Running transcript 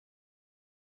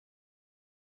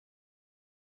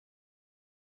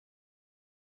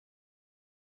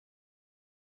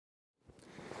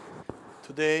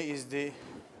Today is the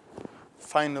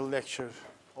final lecture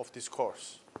of this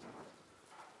course.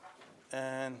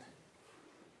 And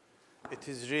it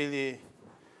is really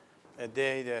a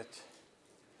day that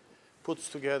puts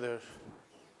together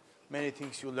many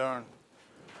things you learn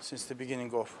since the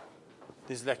beginning of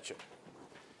this lecture.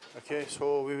 Okay,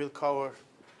 so we will cover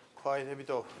quite a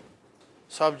bit of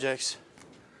subjects.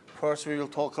 First, we will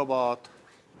talk about,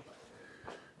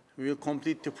 we will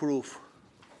complete the proof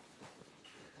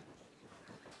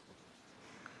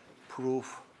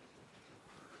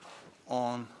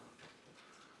on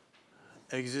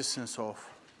existence of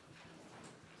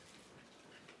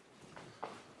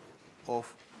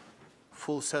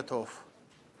full set of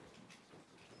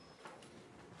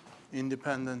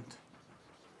independent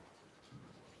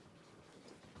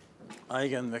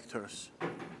eigenvectors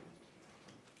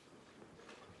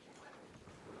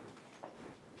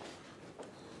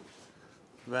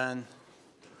when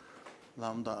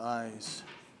lambda i's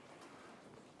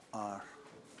are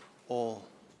all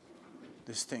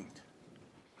distinct.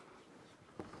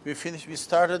 We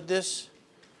started this,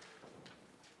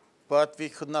 but we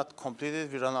could not complete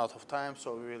it. We ran out of time,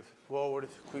 so we will go over it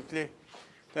quickly.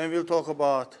 Then we'll talk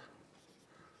about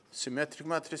symmetric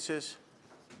matrices.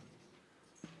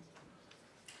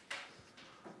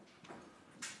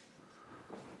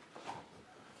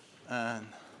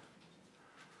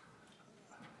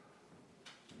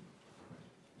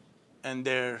 And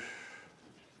their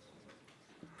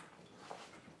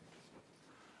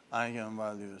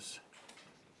eigenvalues.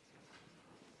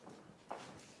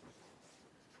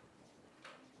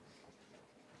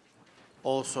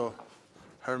 Also,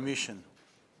 Hermitian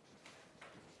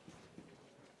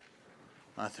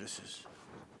matrices.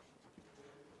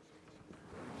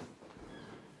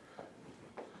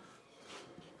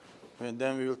 And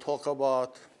then we will talk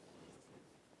about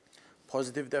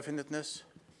positive definiteness.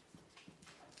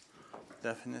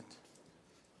 Definite.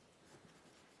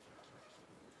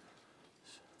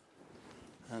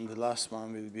 And the last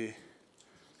one will be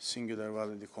singular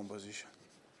value decomposition.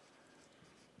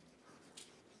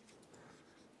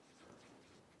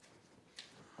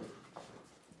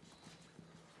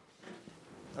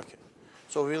 Okay,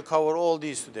 so we'll cover all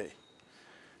these today.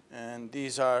 And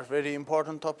these are very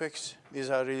important topics.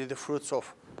 These are really the fruits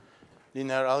of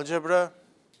linear algebra.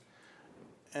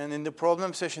 And in the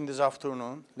problem session this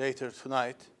afternoon, later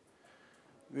tonight,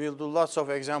 we'll do lots of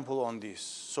examples on this.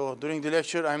 So during the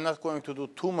lecture, I'm not going to do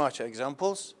too much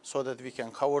examples so that we can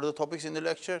cover the topics in the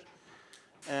lecture.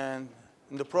 And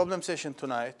in the problem session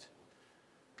tonight,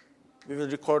 we will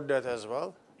record that as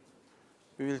well.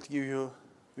 We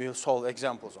will solve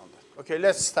examples on that. Okay,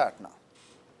 let's start now.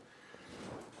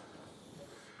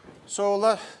 So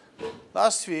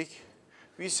last week,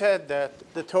 we said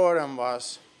that the theorem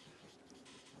was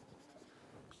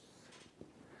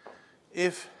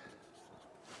if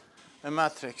a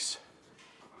matrix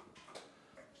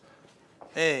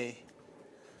A,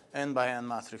 n by n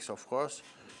matrix, of course,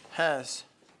 has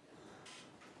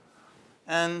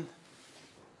n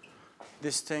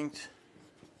distinct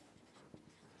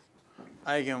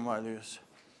eigenvalues,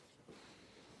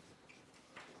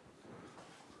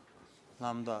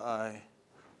 lambda I,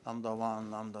 lambda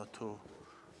 1, lambda 2,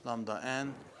 lambda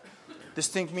n.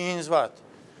 Distinct means what?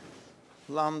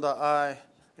 Lambda I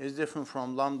is different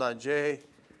from lambda j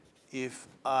if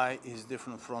I is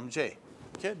different from j.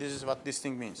 Okay, this is what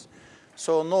distinct means.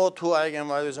 So no two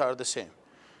eigenvalues are the same.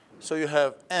 So you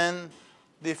have n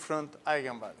different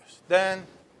eigenvalues. Then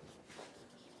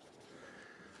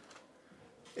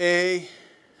A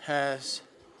has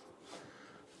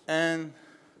n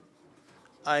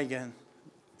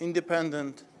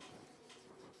independent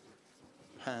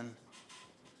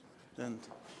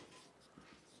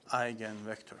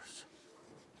eigenvectors.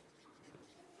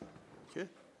 Okay.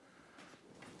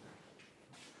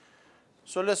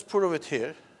 So let's prove it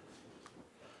here.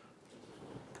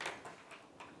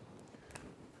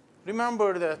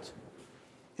 Remember that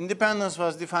independence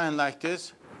was defined like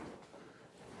this.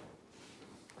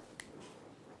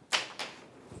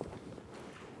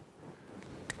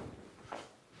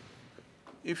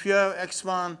 If you have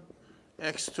x1,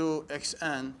 x2,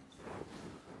 xn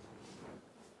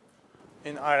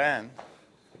in Rn,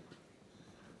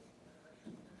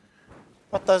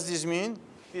 what does this mean?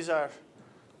 These are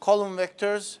column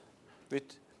vectors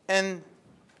with n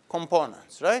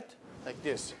components, right? Like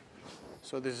this.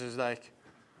 So this is like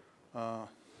alpha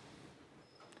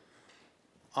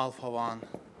 1,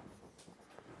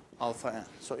 alpha n.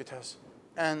 So it has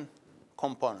n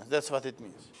components. That's what it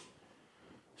means.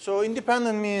 So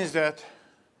independent means that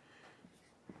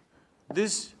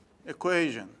this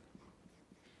equation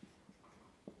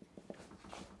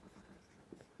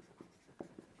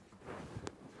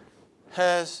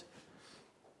has,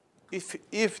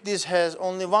 if this has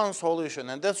only one solution,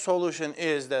 and that solution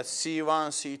is that C1,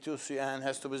 C2, Cn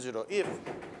has to be 0. If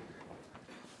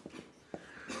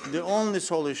the only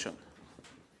solution,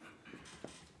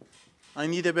 I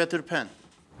need a better pen.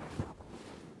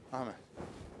 Amen.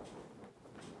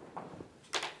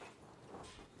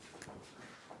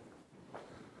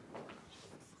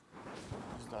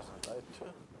 This doesn't write too.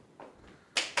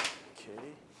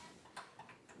 Okay.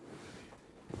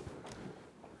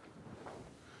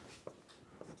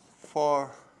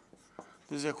 For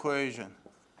this equation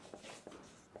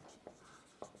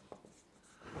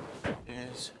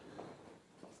is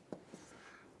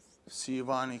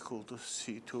C1 equal to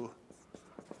C2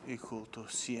 equal to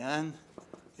Cn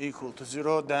equal to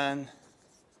 0, then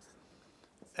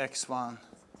x1,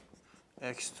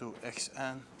 x2,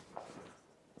 xn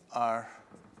are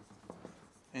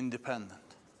independent.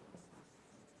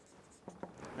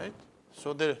 Right?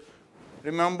 So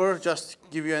remember, just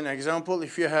give you an example.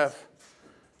 If you have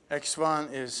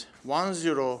x1 is 1,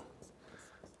 0,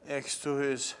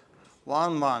 x2 is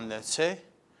 1, 1, let's say,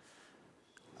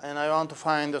 and I want to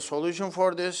find the solution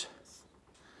for this,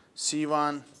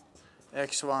 C1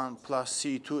 x1 plus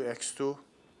C2 x2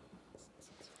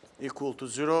 equal to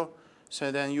 0.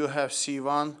 So then you have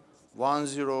C1 1,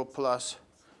 0 plus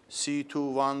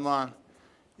C2 1, 1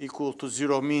 equal to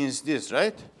 0 means this,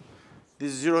 right?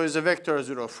 This 0 is a vector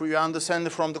 0. You understand it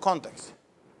from the context.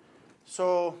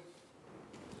 So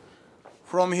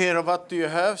from here, what do you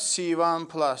have? C1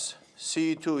 plus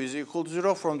C2 is equal to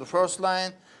 0 from the first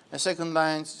line. The second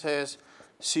line says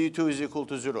C2 is equal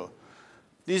to 0.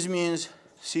 This means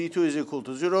C2 is equal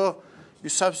to 0. You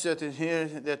substitute it here.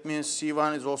 That means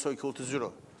C1 is also equal to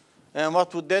 0. And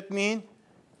what would that mean?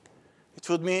 It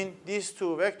would mean these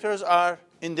two vectors are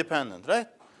independent, right?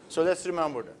 So let's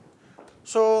remember that.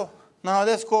 So now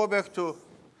let's go back to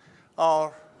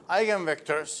our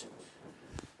eigenvectors.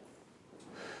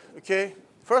 Okay.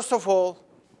 First of all,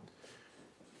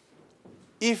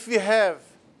 if we have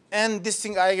n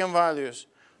distinct eigenvalues,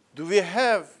 do we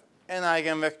have n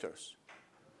eigenvectors?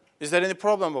 Is there any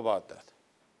problem about that?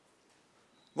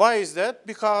 Why is that?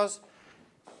 Because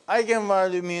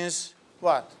eigenvalue means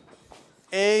what?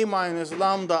 A minus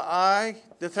lambda I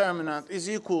determinant is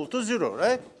equal to 0,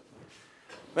 right?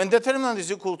 When determinant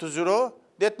is equal to 0,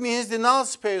 that means the null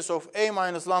space of A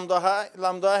minus lambda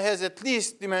I has at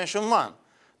least dimension 1.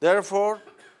 Therefore,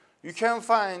 you can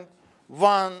find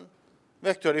one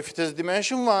vector. If it has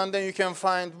dimension 1, then you can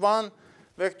find one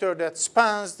vector that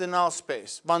spans the null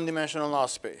space, one-dimensional null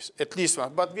space, at least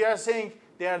one. But we are saying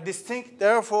they are distinct.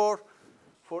 Therefore,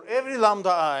 for every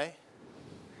lambda I,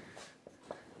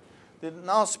 the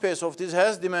null space of this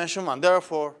has dimension 1.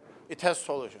 Therefore, it has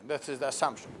solution. That is the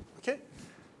assumption. Okay?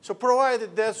 So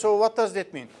provided that, so what does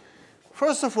that mean?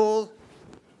 First of all,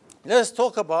 let's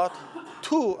talk about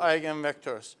two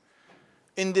eigenvectors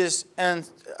in this. And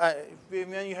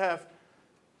when you have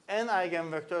n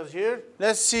eigenvectors here,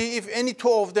 let's see if any two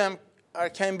of them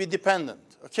can be dependent,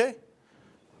 okay?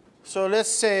 So let's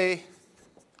say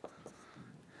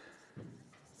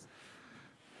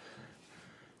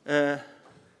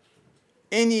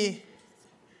any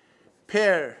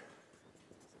pair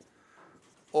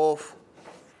of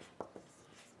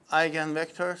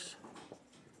eigenvectors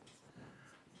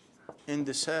in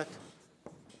the set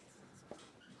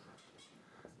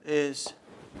is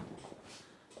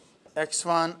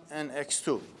x1 and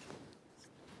x2.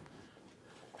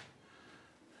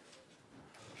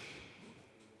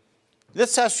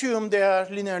 Let's assume they are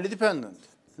linearly dependent.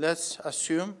 Let's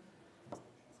assume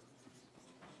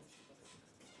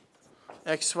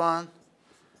x1,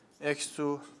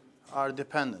 x2 are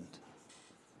dependent.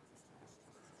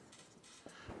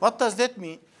 What does that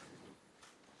mean?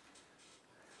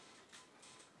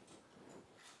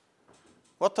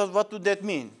 What would that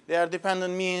mean? They are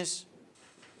dependent means,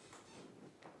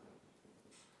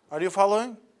 are you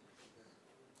following?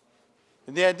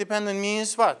 They are dependent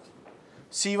means what?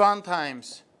 C1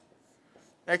 times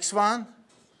x1,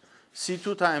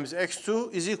 C2 times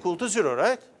x2 is equal to 0,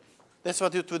 right? That's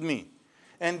what it would mean.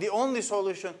 And the only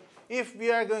solution, if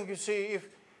we are going to see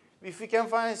if we can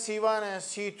find C1 and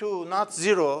C2 not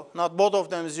 0, not both of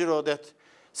them 0, that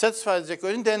satisfies the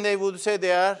equation, then they would say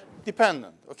they are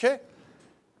dependent, okay?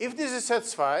 If this is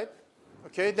satisfied,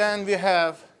 okay, then we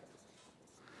have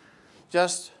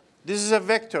just, this is a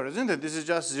vector, isn't it? This is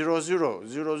just 0, 0,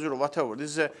 0, 0, whatever.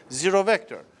 This is a 0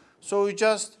 vector. So we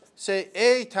just say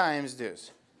A times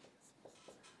this.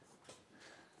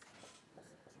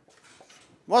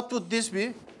 What would this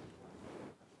be?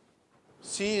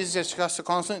 C is just a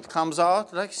constant. It comes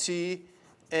out like C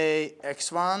A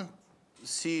x1,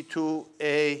 C2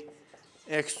 A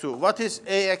x2. What is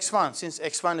ax1? Since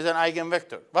x1 is an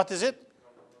eigenvector. What is it?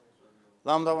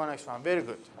 Lambda 1 x1. Very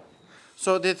good.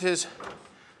 So that is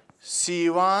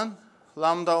c1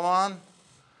 lambda 1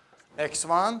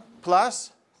 x1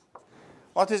 plus,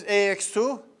 what is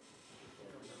ax2?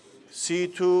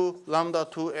 c2 lambda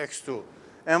 2 x2.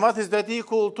 And what is that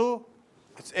equal to?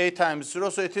 It's a times 0,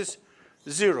 so it is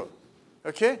 0.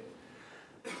 Okay?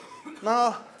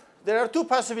 Now, there are two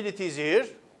possibilities here.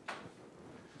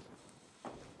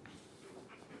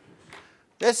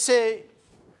 Let's say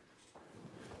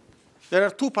there are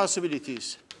two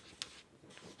possibilities.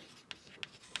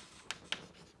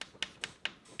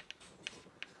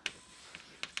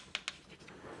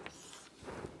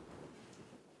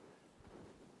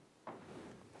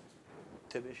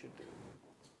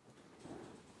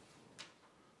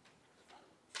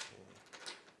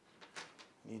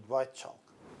 Need white chalk.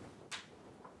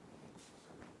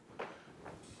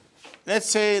 Let's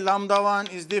say lambda 1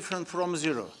 is different from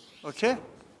 0. Okay?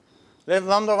 Let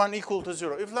lambda 1 equal to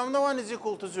 0. If lambda 1 is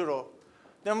equal to 0,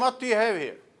 then what do you have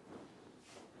here?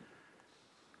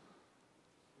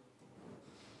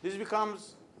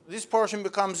 This portion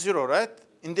becomes 0, right?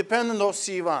 Independent of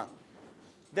C1.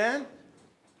 Then,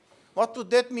 what would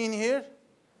that mean here?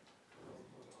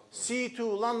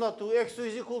 C2 lambda 2 x2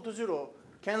 is equal to 0.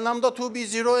 Can lambda 2 be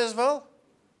 0 as well?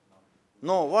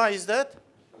 No. Why is that?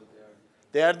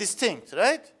 They are distinct,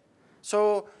 right?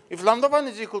 So if lambda 1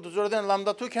 is equal to 0, then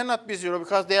lambda 2 cannot be 0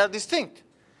 because they are distinct.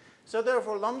 So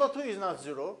therefore, lambda 2 is not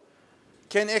 0.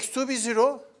 Can x2 be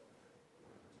 0?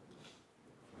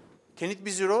 Can it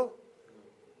be 0?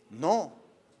 No.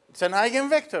 It's an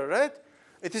eigenvector, right?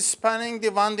 It is spanning the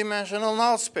one-dimensional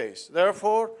null space.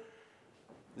 Therefore,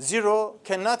 0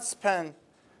 cannot span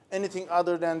anything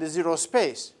other than the 0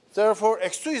 space. Therefore,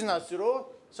 x2 is not 0.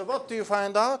 So what do you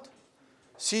find out?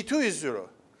 C2 is 0.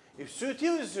 If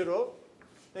C2 is 0,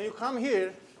 then you come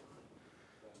here,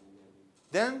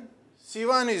 then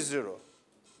C1 is 0.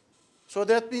 So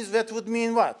that means, that would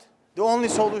mean what? The only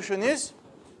solution is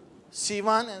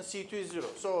C1 and C2 is 0.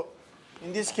 So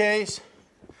in this case,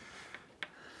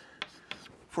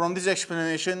 from this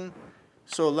explanation,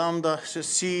 so lambda, so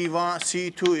C1,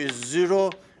 C2 is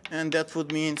 0, and that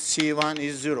would mean C1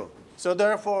 is 0. So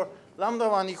therefore, lambda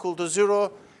 1 equal to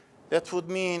 0, that would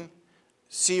mean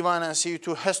C1 and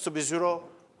C2 has to be 0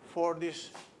 for this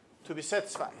to be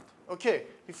satisfied. Okay,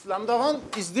 if lambda 1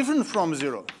 is different from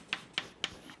 0,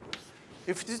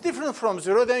 if it is different from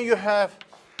 0, then you have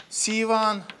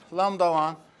C1 lambda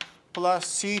 1 plus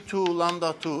C2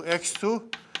 lambda 2 x2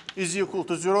 is equal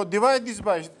to 0. Divide this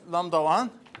by lambda 1.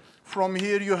 From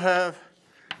here you have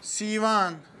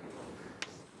C1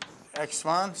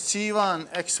 x1, C1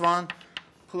 x1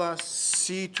 plus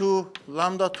C2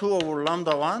 lambda 2 over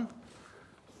lambda 1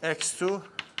 x2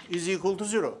 is equal to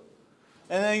 0.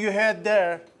 And then you had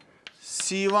there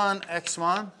C1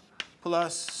 x1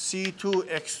 plus C2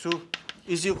 x2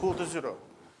 is equal to 0.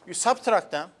 You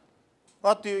subtract them.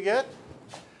 What do you get?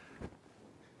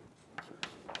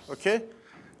 Okay.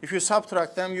 If you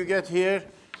subtract them, you get here,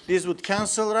 these would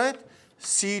cancel, right?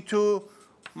 C2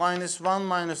 minus 1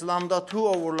 minus lambda 2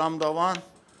 over lambda 1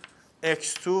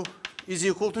 x2 is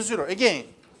equal to 0 again.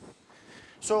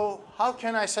 So how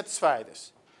can I satisfy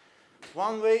this?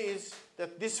 One way is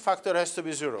that this factor has to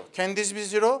be 0. Can this be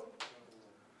 0?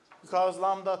 Because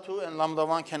lambda 2 and lambda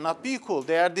 1 cannot be equal.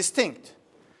 They are distinct.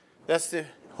 That's the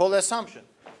whole assumption.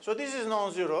 So this is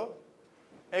non-zero.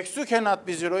 x2 cannot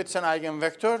be 0. It's an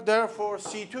eigenvector. Therefore,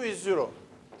 C2 is 0.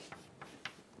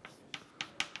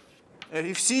 And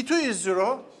if C2 is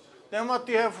 0, then what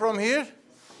do you have from here?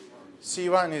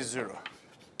 C1 is 0.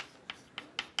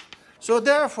 So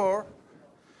therefore,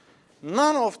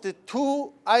 none of the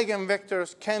two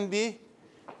eigenvectors can be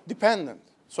dependent.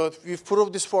 So we've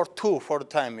proved this for 2 for the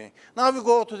time being. Now we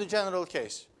go to the general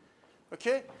case.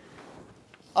 Okay?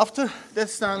 After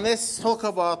that's done, let's talk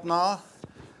about now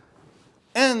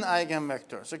n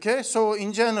eigenvectors. Okay? So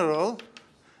in general,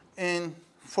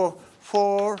 for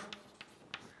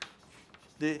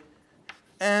the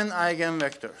n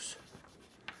eigenvectors,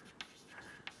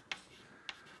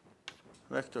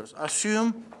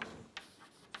 assume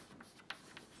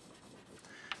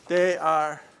they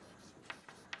are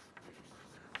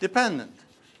dependent.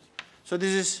 So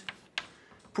this is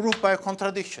proof by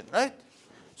contradiction, right?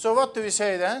 So what do we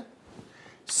say then?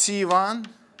 C1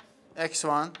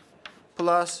 x1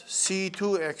 plus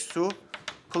C2 x2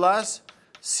 plus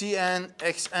Cn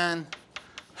xn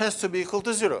has to be equal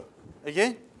to 0.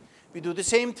 Again, we do the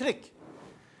same trick.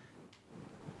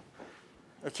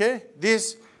 Okay?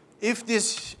 If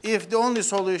the only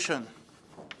solution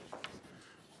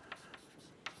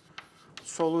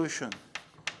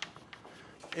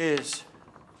is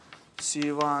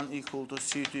C1 equal to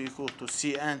C2 equal to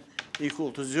Cn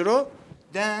equal to 0,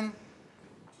 then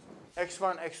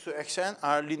x1, x2, xn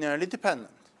are linearly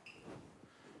dependent.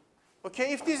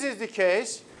 Okay, if this is the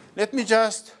case, let me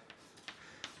just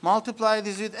multiply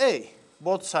this with A,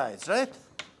 both sides, right?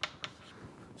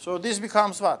 So this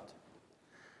becomes what?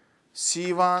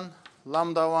 C1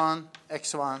 lambda 1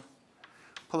 x1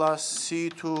 plus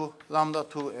C2 lambda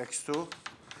 2 x2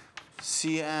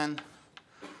 Cn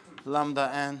lambda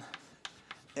n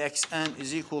xn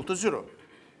is equal to 0.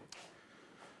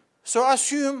 So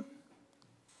assume,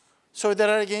 so there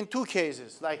are again two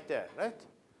cases like that, right?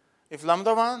 If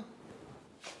lambda 1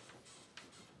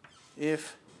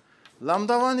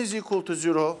 is equal to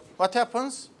 0, what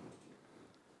happens?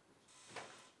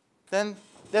 Then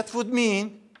that would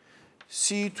mean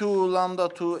C2 lambda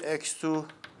 2 x2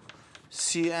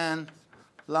 Cn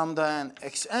lambda n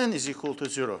xn is equal to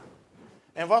 0.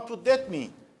 And what would that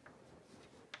mean?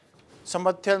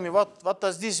 Somebody tell me, what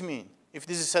does this mean if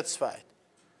this is satisfied?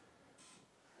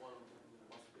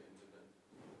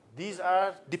 These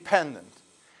are dependent.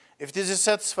 If this is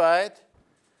satisfied,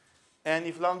 and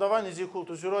if lambda 1 is equal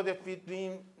to 0, that would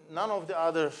mean none of the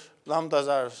other lambdas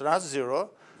are not 0.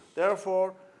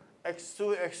 Therefore,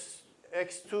 x2,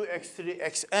 x3,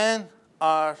 xn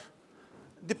are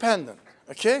dependent.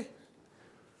 Okay?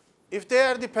 If they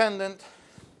are dependent,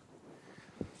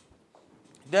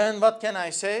 then what can I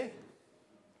say?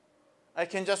 I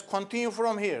can just continue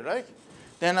from here, right?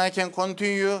 Then I can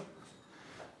continue.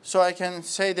 So I can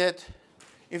say that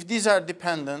if these are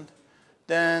dependent,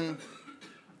 then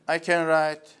I can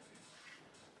write,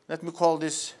 let me call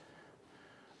this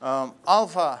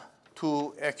alpha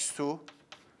 2 x2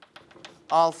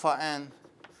 alpha n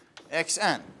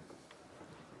xn.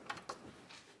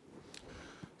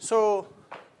 So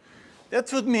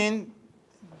that would mean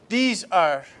these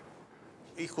are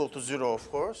equal to 0, of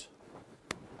course.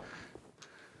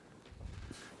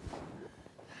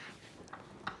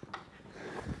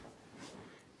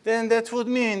 Then that would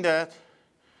mean that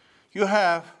you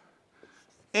have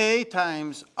A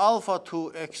times alpha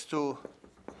 2 x2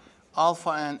 alpha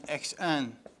n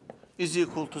xn is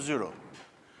equal to 0.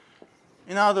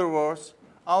 In other words,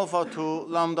 alpha 2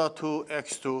 lambda 2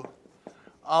 x2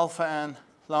 alpha n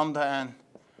lambda n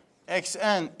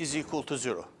xn is equal to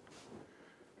 0.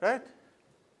 Right?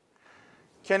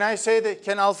 Can I say that,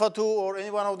 can alpha 2 or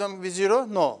any one of them be 0?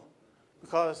 No.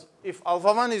 Because if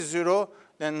alpha 1 is 0,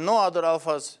 then no other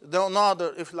alphas,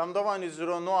 if lambda 1 is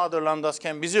 0, no other lambdas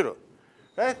can be 0.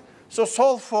 Right? So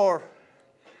solve for,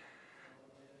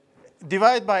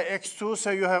 divide by x2,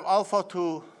 so you have alpha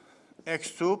 2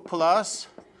 x2 plus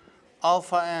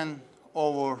alpha n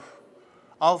over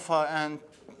alpha n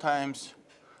times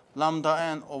lambda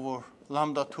n over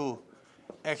lambda 2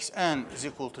 xn is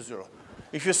equal to 0.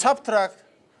 If you subtract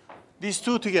these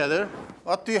two together,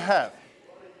 what do you have?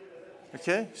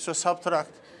 Okay, so subtract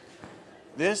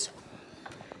this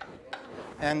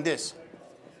and this.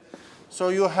 So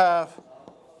you have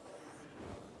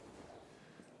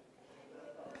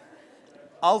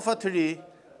alpha 3,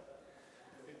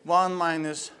 1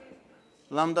 minus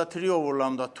lambda 3 over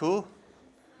lambda 2,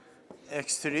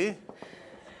 x3,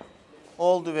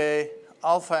 all the way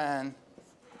alpha n,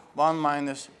 1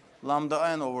 minus lambda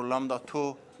n over lambda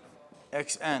 2,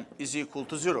 xn is equal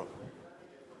to 0.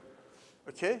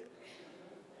 Okay?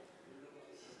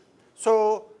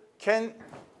 So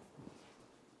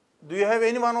do you have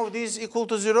any one of these equal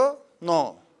to 0?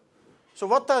 No. So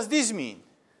what does this mean?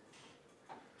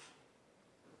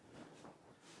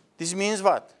 This means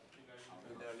what?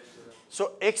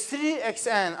 So x3,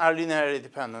 xn are linearly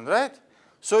dependent, right?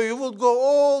 So you would go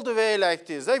all the way like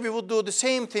this, right? We would do the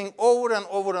same thing over and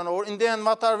over and over. In the end,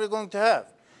 what are we going to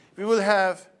have? We will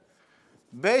have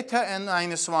beta n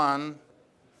minus 1,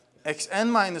 xn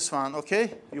minus 1,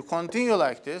 okay? You continue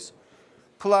like this,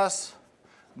 plus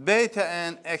beta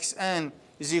n xn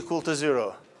is equal to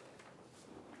 0.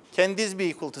 Can this be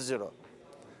equal to 0?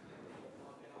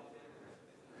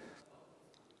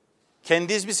 Can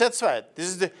this be satisfied? This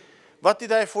is the, what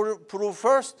did I prove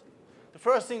first? The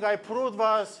first thing I proved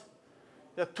was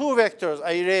the two vectors,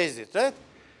 I erased it, right?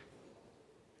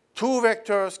 Two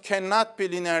vectors cannot be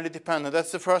linearly dependent.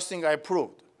 That's the first thing I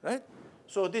proved, right?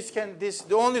 So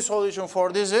the only solution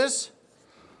for this is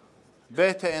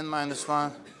beta n minus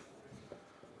 1,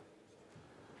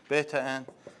 beta n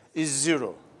is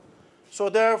 0. So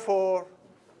therefore,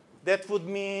 that would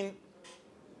mean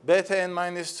beta n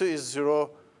minus 2 is 0.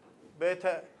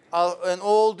 Beta, and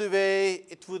all the way,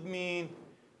 it would mean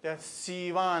that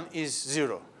C1 is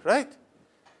 0, right?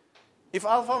 If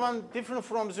alpha 1 different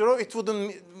from 0, it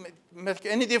wouldn't make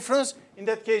any difference. In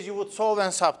that case, you would solve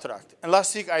and subtract. And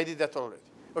last week, I did that already.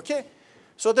 Okay?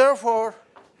 So therefore,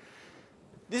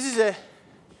 this is a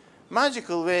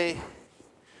magical way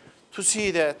to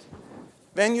see that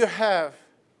when you have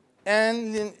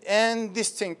n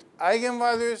distinct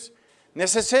eigenvalues,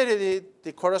 necessarily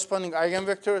the corresponding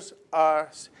eigenvectors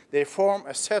they form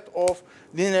a set of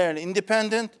linearly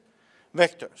independent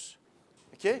vectors.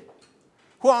 Okay?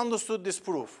 Who understood this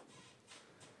proof?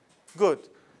 Good.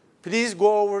 Please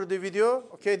go over the video.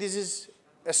 Okay, this is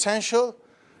essential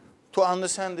to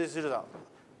understand this result.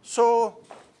 So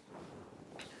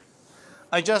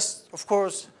I just, of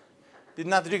course, did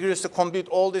not rigorously complete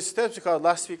all these steps because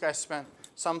last week I spent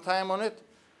some time on it.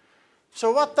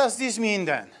 So what does this mean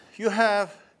then? You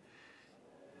have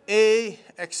A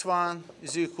x1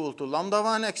 is equal to lambda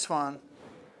 1 x1.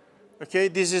 Okay,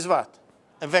 this is what?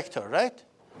 A vector, right?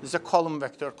 This is a column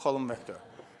vector, column vector.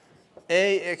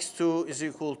 A x2 is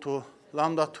equal to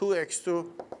lambda 2 x2.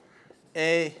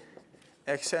 A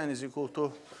xn is equal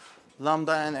to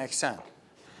lambda n xn.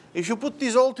 If you put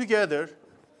these all together,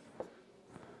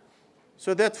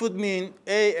 so that would mean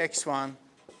A x1,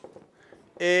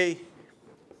 A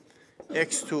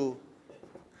x2,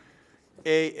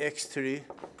 A x3,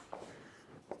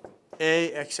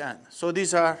 A xn. So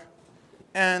these are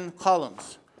n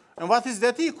columns. And what is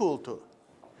that equal to?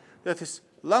 That is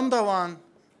lambda 1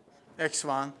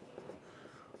 x1,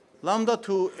 lambda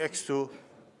 2 x2,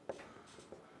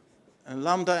 and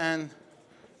lambda n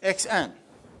xn.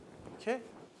 Okay?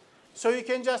 So you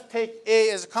can just take A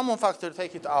as a common factor,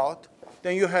 take it out.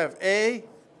 Then you have A,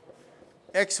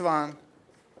 x1,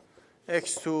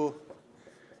 x2,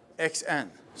 xn.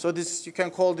 So this, you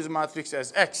can call this matrix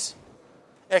as X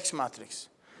matrix.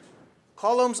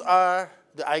 Columns are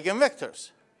the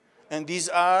eigenvectors. And these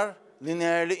are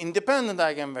linearly independent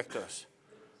eigenvectors.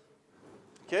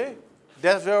 Okay?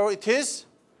 Therefore, it is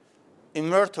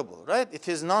invertible, right? It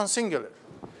is non-singular.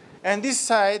 And this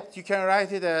side, you can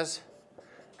write it as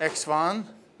x1,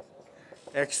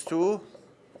 x2,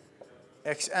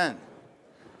 xn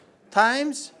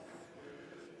times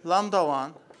lambda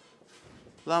 1,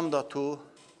 lambda 2,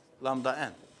 lambda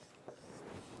n.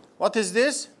 What is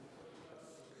this?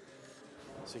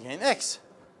 It's again x.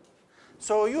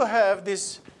 So you have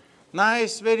this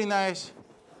nice, very nice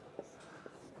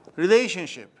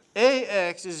relationship.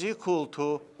 Ax is equal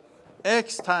to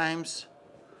x times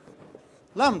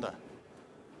lambda.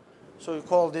 So you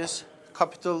call this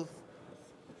capital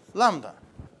lambda.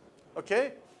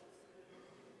 Okay?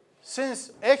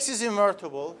 Since x is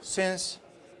invertible, since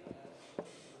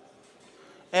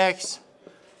x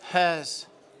has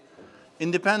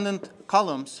independent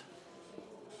columns,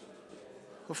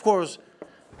 of course,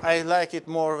 I like it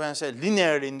more when I say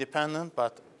linearly independent,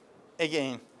 but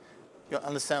again, you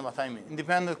understand what I mean.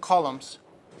 Independent columns,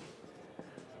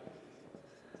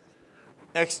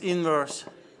 x inverse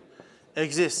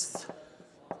exists.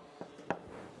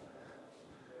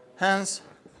 Hence,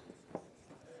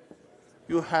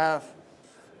 you have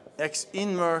x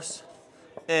inverse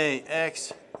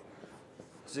Ax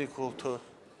is equal to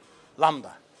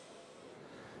lambda.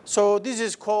 So this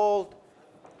is called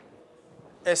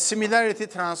a similarity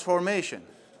transformation.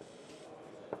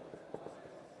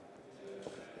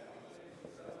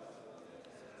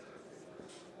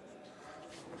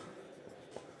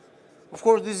 Of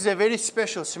course, this is a very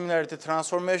special similarity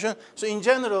transformation. So in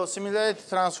general, similarity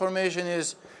transformation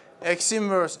is x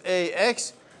inverse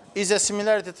Ax is a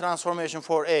similarity transformation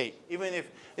for A, even if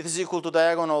it is equal to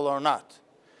diagonal or not.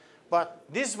 But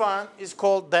this one is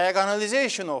called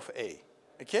diagonalization of A.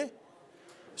 Okay?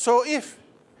 So if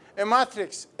a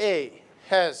matrix A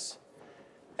has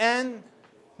n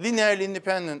linearly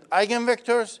independent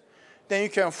eigenvectors, then you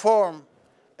can form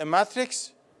a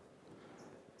matrix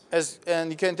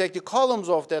and you can take the columns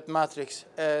of that matrix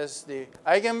as the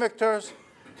eigenvectors.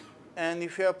 And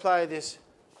if you apply this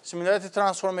similarity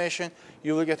transformation,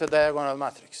 you will get a diagonal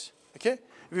matrix. Okay?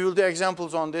 We will do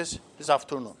examples on this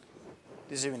afternoon,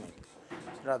 this evening,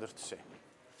 rather to say.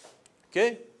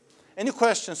 Okay? Any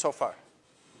questions so far?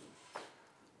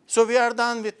 So we are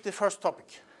done with the first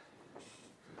topic.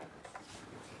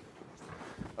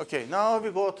 Okay, now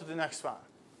we go to the next one.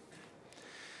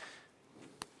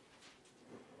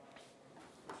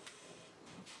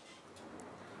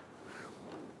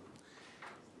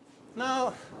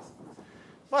 Now,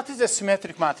 what is a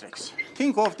symmetric matrix?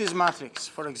 Think of this matrix,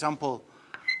 for example,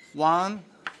 1,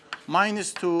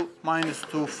 minus 2, minus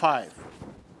 2, 5.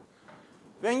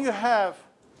 When you have,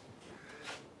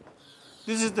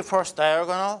 this is the first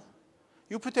diagonal,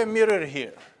 you put a mirror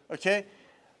here, okay?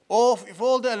 if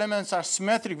all the elements are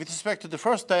symmetric with respect to the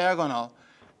first diagonal,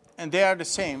 and they are the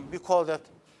same, we call that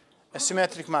a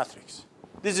symmetric matrix.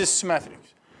 This is symmetric.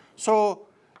 So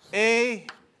A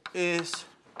is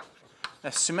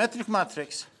a symmetric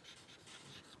matrix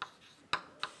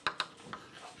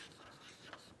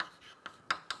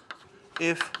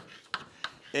if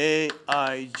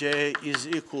Aij is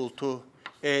equal to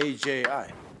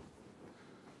Abi.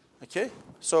 Okay?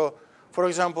 So, for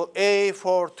example,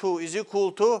 A42 is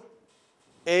equal to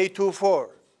A24.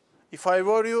 If I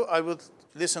were you, I would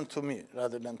listen to me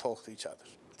rather than talk to each other.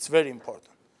 It's very important.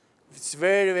 It's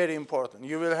very, very important.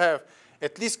 You will have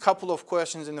at least a couple of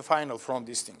questions in the final from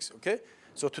these things, okay?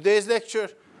 So today's lecture,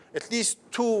 at least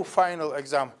two final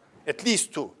exam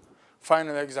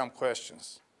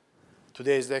questions.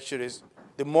 Today's lecture is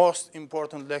the most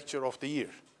important lecture of the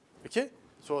year, okay?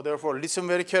 So therefore, listen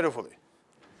very carefully.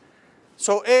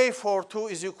 So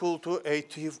A42 is equal to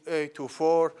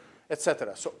A24,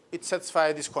 etc. So it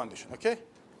satisfies this condition, okay?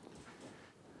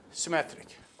 Symmetric.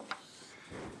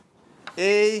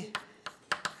 A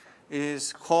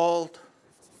is called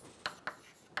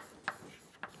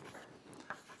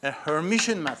a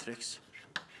Hermitian matrix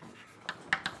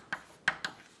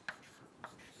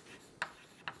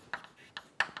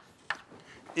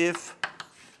if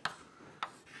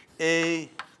A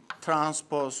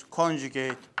transpose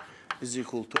conjugate is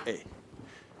equal to A.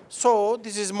 So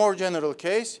this is more general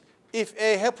case. If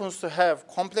A happens to have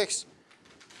complex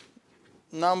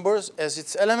numbers as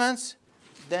its elements,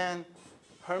 then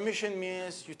Hermitian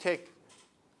means you take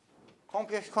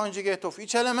complex conjugate of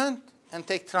each element and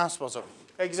take transpose of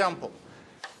it. Example,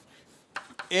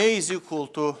 A is equal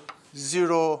to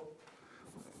 0,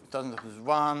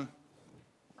 1,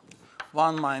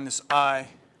 1 minus I,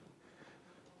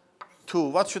 2.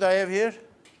 What should I have here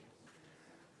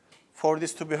for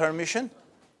this to be Hermitian?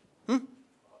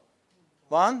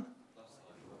 1?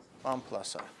 1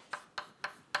 plus I.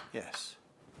 Yes.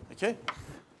 Okay?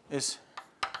 Is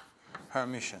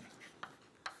Hermitian.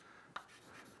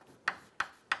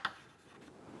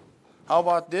 How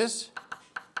about this?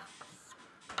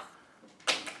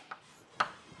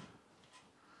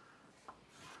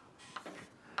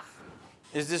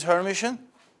 Is this Hermitian?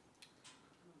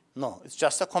 No, it's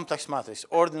just a complex matrix,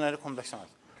 ordinary complex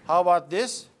matrix. How about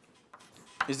this?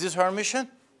 Is this Hermitian?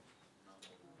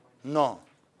 No,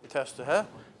 it has to have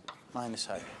minus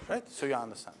I, right? So you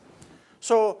understand.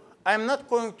 So I'm not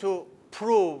going to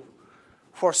prove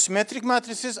for symmetric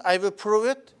matrices. I will prove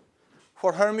it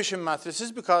for Hermitian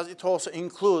matrices because it also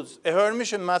includes, a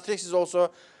Hermitian matrix is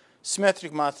also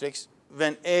symmetric matrix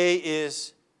when A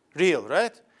is real,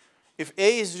 right? If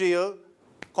A is real,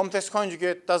 complex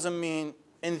conjugate doesn't mean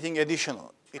anything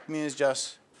additional. It means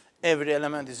just every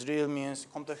element is real means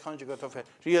complex conjugate of a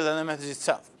real element is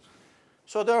itself.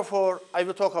 So therefore, I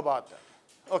will talk about that.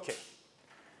 Okay.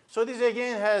 So this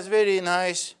again has very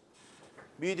nice,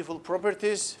 beautiful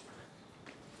properties.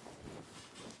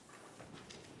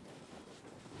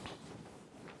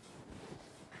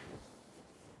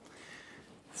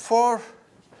 For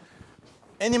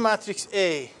any matrix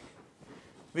A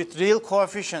with real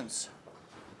coefficients,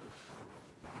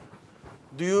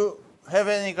 do you have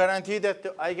any guarantee that the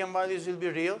eigenvalues will be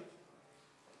real?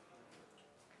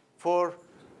 For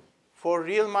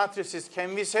real matrices,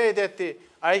 can we say that the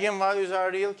eigenvalues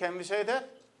are real? Can we say that?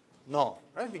 No,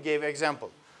 right? We gave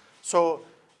example. So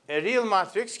a real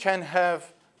matrix can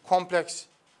have complex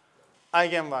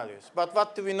eigenvalues. But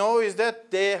what do we know is that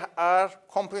they are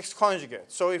complex conjugates.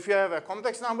 So if you have a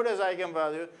complex number as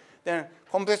eigenvalue, then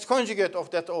complex conjugate of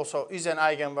that also is an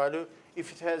eigenvalue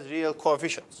if it has real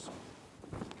coefficients.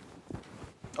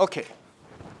 Okay.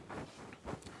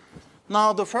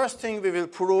 Now the first thing we will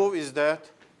prove is that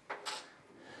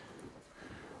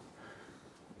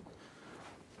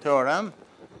theorem,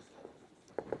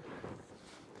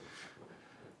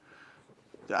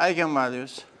 the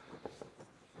eigenvalues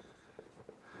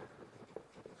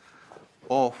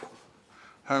of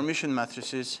Hermitian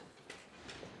matrices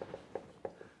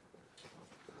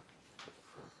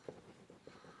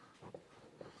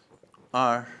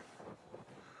are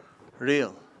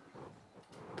real.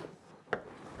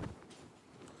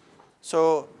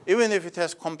 So even if it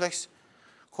has complex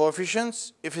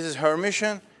coefficients, if it is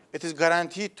Hermitian, it is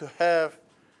guaranteed to have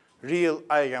real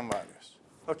eigenvalues.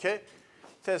 Okay?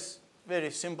 It has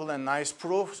very simple and nice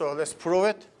proof, so let's prove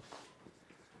it.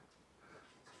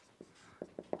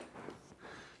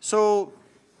 So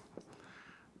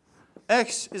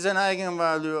x is an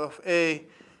eigenvalue of A,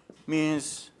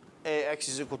 means Ax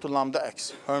is equal to lambda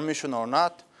x. Hermitian or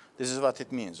not, this is what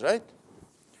it means, right?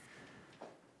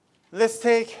 Let's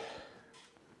take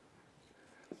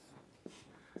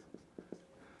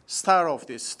star of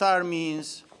this. Star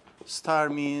means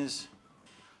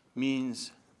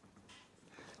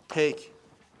take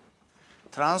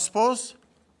transpose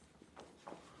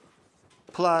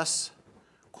plus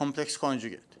complex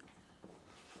conjugate.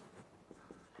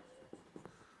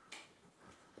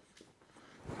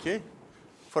 Okay?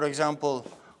 For example,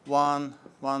 1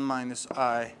 minus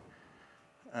I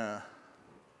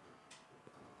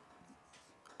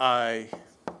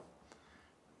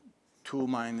 2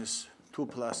 minus 2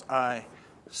 plus I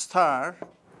star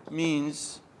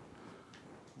means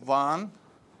 1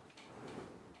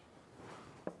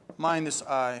 minus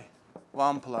I,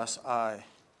 1 plus I,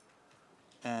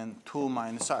 and 2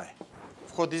 minus I.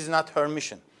 Of course, this is not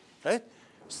Hermitian, right?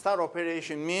 Star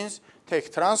operation means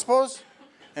take transpose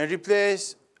and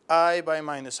replace I by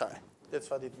minus I. That's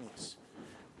what it means.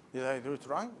 Did I do it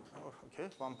wrong? Oh, okay,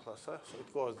 1 plus I, so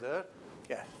it goes there.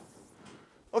 Yeah.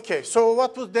 Okay, so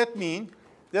what would that mean?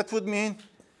 That would mean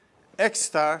X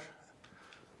star,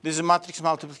 this is matrix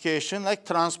multiplication, like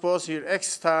transpose here, X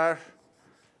star,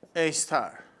 A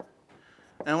star.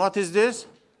 And what is this?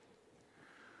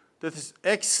 That is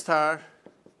X star,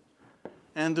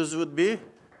 and this would be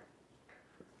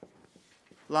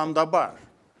lambda bar.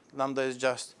 Lambda is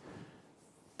just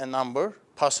a number,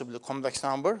 possibly a complex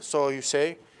number, so you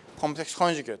say complex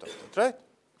conjugate of it, right?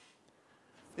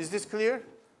 Is this clear?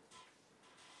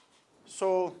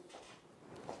 So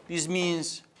this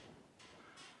means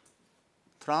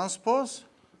transpose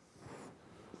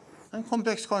and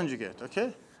complex conjugate,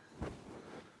 okay?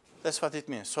 That's what it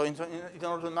means. So in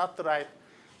order not to write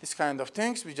this kind of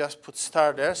things, we just put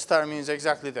star there. Star means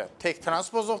exactly that. Take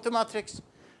transpose of the matrix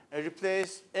and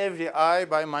replace every I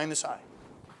by minus I.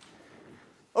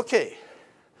 Okay,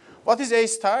 what is A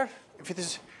star? If it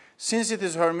is, since it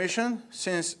is Hermitian,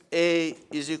 since A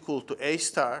is equal to A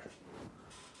star,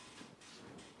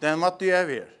 then what do you have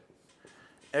here?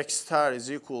 X star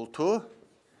is equal to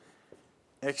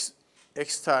X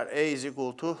star A is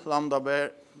equal to lambda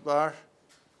bar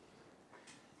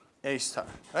A star,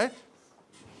 right?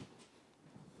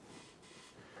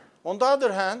 On the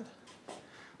other hand,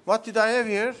 what did I have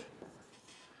here?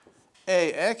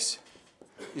 AX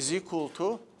is equal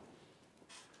to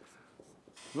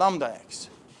lambda x.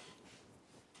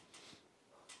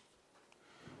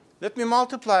 Let me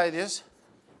multiply this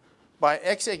by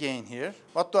x again here.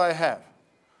 What do I have?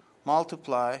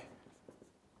 Multiply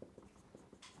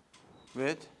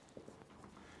with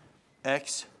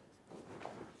x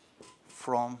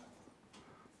from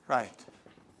right.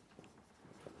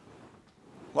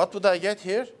 What would I get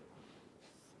here?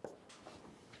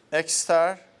 X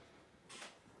star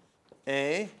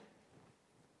A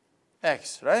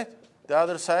x, right? The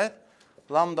other side,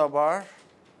 lambda bar,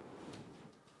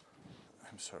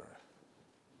 I'm sorry.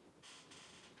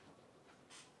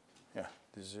 Yeah,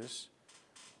 this is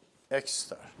x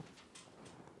star.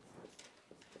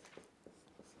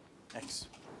 X.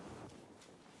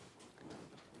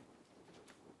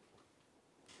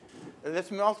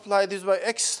 Let me multiply this by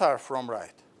x star from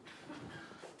right.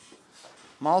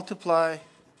 Multiply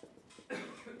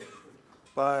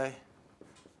by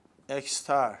x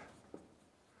star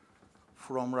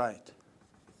from right.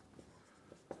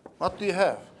 What do you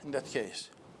have in that case?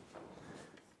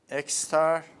 X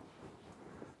star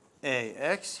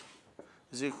AX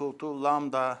is equal to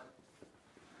lambda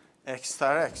x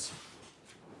star x.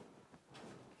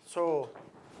 So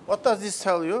what does this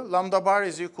tell you? Lambda bar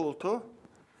is equal to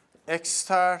x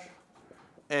star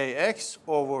AX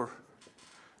over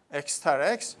x star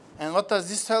x. And what does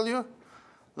this tell you?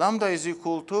 Lambda is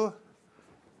equal to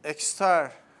x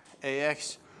star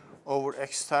AX over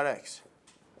x star x.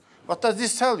 What does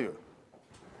this tell you?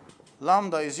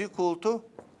 Lambda is equal to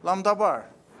lambda bar.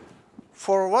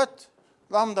 For what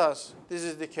lambdas this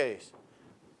is the case?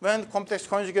 When complex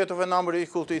conjugate of a number is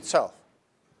equal to itself.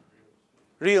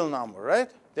 Real number, right?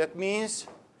 That means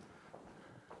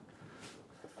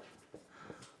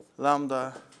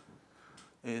lambda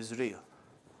is real.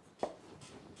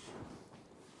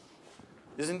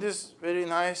 Isn't this very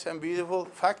nice and beautiful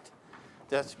fact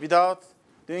that without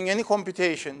doing any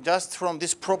computation, just from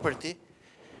this property,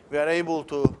 we are able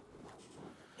to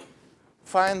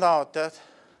find out that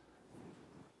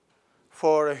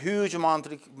for a huge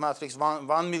matrix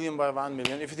 1 million by 1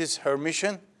 million, if it is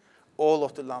Hermitian, all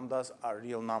of the lambdas are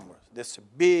real numbers. That's a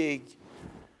big,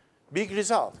 big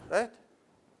result, right?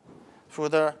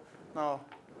 Further, now,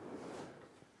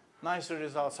 nicer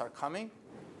results are coming.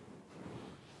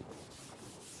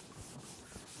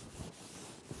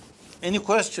 Any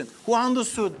question? Who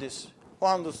understood this? Who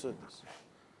understood this?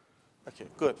 Okay,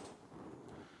 good.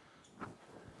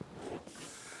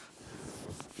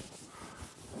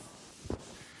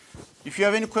 If you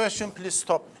have any question, please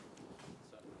stop me.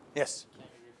 Yes.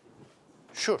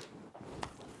 Sure.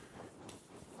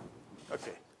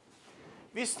 Okay.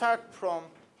 We start from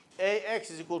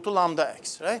Ax is equal to lambda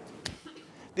x, right?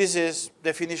 This is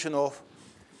definition of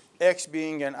x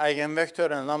being an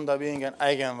eigenvector and lambda being an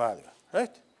eigenvalue,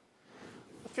 right?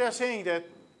 If we are saying that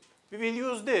we will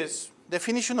use this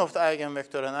definition of the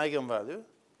eigenvector and eigenvalue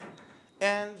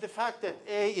and the fact that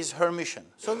A is Hermitian.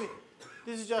 So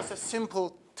this is just a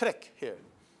simple trick here.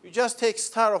 You just take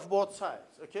star of both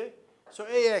sides, okay? So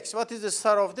Ax, what is the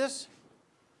star of this?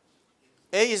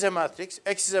 A is a matrix,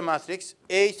 X is a matrix,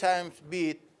 A times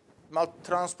B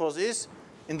transpose is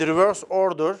in the reverse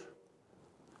order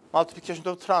multiplication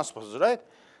of transposes, right?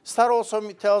 Star also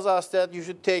tells us that you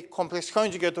should take complex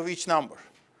conjugate of each number.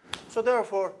 So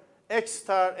therefore, X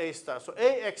star, A star. So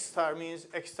Ax star means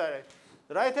X star A.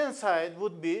 The right-hand side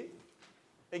would be,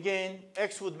 again,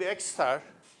 X would be X star,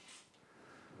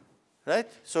 right?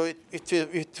 So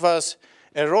it was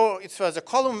a row, it was a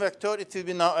column vector, it will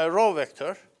be now a row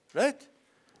vector, right?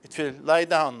 It will lie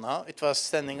down now. It was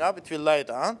standing up, it will lie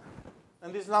down.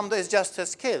 And this lambda is just a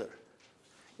scalar.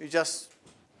 You just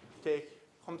take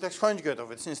complex conjugate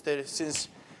of it. Since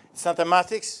it's not a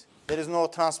matrix, there is no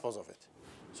transpose of it.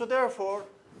 So therefore,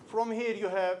 from here you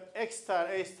have X star,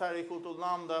 A star equal to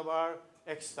lambda bar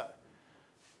X star.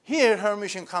 Here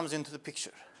Hermitian comes into the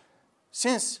picture.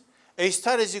 Since A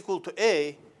star is equal to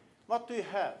A, what do you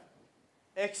have?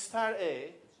 X star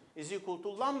A is equal to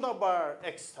lambda bar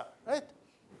X star, right?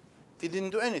 We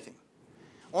didn't do anything.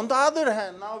 On the other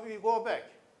hand, now we go back.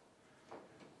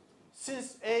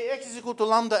 Since Ax is equal to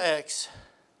lambda x,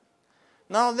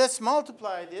 now let's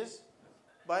multiply this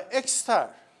by X star.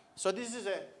 So this is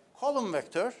a column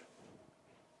vector,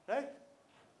 right?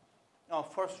 Now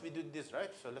first we did this, right?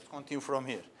 So let's continue from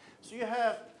here. So you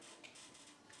have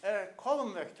a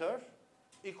column vector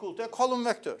equal to a column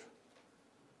vector.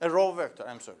 A row vector,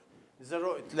 I'm sorry. It's a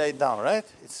row, it's laid down, right?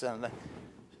 It's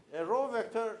a row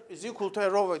vector is equal to a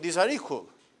row vector. These are equal.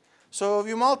 So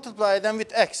we multiply them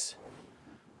with x,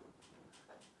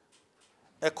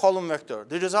 a column vector.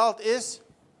 The result is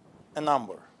a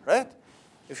number, right?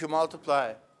 If you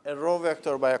multiply a row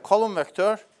vector by a column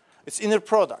vector, it's inner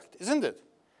product, isn't it?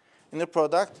 Inner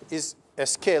product is a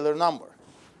scalar number.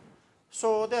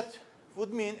 So that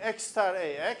would mean X star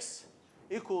Ax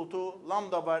equal to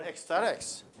lambda bar X star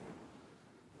X.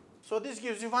 So this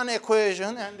gives you one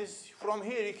equation, and this from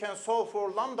here you can solve for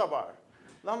lambda bar.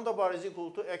 Lambda bar is equal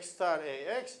to X star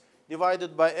Ax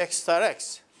divided by X star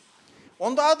X.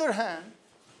 On the other hand,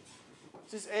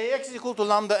 since Ax is equal to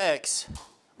lambda x,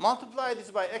 multiply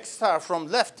this by X star from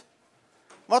left.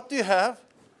 What do you have?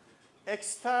 X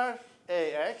star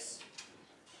Ax,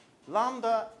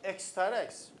 lambda X star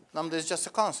X. Lambda is just a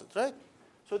constant, right?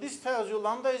 So this tells you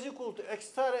lambda is equal to X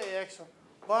star Ax,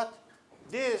 but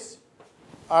these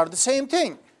are the same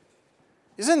thing,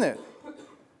 isn't it?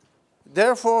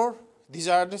 Therefore, these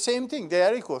are the same thing. They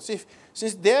are equal.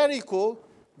 Since they are equal,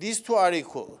 these two are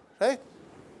equal, right?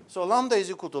 So lambda is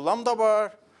equal to lambda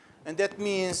bar, and that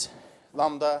means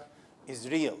lambda is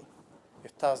real.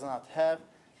 It does not have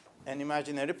an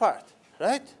imaginary part,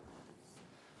 right?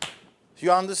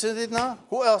 You understood it now?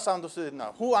 Who else understood it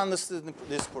now? Who understood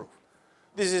this proof?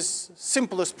 This is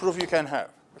simplest proof you can have,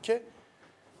 okay?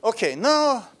 Okay,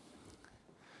 now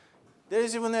there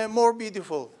is even a more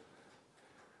beautiful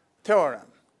theorem.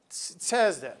 It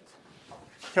says that,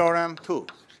 theorem 2.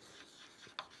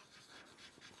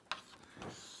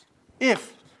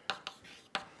 If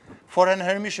for an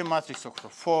Hermitian matrix,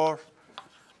 for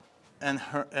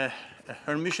a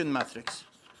Hermitian matrix,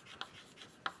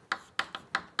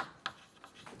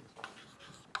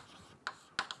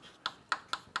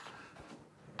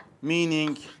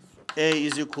 meaning A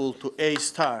is equal to A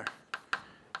star,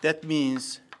 that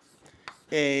means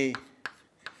A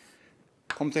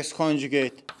complex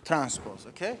conjugate transpose,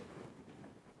 okay?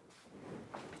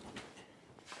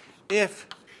 If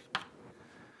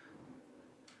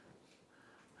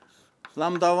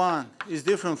lambda 1 is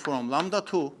different from lambda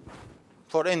 2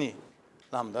 for any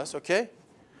lambdas, okay?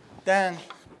 Then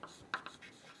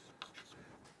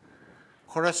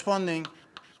corresponding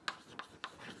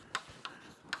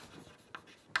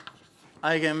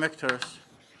eigenvectors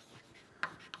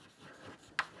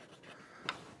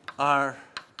are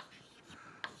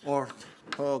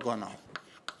orthogonal.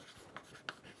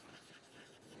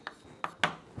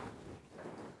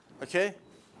 Okay?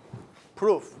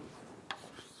 Proof.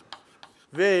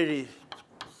 Very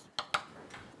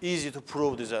easy to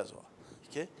prove this as well.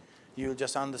 Okay? You'll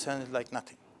just understand it like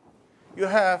nothing. You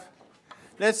have,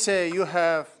 let's say you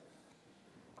have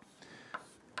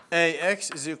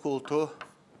Ax is equal to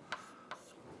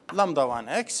lambda 1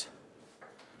 x.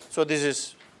 So this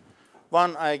is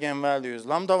one eigenvalue is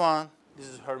lambda 1. This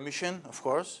is Hermitian, of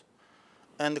course.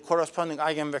 And the corresponding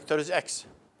eigenvector is x.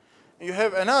 You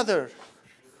have another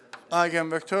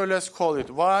eigenvector, let's call it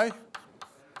y.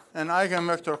 And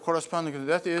eigenvector corresponding to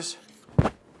that is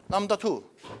lambda 2.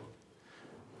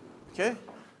 Okay?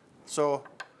 So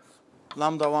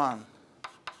lambda 1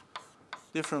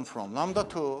 different from lambda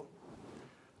 2,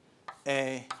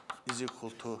 a is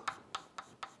equal to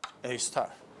a star.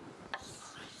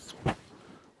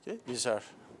 Okay? These are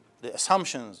the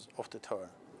assumptions of the theorem.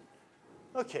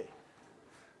 Okay.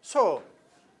 So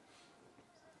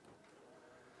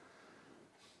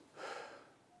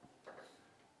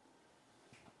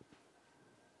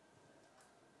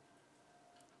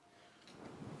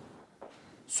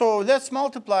let's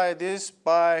multiply this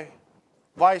by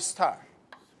y star.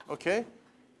 Okay?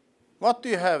 What do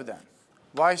you have then?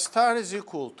 Y star is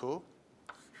equal to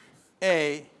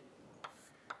a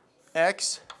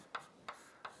x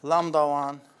lambda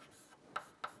 1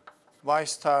 y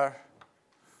star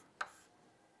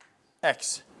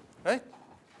x, right?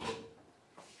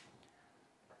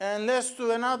 And let's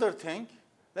do another thing.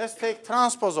 Let's take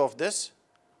transpose of this.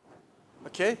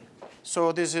 Okay?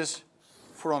 So this is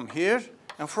from here.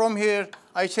 And from here,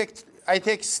 I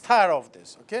take star of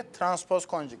this, okay? Transpose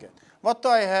conjugate. What do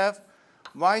I have?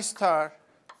 Y star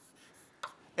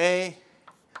a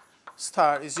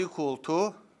star is equal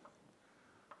to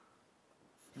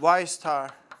y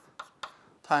star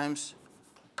times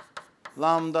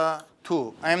lambda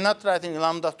 2. I am not writing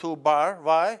lambda 2 bar.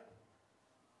 Why?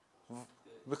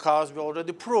 Because we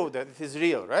already proved that it is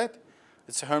real, right?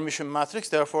 It's a Hermitian matrix,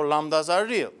 therefore lambdas are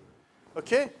real.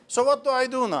 Okay? So what do I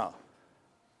do now?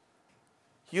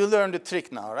 You learn the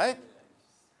trick now, right?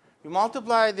 You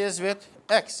multiply this with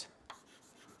x.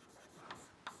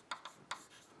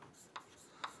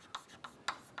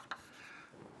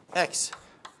 X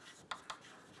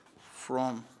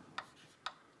from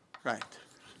right.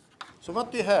 So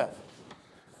what do you have?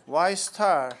 Y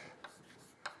star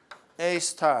a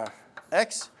star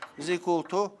x is equal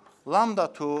to lambda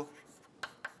 2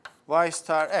 y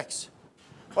star x.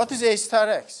 What is a star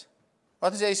x?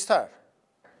 What is a star?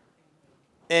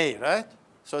 A, right?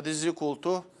 So this is equal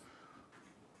to,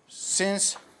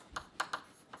 since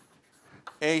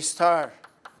a star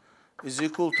is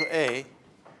equal to a,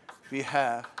 we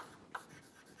have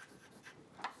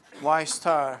y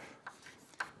star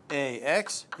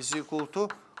ax is equal to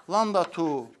lambda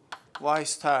 2 y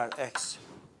star x.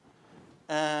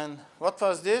 And what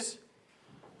was this?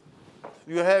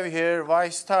 You have here y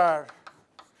star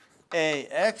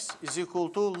ax is equal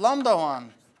to lambda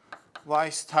 1 y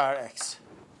star x.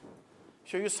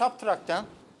 So you subtract them,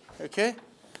 okay?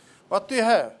 What do you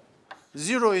have?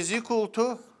 0 is equal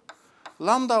to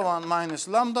lambda 1 minus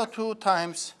lambda 2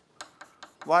 times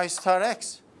y star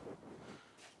x.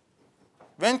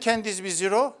 When can this be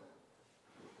 0?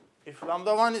 If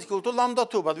lambda 1 is equal to lambda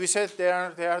 2, but we said they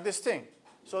are distinct.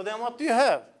 So then what do you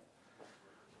have?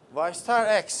 Y star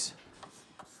x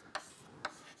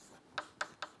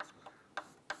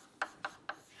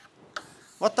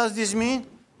what does this mean?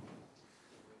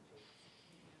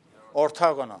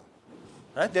 Orthogonal.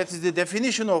 Right? That is the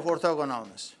definition of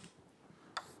orthogonalness.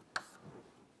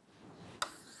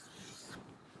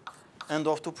 End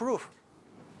of the proof.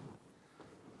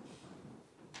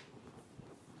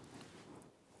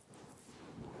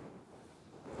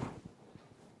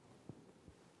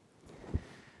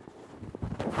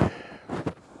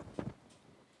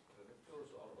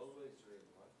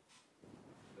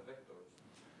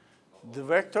 The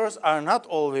vectors are not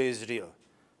always real.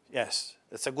 Yes,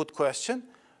 that's a good question.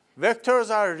 Vectors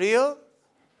are real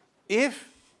if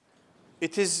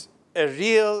it is a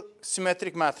real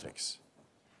symmetric matrix.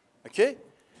 Okay?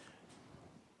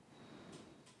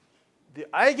 The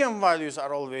eigenvalues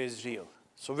are always real.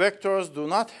 So vectors do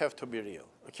not have to be real.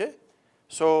 Okay?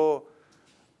 So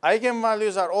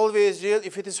eigenvalues are always real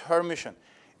if it is Hermitian.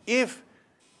 If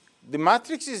the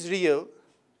matrix is real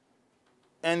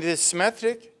and it is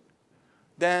symmetric,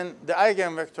 then the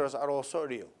eigenvectors are also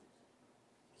real.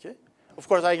 Okay? Of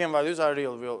course, eigenvalues are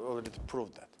real. We already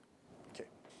proved that. Okay.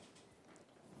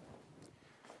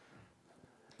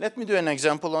 Let me do an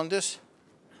example on this.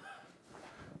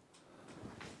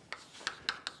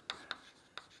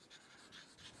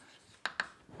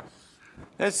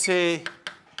 Let's say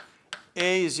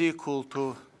A is equal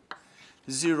to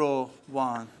 0,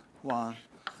 1, 1,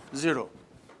 0.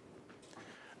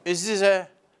 Is this a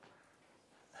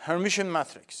Hermitian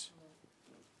matrix?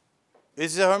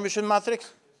 Is it a Hermitian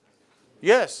matrix?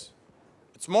 Yes.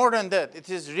 It's more than that. It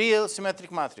is real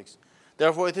symmetric matrix.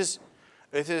 Therefore, it is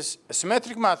It is a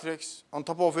symmetric matrix. On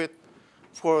top of it,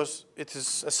 of course, it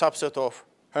is a subset of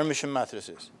Hermitian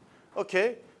matrices.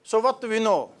 Okay, so what do we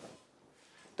know?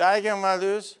 The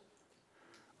eigenvalues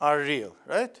are real,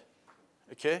 right?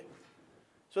 Okay,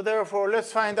 so therefore,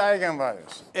 let's find the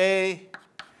eigenvalues. A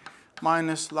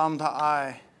minus lambda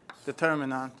I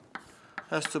determinant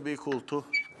has to be equal to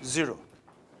 0.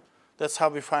 That's how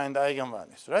we find the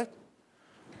eigenvalues, right?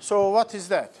 So what is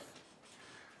that?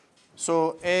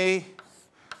 So A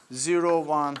 0,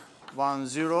 1, 1,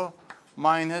 0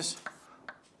 minus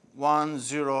 1,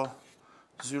 0,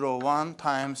 0, 1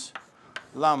 times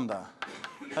lambda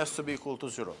has to be equal to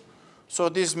 0. So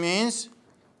this means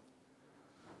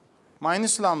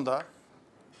minus lambda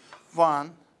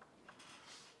 1,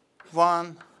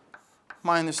 1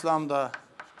 minus lambda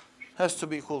has to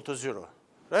be equal to 0,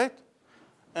 right?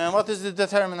 And what is the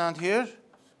determinant here?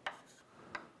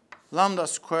 Lambda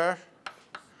square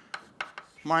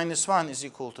minus 1 is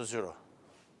equal to 0.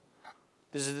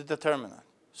 This is the determinant.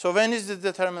 So when is the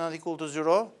determinant equal to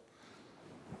 0?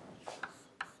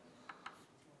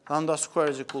 Lambda square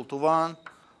is equal to 1.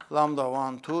 Lambda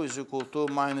 1, 2 is equal to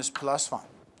minus plus 1.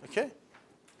 Okay?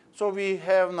 So we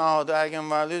have now the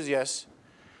eigenvalues. Yes,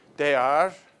 they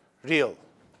are real.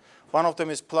 One of them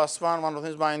is plus 1, one of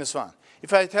them is minus 1.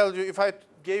 If I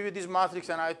gave you this matrix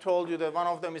and I told you that one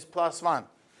of them is plus 1,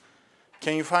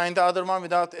 can you find the other one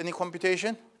without any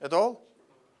computation at all?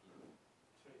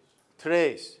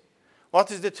 Trace. What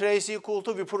is the trace equal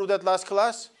to? We proved that last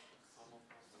class.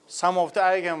 Sum of the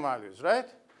eigenvalues, right?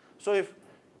 So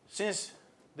since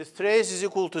this trace is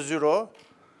equal to 0,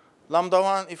 lambda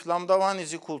 1, if lambda 1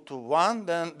 is equal to 1,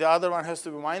 then the other one has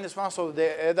to be minus 1, so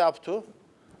they add up to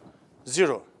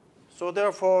 0. So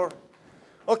therefore,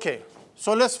 okay,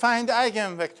 so let's find the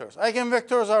eigenvectors.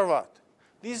 Eigenvectors are what?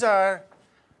 These are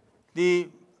the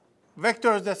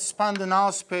vectors that span the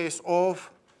null space of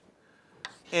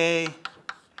A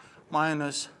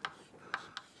minus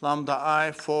lambda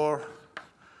I for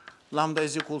lambda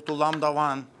is equal to lambda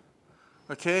 1.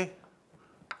 Okay?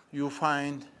 You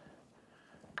find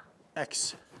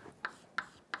X.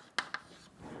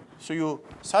 So you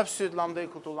substitute lambda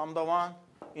equal to lambda 1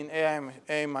 in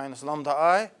A minus lambda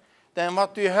I. Then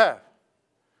what do you have?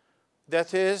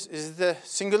 That is it a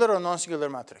singular or non-singular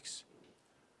matrix?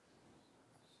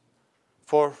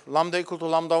 For lambda equal to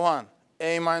lambda 1,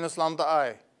 A minus lambda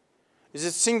I. Is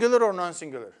it singular or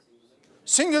non-singular?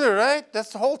 Singular, right?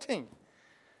 That's the whole thing.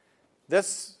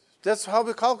 That's how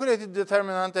we calculated the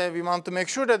determinant, and we want to make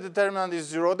sure that the determinant is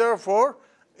 0. Therefore,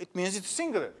 it means it's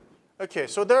singular. Okay,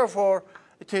 so therefore,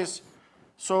 it is,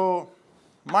 so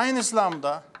minus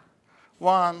lambda,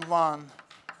 1, 1,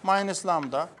 minus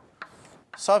lambda,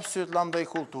 substitute lambda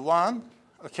equal to 1,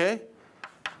 okay?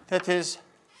 That is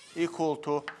equal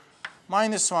to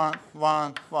minus 1,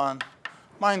 1, 1,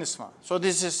 minus 1. So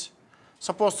this is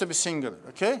supposed to be singular,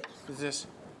 okay? This is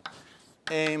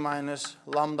A minus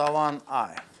lambda 1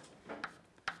 I.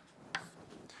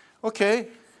 Okay.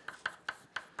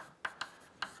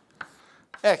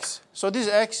 X. So this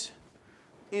X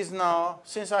is now,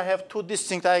 since I have two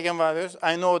distinct eigenvalues,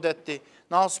 I know that the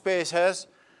null space has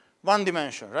one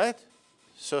dimension, right?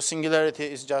 So singularity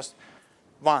is just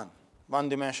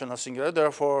one-dimensional singular.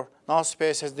 Therefore, null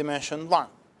space has dimension 1.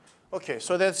 Okay,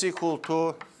 so that's equal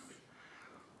to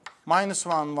minus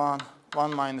 1, 1,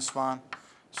 1 minus 1.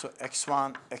 So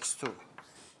x1, x2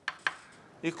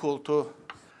 equal to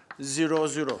 0,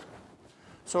 0.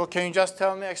 So can you just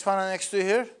tell me x1 and x2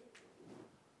 here?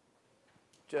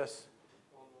 Just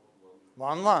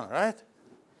 1, 1, right?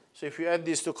 So if you add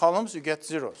these two columns, you get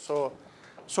 0. So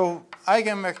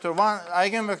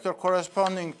eigenvector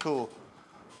corresponding to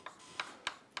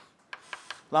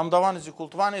lambda 1 is equal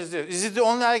to 1 is this. Is it the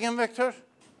only eigenvector?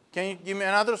 Can you give me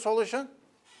another solution?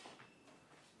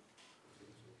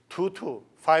 2, 2,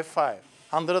 5, 5,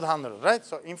 100, 100, right?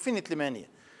 So infinitely many.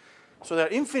 So there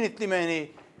are infinitely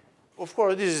many. Of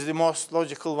course, this is the most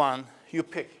logical one you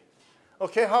pick.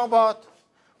 Okay, how about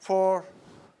for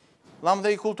lambda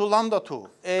equal to lambda 2,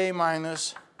 A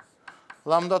minus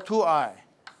lambda 2I,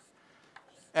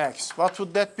 X. What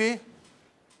would that be?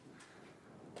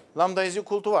 Lambda is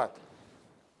equal to what?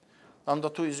 Lambda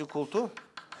 2 is equal to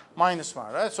minus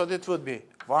 1, right? So that would be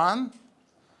 1,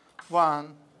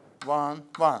 1, 1,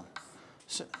 1.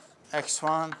 So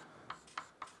x1,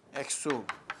 x2.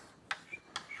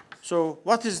 So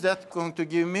what is that going to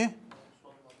give me?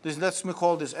 Let me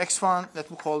call this x1, let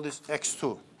me call this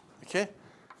x2. Okay?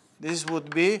 This would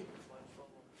be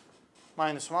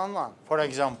minus 1, 1, for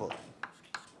example.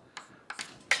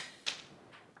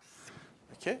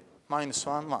 Okay? Minus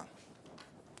 1, 1.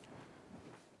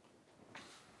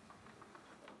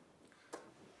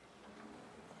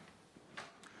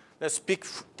 Let's pick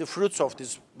the fruits of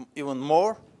this even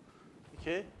more.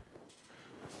 Okay.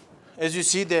 As you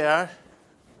see, they are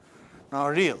now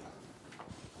real.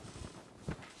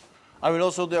 I will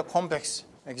also do a complex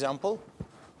example.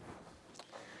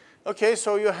 Okay,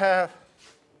 so you have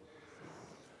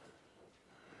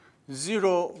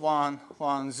 0, 1,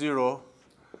 1, 0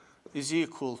 is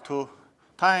equal to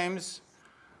times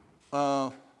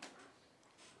 1,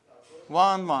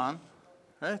 1,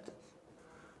 right?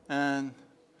 And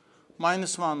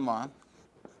minus 1, 1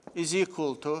 is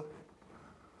equal to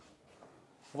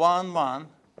 1, 1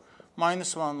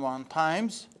 minus 1, 1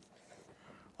 times,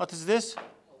 what is this?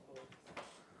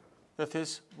 That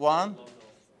is 1.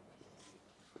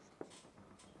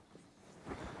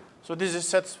 So this is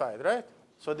satisfied, right?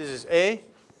 So this is A.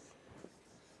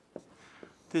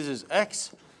 This is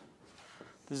X.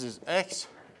 This is X.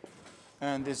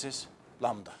 And this is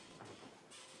lambda.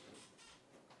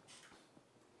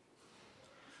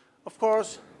 Of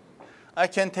course, I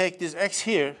can take this X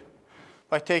here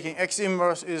by taking X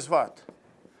inverse is what?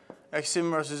 X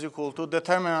inverse is equal to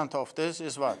determinant of this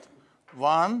is what?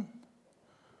 1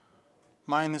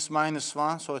 minus minus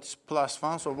 1, so it's plus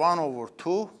 1, so 1 over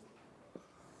 2.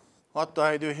 What do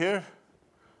I do here?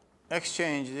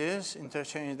 Exchange this,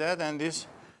 interchange that, and this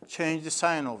change the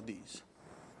sign of these.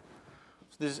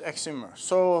 So this is X inverse.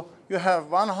 So you have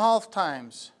 1/2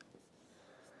 times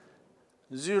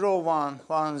 0, 1,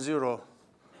 1, 0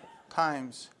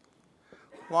 times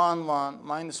 1, 1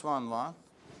 minus 1, 1.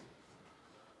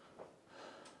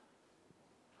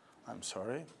 I'm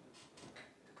sorry.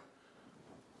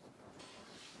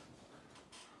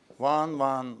 1,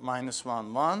 1 minus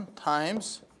 1, 1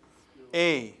 times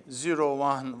A 0,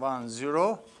 1, 1,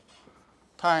 0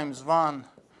 times 1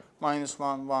 minus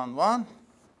 1, 1, 1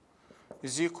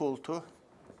 is equal to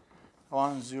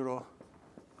 1, 0.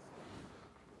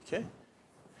 Okay?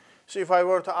 So if I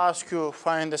were to ask you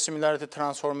find the similarity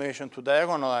transformation to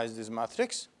diagonalize this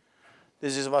matrix,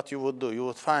 this is what you would do. You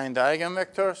would find the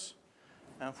eigenvectors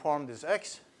and form this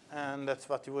X, and that's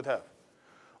what you would have.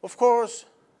 Of course,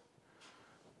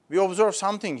 we observe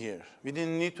something here. We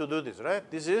didn't need to do this, right?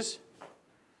 This is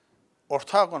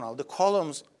orthogonal. The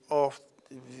columns of,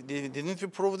 didn't we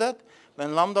prove that?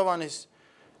 When lambda 1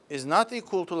 is not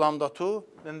equal to lambda 2,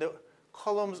 then the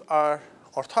columns are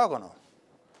orthogonal.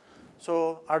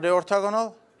 So are they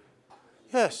orthogonal?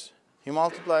 Yes. You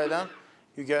multiply them,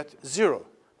 you get 0.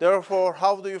 Therefore,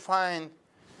 how do you find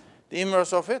the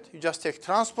inverse of it? You just take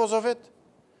transpose of it,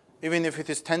 even if it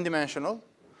is 10-dimensional.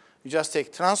 You just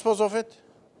take transpose of it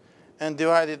and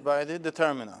divide it by the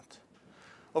determinant.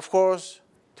 Of course,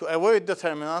 to avoid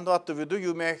determinant, what do?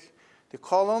 You make the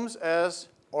columns as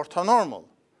orthonormal.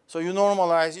 So you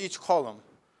normalize each column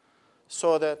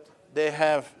so that they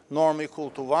have norm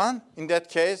equal to 1. In that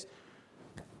case,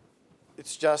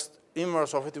 it's just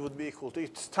inverse of it would be equal to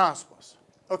its transpose.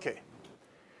 Okay.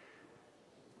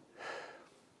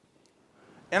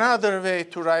 Another way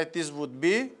to write this would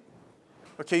be,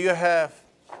 okay, you have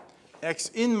X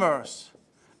inverse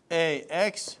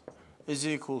AX is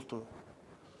equal to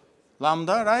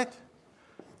lambda, right?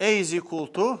 A is equal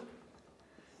to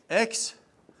X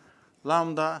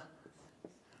lambda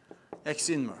X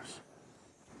inverse.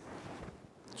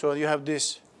 So you have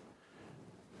this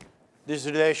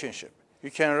relationship. You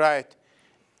can write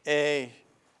A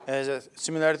as a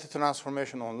similarity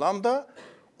transformation on lambda,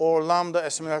 or lambda a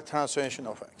similarity transformation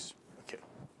of X. Okay.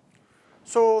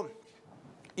 So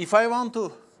if I want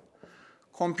to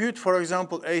compute, for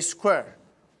example, A square,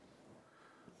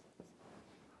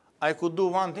 I could do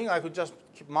one thing. I could just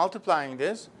keep multiplying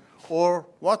this. Or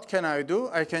what can I do?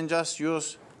 I can just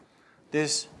use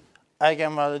this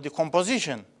eigenvalue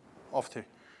decomposition of the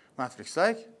matrix.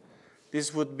 Like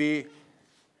this would be,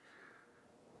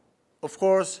 of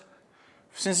course,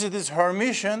 since it is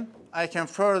Hermitian, I can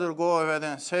further go ahead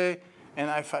and say, and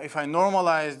if I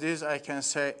normalize this, I can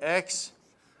say X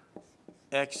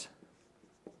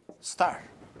star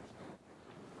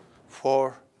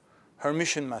for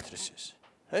Hermitian matrices,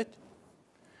 right?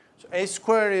 So A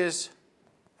square is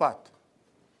what?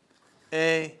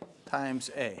 A times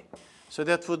A. So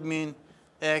that would mean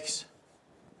X,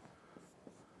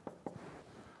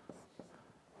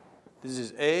 this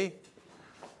is A,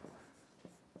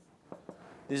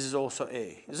 this is also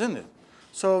A, isn't it?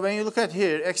 So when you look at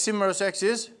here, X inverse X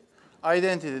is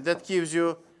identity. That gives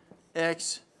you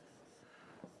X.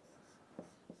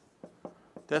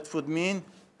 That would mean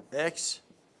X,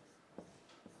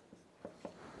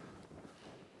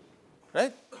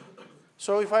 right?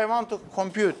 So if I want to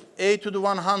compute A to the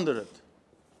 100,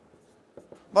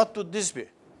 what would this be?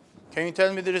 Can you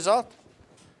tell me the result?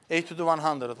 A to the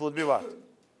 100 would be what?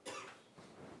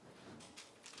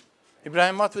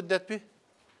 Ibrahim, what would that be?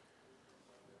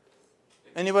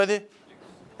 Anybody?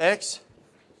 X?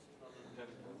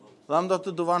 Lambda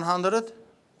to the 100?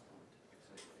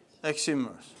 X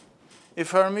inverse.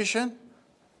 If Hermitian,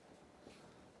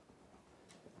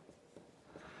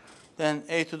 then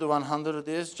A to the 100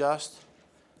 is just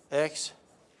X.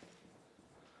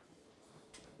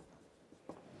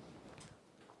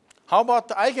 How about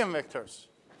the eigenvectors?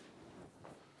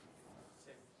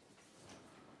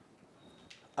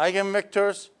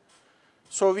 Eigenvectors,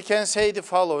 so we can say the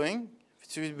following.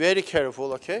 To be very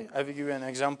careful, okay? I will give you an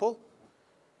example.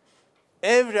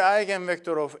 Every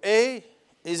eigenvector of A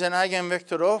is an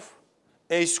eigenvector of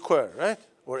A squared, right?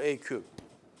 Or A cubed.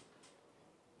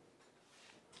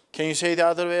 Can you say the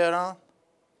other way around?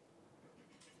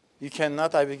 You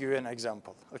cannot. I will give you an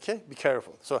example, okay? Be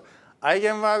careful. So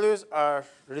eigenvalues are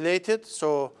related.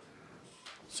 So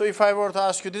if I were to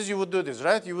ask you this, you would do this,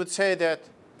 right? You would say that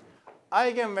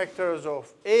eigenvectors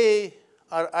of A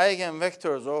are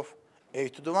eigenvectors of A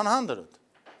to the 100.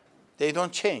 They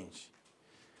don't change.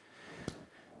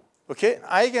 Okay,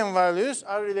 eigenvalues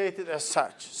are related as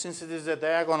such. Since it is a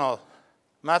diagonal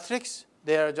matrix,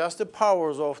 they are just the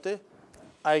powers of the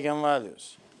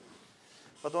eigenvalues.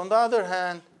 But on the other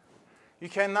hand, you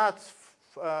cannot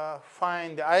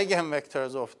find the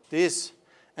eigenvectors of this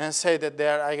and say that they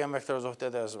are eigenvectors of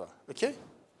that as well. Okay?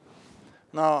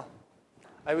 Now,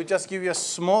 I will just give you a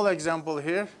small example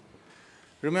here.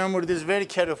 Remember this very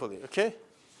carefully, okay?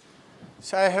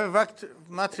 So I have a vector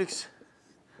matrix.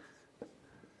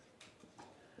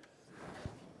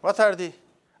 What are the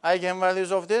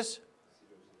eigenvalues of this?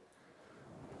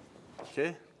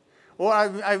 Okay. Or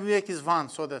I will make this 1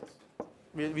 so that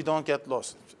we don't get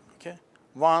lost. Okay.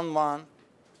 1, 1,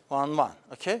 1, 1.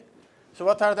 Okay. So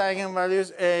what are the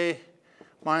eigenvalues? A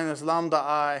minus lambda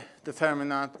I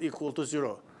determinant equal to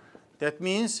 0. That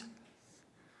means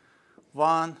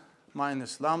 1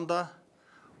 minus lambda,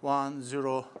 1,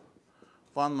 0,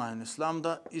 1 minus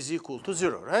lambda is equal to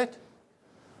 0, right?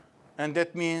 And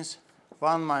that means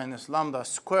 1 minus lambda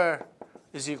square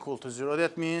is equal to 0.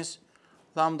 That means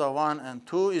lambda 1 and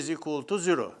 2 is equal to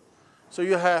 0. So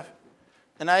you have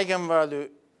an eigenvalue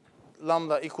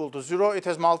lambda equal to 0. It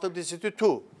has multiplicity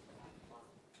 2.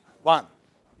 1.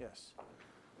 Yes.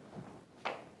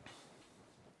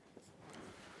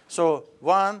 So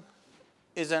 1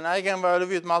 is an eigenvalue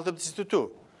with multiplicity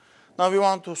 2. Now we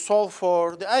want to solve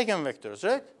for the eigenvectors,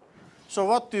 right? So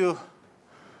what do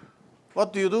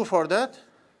you do for that?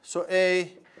 So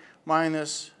A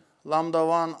minus lambda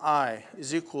 1I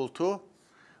is equal to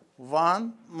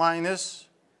 1 minus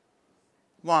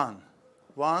 1.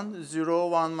 1, 0,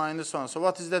 1 minus 1. So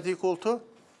what is that equal to?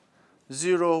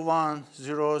 0, 1,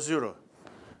 0, 0.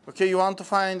 Okay, you want to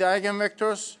find the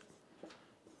eigenvectors?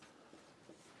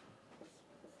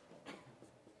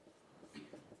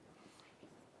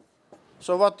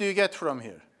 So what do you get from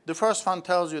here? The first one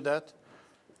tells you that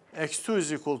x2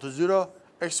 is equal to 0,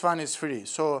 x1 is free.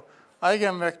 So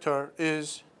eigenvector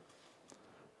is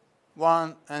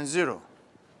 1 and 0.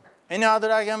 Any other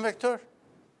eigenvector?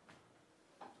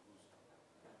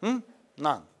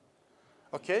 None.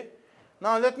 Okay.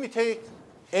 Now let me take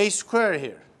a square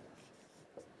here.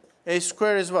 A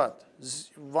square is what?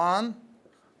 1,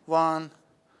 1,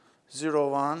 0,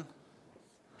 1,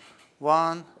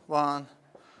 1, 1,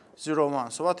 0,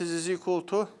 1. So what is this equal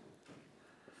to?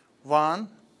 1,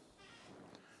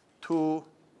 2,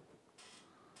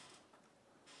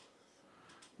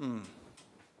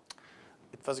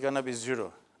 it was going to be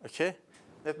 0. Okay?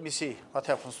 Let me see what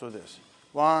happens to this.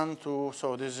 1, 2,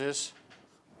 so this is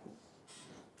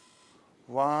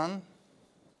 1,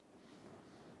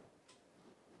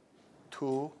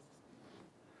 2,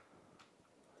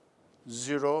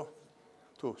 0,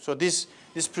 2. So this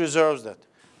preserves that.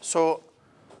 So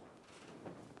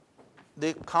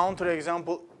the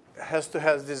counterexample has to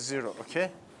have this 0,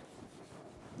 okay?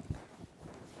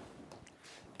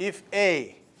 If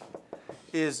A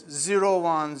is 0,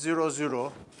 1, 0,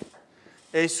 0,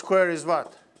 A square is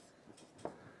what?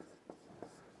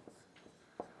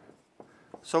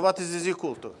 So what is this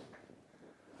equal to?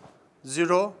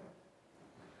 0,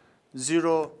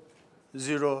 0,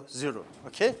 0, 0,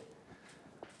 okay?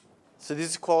 So this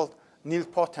is called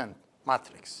nilpotent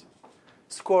matrix.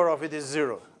 Score of it is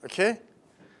 0, okay?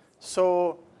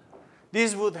 So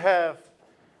this would have,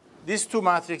 these two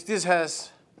matrices, this has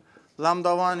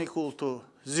lambda 1 equal to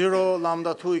 0,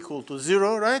 lambda 2 equal to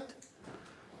 0, right?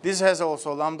 This has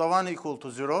also lambda 1 equal to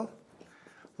 0,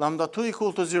 lambda 2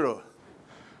 equal to 0.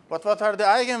 But what are the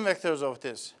eigenvectors of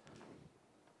this?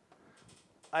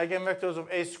 Eigenvectors of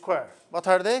A square. What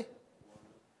are they?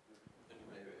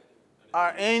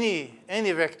 Are any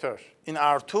vector in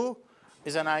R2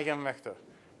 is an eigenvector.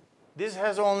 This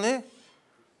has only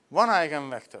one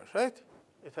eigenvector, right?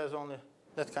 It has only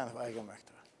that kind of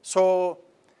eigenvector. So,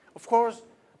 of course,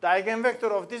 the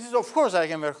eigenvector of this is, of course,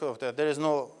 eigenvector of that. There is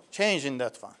no change in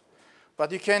that one.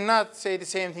 But you cannot say the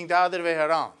same thing the other way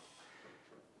around.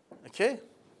 Okay?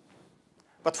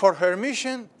 But for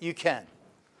Hermitian, you can.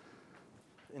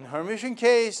 In Hermitian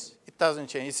case, it doesn't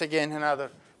change. It's again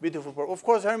another beautiful problem. Of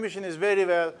course, Hermitian is very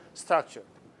well structured.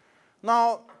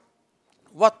 Now,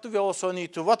 what do we also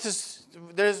need to,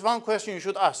 there is one question you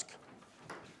should ask.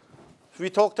 We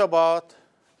talked about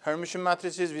Hermitian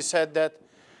matrices. We said that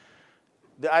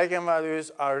the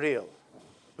eigenvalues are real.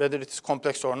 Whether it is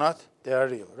complex or not, they are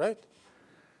real, right?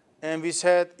 And we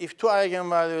said if two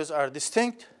eigenvalues are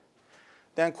distinct,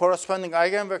 then corresponding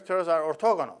eigenvectors are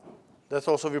orthogonal. That's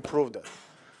also we proved that.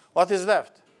 What is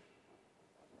left?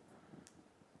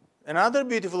 Another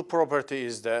beautiful property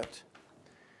is that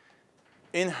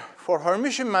for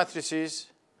Hermitian matrices,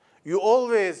 you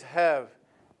always have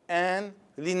n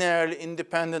linearly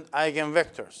independent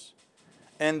eigenvectors,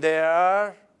 and they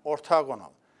are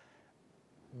orthogonal.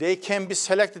 They can be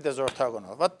selected as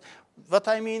orthogonal. What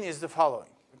I mean is the following,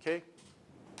 okay?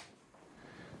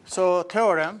 So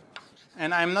theorem,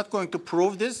 and I'm not going to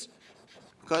prove this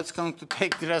because it's going to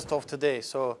take the rest of today.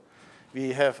 So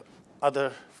we have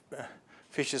other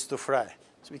fishes to fry.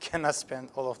 So we cannot spend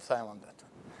all of the time on that.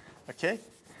 Okay?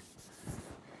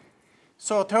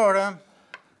 So theorem,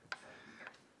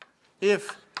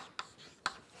 if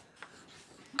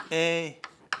A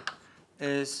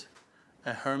is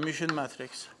a Hermitian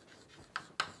matrix,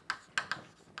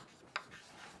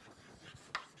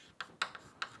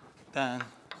 then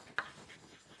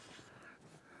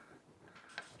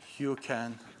you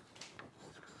can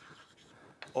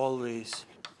always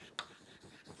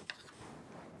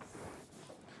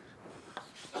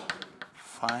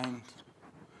find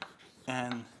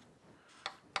n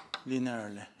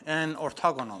linearly, n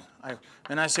orthogonal.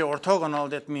 When I say orthogonal,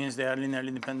 that means they are linearly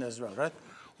independent as well, right?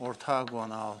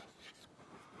 Orthogonal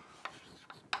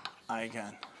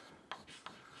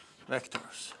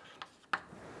eigenvectors.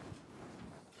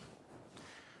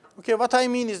 Okay, what I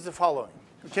mean is the following.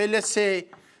 Okay, let's say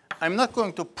I'm not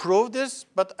going to prove this,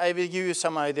 but I will give you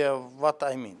some idea of what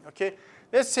I mean. Okay,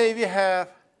 let's say we have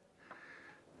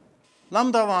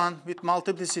lambda 1 with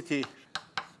multiplicity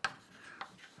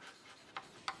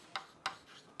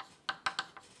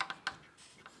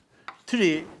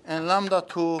three and lambda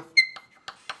 2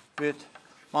 with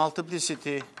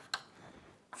multiplicity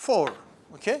 4.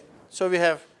 Okay, so we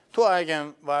have two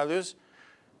eigenvalues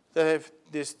that have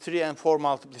this 3 and 4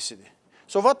 multiplicity.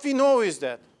 So what we know is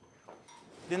that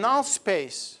the null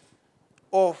space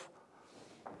of,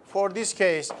 for this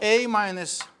case, A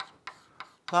minus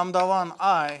lambda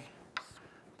 1I,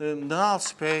 the null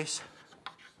space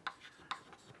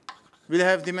will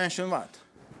have dimension what?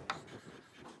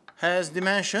 Has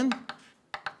dimension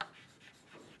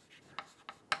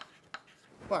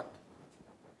what?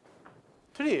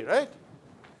 3, right?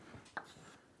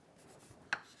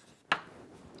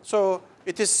 So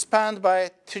it is spanned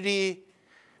by 3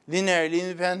 linearly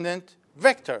independent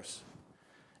vectors.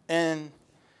 And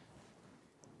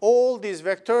all these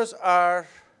vectors are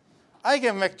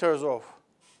eigenvectors of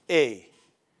A.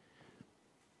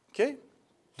 Okay?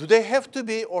 Do they have to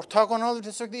be orthogonal with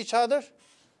respect to each other?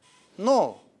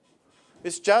 No.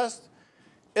 It's just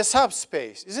a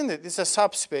subspace, isn't it? It's a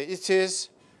subspace. It is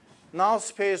null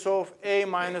space of A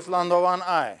minus lambda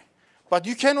 1I. But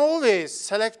you can always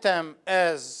select them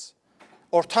as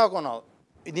orthogonal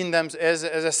within them as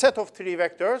a set of 3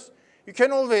 vectors. You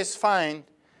can always find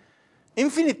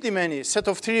infinitely many set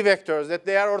of 3 vectors that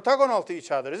they are orthogonal to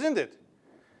each other, isn't it?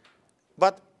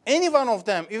 But any one of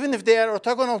them, even if they are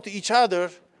orthogonal to each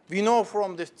other, we know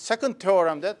from the second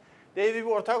theorem that they will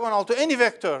be orthogonal to any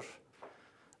vector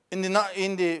in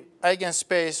the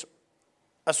eigenspace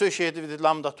associated with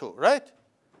lambda 2, right?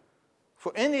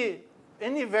 For any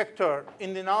vector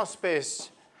in the null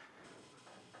space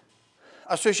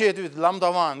associated with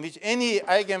lambda 1, which any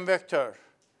eigenvector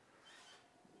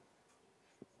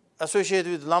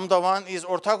associated with lambda 1 is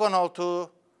orthogonal to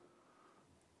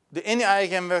any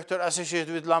eigenvector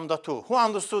associated with lambda 2. Who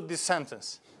understood this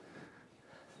sentence?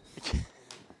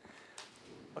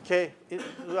 Okay,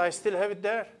 do I still have it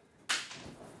there?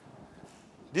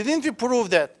 Didn't we prove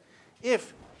that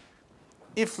if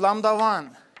lambda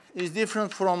 1 is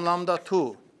different from lambda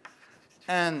 2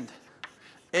 and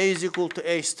A is equal to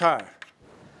A star,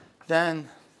 then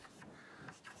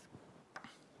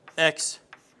X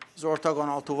is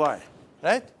orthogonal to Y,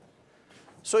 right?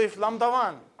 So if lambda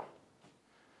 1,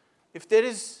 if there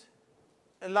is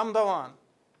a lambda 1,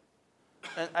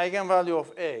 an eigenvalue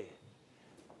of A,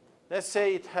 let's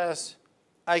say it has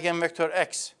eigenvector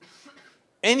x,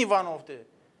 any one of the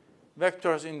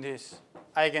vectors in this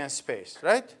eigenspace,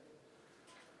 right?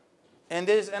 And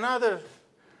there is another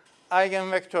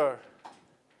eigenvector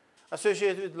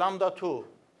associated with lambda 2.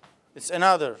 It's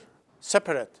another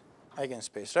separate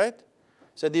eigenspace, right?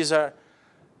 So these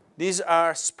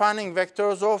are spanning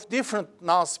vectors of different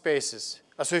null spaces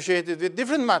associated with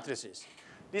different matrices.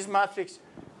 This matrix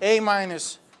A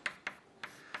minus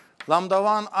lambda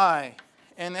 1i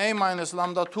and A minus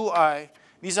lambda 2i,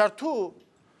 these are two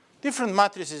different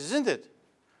matrices, isn't it?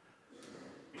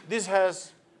 These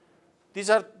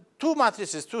are two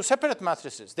matrices, two separate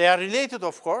matrices. They are related,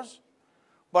 of course,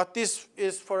 but this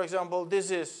is, for example,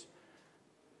 this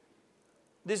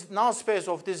null space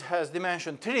of this has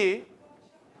dimension 3.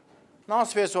 Null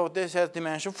space of this has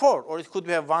dimension 4, or it could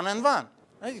be 1 and 1.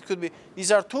 Right? It could be,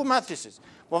 these are two matrices.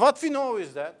 But what we know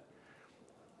is that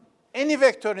any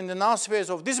vector in the null space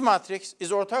of this matrix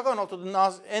is orthogonal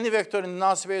to any vector in the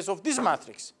null space of this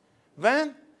matrix.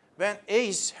 When A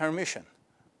is Hermitian.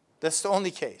 That's the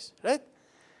only case, right?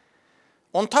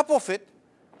 On top of it,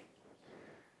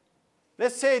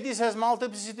 let's say this has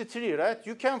multiplicity 3, right?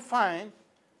 You can find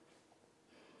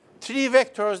 3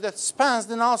 vectors that spans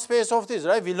the null space of this,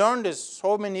 right? We learned this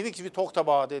so many weeks. We talked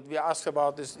about it. We asked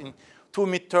about this in 2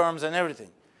 midterms and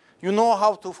everything. You know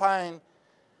how to find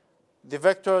the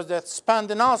vectors that span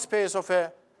the null space of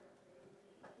a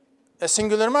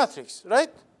singular matrix,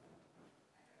 right?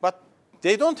 But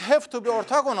they don't have to be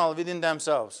orthogonal within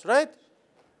themselves, right?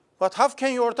 But how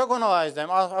can you orthogonalize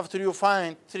them after you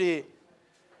find three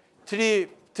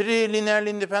linearly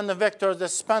independent vectors that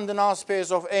span the null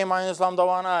space of A minus lambda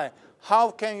 1i?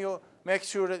 How can you make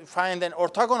sure that you find an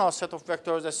orthogonal set of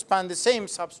vectors that span the same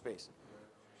subspace?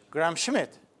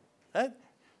 Gram-Schmidt, right?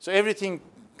 So everything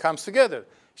comes together.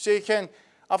 So you can,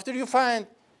 after you find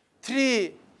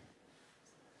 3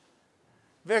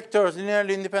 vectors,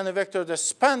 linearly independent vectors that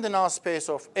span the null space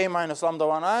of A minus lambda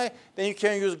 1i, then you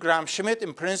can use Gram-Schmidt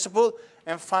in principle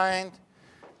and find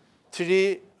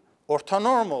 3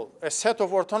 orthonormal, a set of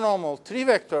orthonormal 3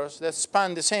 vectors that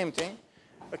span the same thing,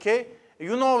 okay?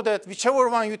 You know that whichever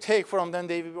one you take from them,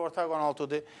 they will be orthogonal to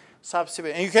the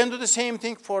subspace. And you can do the same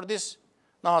thing for this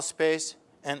null space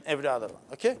and every other one,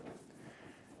 okay?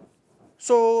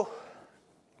 So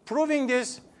proving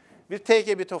this will take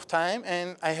a bit of time,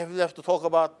 and I have to talk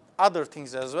about other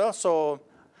things as well. So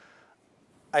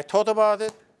I thought about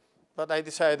it, but I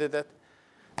decided that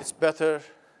it's better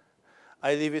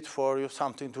I leave it for you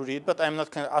something to read, but I'm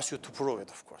not going to ask you to prove it,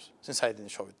 of course, since I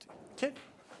didn't show it to you, okay?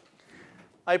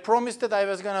 I promised that I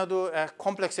was going to do a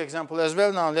complex example as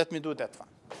well. Now let me do that one.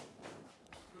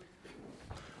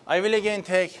 I will again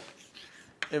take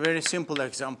a very simple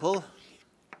example.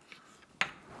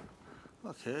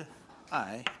 Okay,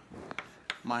 I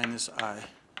minus I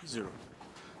 0.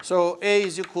 So A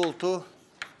is equal to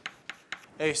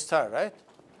A star, right?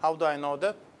 How do I know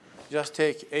that? Just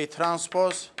take A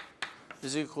transpose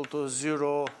is equal to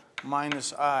 0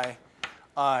 minus I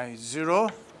 0.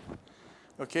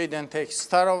 Okay, then take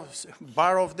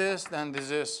bar of this, then this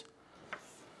is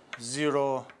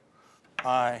 0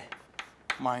 I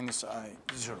minus I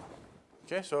 0.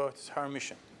 Okay, so it's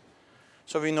Hermitian.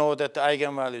 So we know that the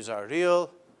eigenvalues are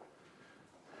real,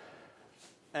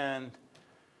 and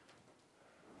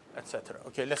etc.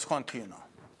 Okay, let's continue now.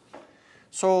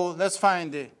 So let's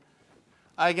find the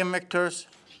eigenvectors,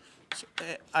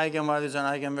 eigenvalues and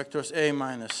eigenvectors A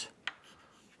minus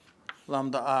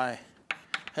lambda I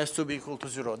has to be equal to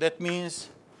 0. That means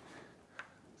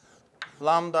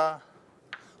lambda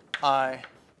I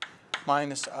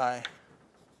minus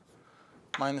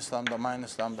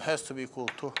lambda has to be equal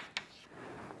to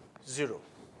 0.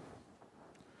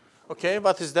 Okay,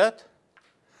 what is that?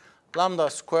 Lambda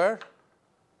square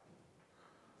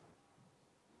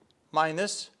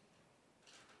minus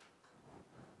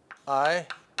I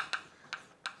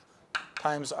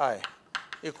times I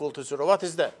equal to 0. What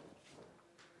is that?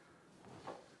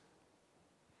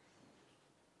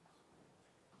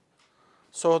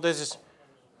 So this is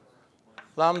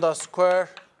lambda square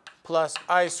plus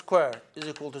I square is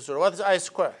equal to 0. What is I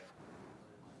square?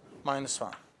 Minus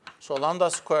 1. So lambda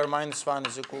square minus 1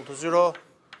 is equal to 0.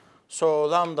 So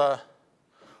lambda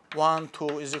 1,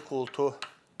 2 is equal to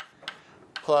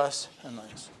plus and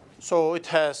minus. So it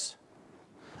has,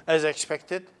 as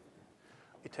expected,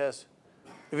 it has,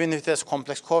 even if it has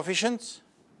complex coefficients,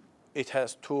 it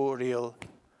has 2 real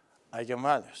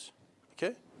eigenvalues.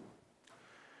 Okay?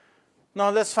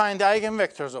 Now let's find the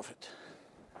eigenvectors of it.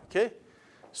 Okay?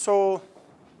 So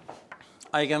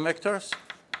eigenvectors.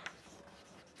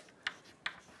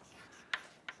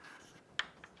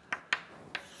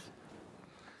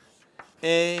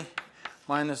 A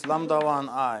minus lambda 1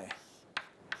 I,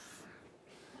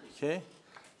 okay,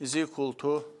 is equal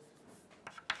to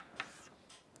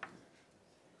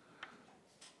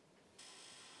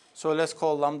so let's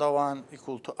call lambda 1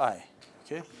 equal to I,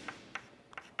 okay?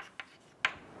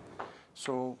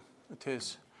 So it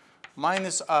is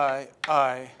minus I,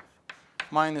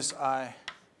 minus I,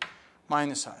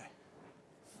 minus I,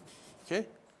 okay?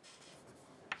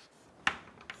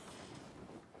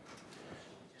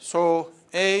 So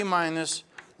A minus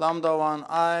lambda 1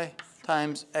 I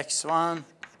times x1,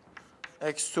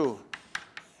 x2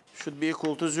 should be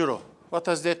equal to 0. What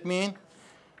does that mean?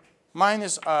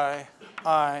 Minus I,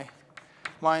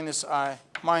 minus I,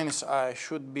 minus I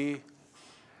should be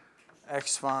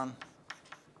x1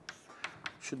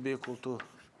 should be equal to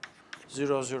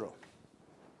 0, 0.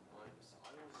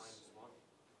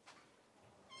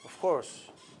 Of course,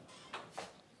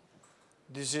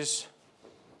 this is,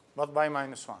 but by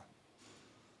minus 1.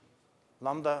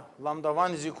 Lambda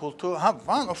 1 is equal to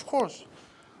 1, of course.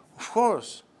 Of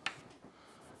course.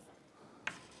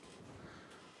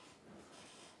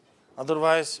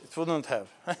 Otherwise, it wouldn't have,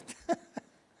 right?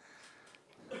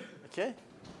 Okay?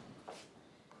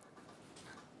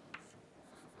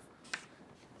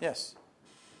 Yes.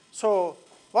 So,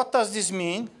 what does this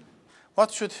mean?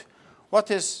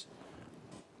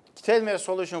 Tell me a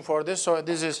solution for this. So,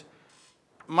 this is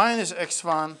minus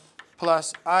x1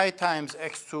 plus I times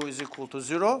x2 is equal to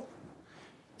 0.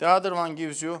 The other one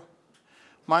gives you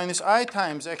minus I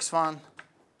times x1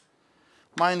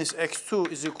 minus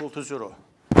x2 is equal to 0.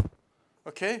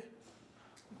 Okay?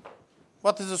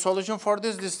 What is the solution for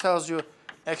this? This tells you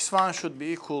x1 should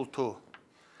be equal to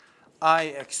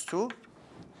I x2.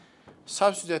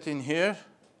 Substitute in here.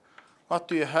 What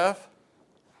do you have?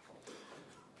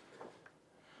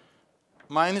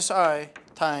 Minus I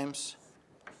times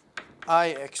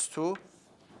I x2.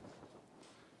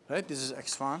 Right? This is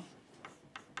x1.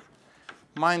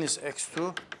 Minus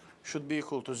x2 should be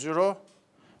equal to 0.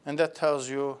 And that tells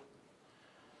you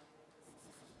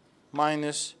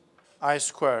minus I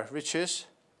square, which is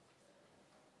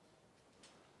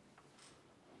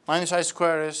minus I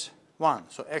square is 1.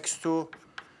 So x2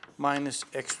 minus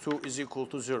x2 is equal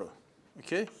to 0.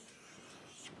 Okay?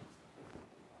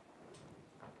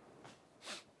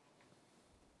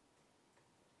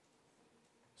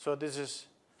 So this is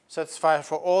satisfied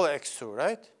for all x2,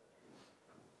 right?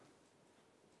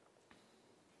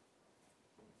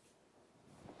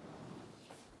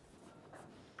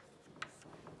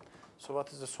 So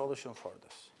what is the solution for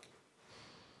this?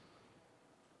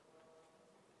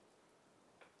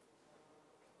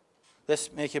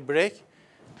 Let's make a break,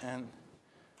 and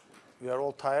we are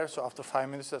all tired, so after 5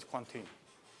 minutes, let's continue.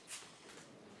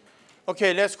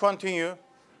 Okay, let's continue.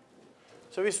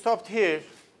 So we stopped here.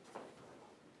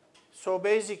 So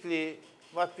basically,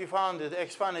 what we found is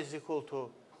x1 is equal to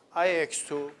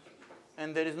ix2,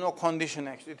 and there is no condition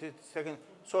x. It is second.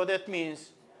 So that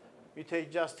means we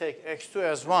just take x2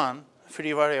 as 1,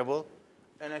 free variable,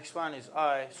 and x1 is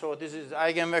I. So this is the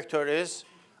eigenvector is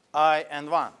I and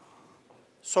 1.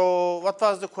 So what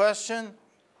was the question?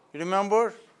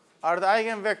 Remember, are the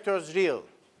eigenvectors real?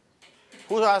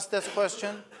 Who asked this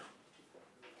question?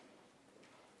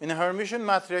 In a Hermitian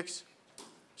matrix,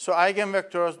 so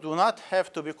eigenvectors do not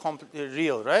have to be completely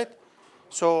real, right?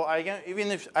 So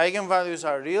even if eigenvalues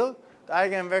are real, the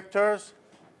eigenvectors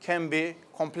can be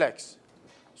complex.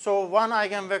 So one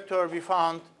eigenvector we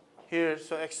found here,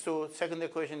 so x2, second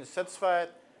equation is satisfied.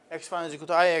 x1 is equal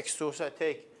to ix2, so I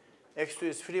take x2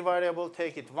 is free variable,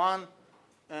 take it 1,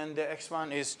 and the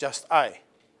x1 is just I.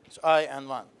 So I and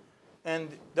 1.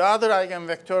 And the other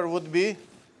eigenvector would be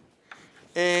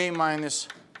a minus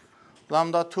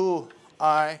lambda 2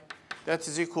 I, that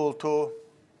is equal to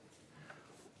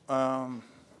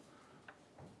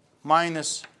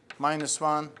minus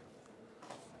 1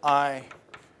 I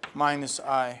minus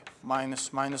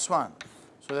minus 1.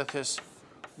 So that is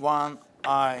 1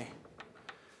 I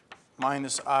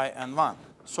minus I and 1.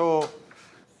 So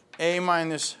a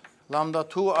minus lambda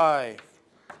 2I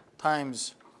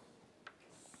times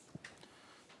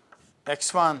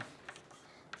x1,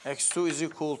 x2 is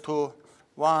equal to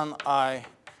 1I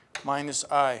minus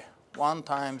I, 1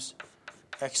 times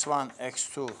x1,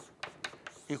 x2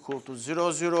 equal to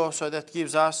 0, 0. So that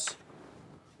gives us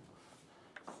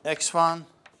x1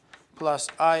 plus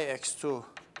ix2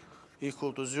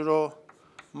 equal to 0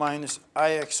 minus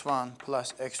ix1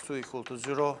 plus x2 equal to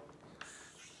 0.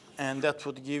 And that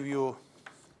would give you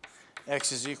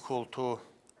x is equal to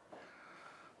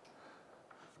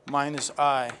minus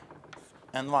I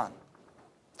and 1.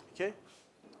 Okay?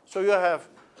 So you have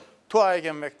two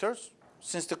eigenvectors.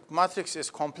 Since the matrix is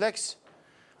complex,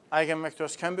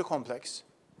 eigenvectors can be complex,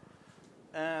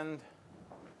 and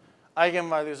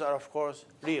eigenvalues are, of course,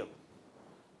 real.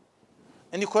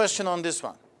 Any question on this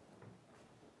one?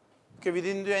 Okay, we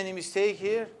didn't do any mistake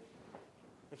here.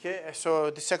 Okay, so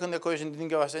the second equation didn't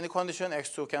give us any condition.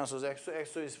 X2 cancels x2.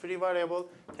 X2 is free variable.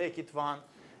 Take it 1,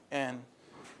 and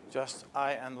just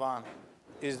I and 1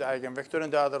 is the eigenvector,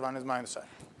 and the other one is minus I.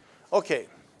 Okay.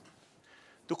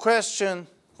 The question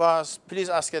was, please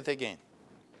ask it again.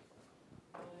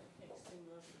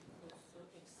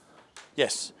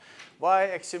 Yes. Why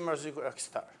x inverse equals x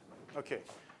star? Okay.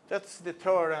 That's the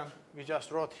theorem we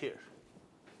just wrote here.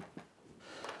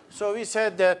 So we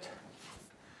said that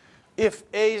if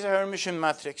A is a Hermitian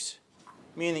matrix,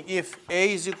 meaning if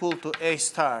A is equal to A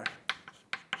star,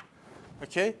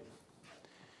 okay,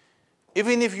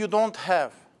 even if you don't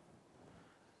have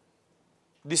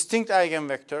distinct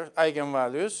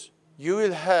eigenvalues,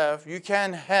 you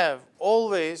can have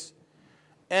always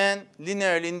n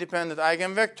linearly independent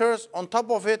eigenvectors. On top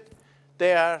of it,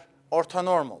 they are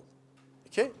orthonormal.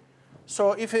 Okay?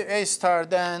 So if A star,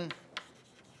 then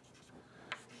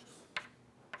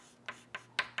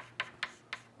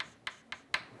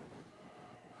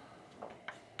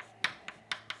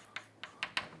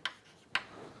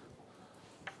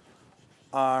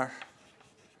are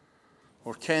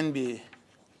or can be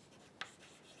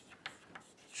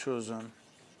chosen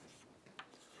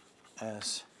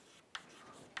as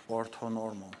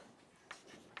orthonormal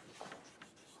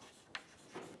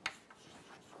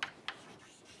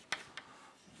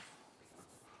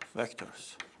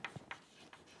vectors.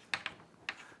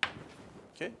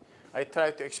 Okay, I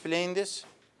tried to explain this.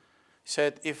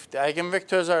 Said if the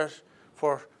eigenvectors are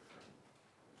for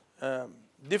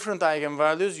different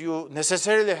eigenvalues, you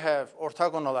necessarily have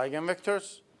orthogonal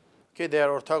eigenvectors. Okay, they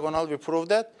are orthogonal. We proved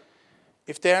that.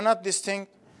 If they are not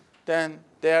distinct, then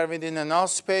they are within a null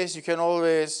space. You can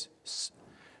always,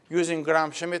 using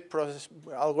Gram-Schmidt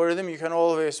algorithm, you can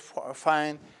always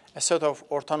find a set of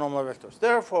orthonormal vectors.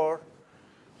 Therefore,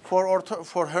 for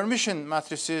Hermitian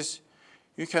matrices,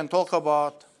 you can talk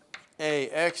about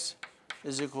Ax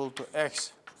is equal to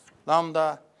x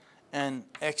lambda, and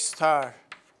x star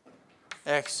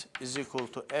x is equal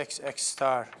to x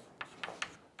star,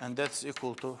 and that's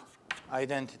equal to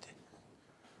identity.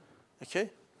 Okay?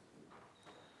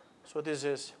 So this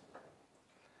is,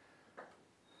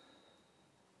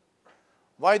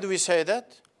 why do we say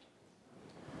that?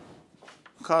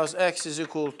 Because x is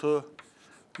equal to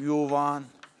u1,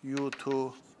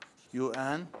 u2,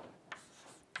 un,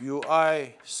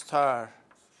 ui star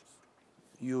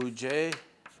uj.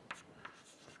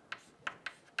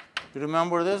 You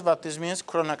remember this, what this means,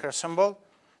 Kronecker symbol.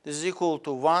 This is equal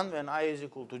to 1 when I is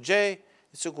equal to j.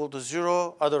 It's equal to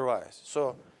 0 otherwise.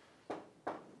 So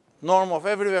norm of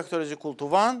every vector is equal to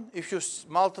 1. If you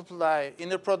multiply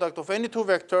inner product of any two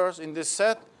vectors in this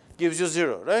set, gives you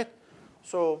 0, right?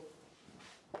 So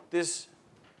this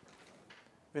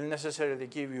will necessarily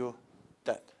give you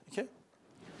that. Okay?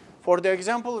 For the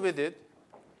example we did,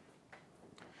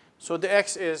 so the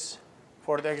x is,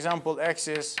 for the example, x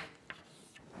is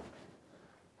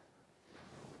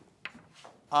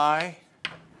I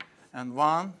and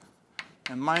 1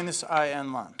 and minus I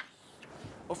and 1.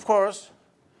 Of course,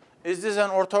 is this an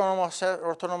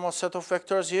orthonormal set of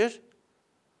vectors here?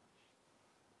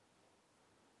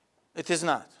 It is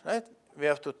not, right? We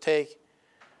have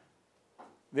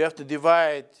to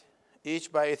divide each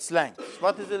by its length.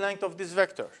 What is the length of this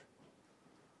vector?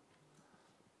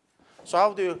 So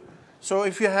how do you, so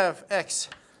if you have x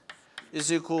is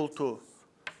equal to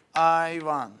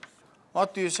I1,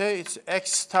 what do you say? It's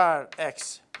x star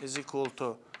x is equal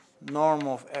to norm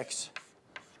of x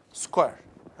square,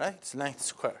 right? It's length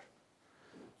square.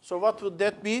 So what would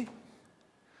that be?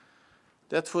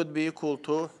 That would be equal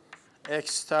to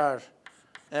x star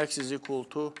x is equal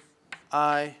to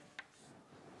I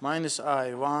minus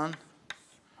I1,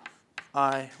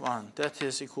 I1. That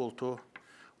is equal to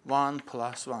 1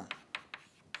 plus 1,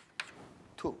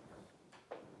 2.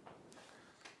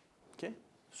 Okay?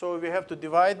 So we have to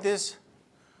divide this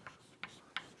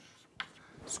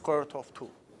square root of 2.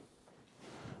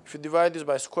 If you divide this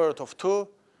by square root of 2,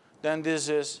 then this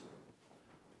is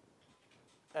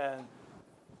an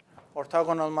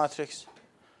orthogonal matrix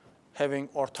having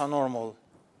orthonormal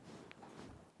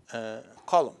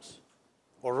columns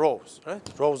or rows, right?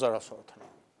 Rows are also orthonormal.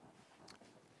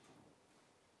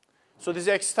 So this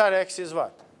x star x is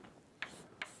what?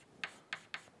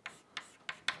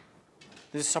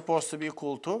 This is supposed to be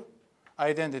equal to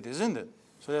identity, isn't it?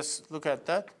 So let's look at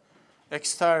that. X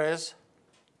star is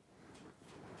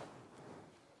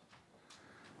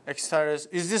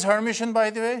this Hermitian, by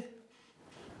the way?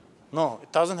 No,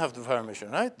 it doesn't have to be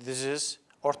Hermitian, right? This is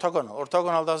orthogonal.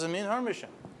 Orthogonal doesn't mean Hermitian.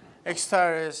 X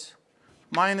star is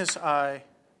minus I,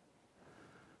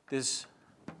 this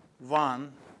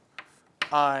 1,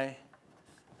 I,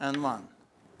 and 1,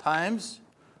 times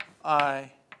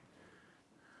I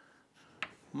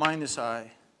minus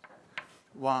I,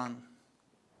 1,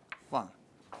 1,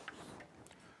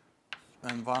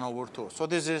 and 1 over 2. So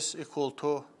this is equal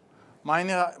to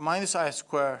minus I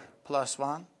squared plus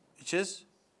 1, which is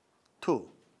 2.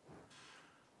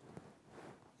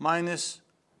 Minus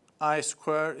I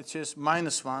squared, which is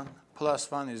minus 1, plus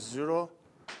 1 is 0.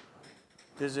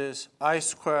 This is I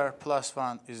squared plus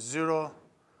 1 is 0.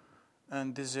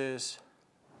 And this is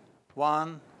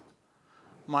 1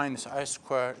 minus I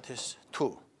squared, it is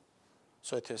 2.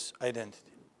 So it is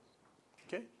identity.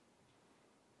 Okay?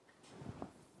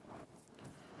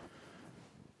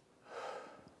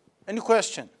 Any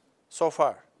question so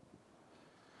far?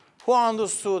 Who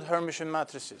understood Hermitian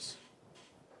matrices?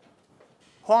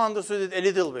 Who understood it a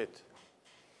little bit?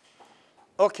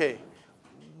 Okay.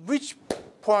 Which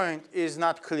point is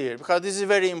not clear? Because this is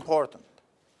very important.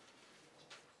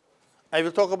 I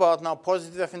will talk about now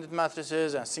positive definite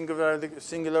matrices and singular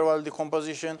value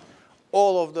decomposition.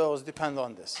 All of those depend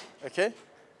on this. Okay?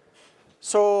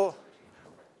 So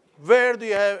where do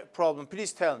you have a problem?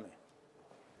 Please tell me.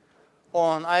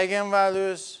 On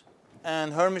eigenvalues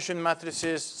and Hermitian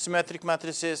matrices, symmetric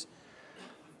matrices,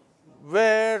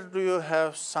 where do you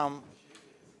have some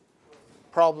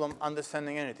problem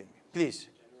understanding anything? Please.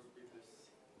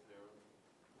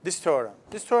 This theorem.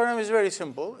 This theorem is very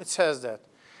simple. It says that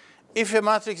if a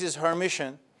matrix is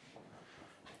Hermitian,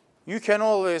 you can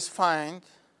always find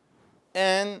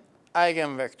n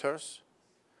eigenvectors,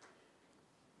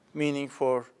 meaning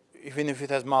for even if it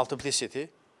has multiplicity,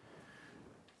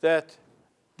 that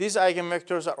these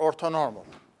eigenvectors are orthonormal.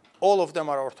 All of them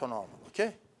are orthonormal,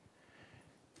 okay?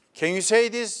 Can you say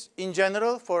this in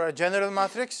general for a general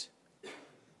matrix?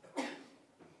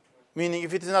 Meaning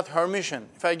if it is not Hermitian,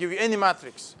 if I give you any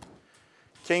matrix,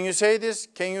 can you say this?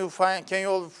 Can you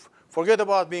forget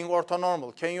about being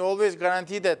orthonormal? Can you always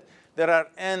guarantee that there are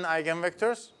n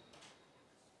eigenvectors?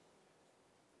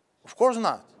 Of course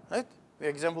not, right? The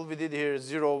example we did here is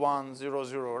 0, 1, 0,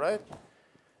 0, right?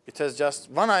 It has just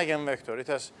one eigenvector. It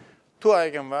has two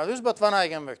eigenvalues, but one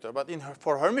eigenvector. But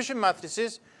for Hermitian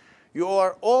matrices, you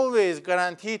are always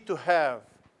guaranteed to have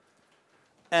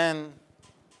n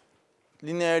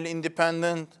linearly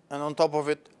independent and on top of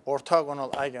it,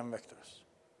 orthogonal eigenvectors.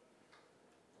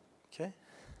 Okay?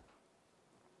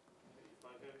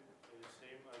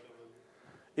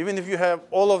 Even if you have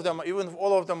all of them, even if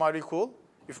all of them are equal,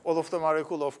 if all of them are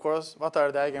equal, of course, what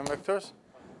are the eigenvectors?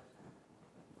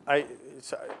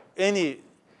 Any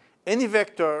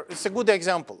vector, it's a good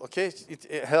example, okay?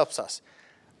 It helps us.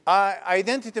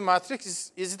 Identity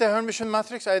matrix, is it a Hermitian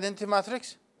matrix, identity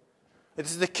matrix? It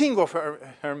is the king of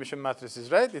Hermitian matrices,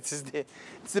 right? It's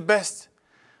the best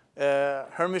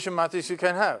Hermitian matrix you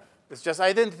can have. It's just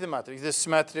identity matrix. It's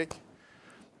symmetric.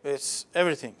 It's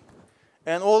everything.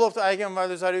 And all of the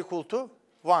eigenvalues are equal to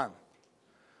 1.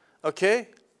 Okay?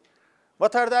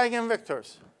 What are the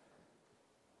eigenvectors?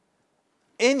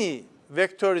 Any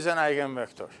vector is an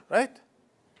eigenvector, right?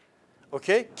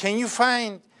 Okay? Can you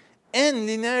find n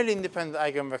linearly independent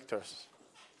eigenvectors?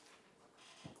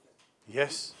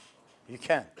 Yes, you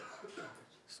can.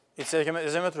 It's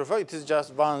as a matter of fact, it is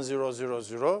just 1, 0, 0,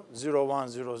 0, 0, 1,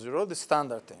 0, 0, the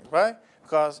standard thing, right?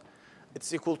 Because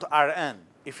it's equal to Rn.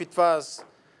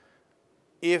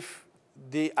 If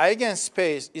the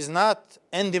eigenspace is not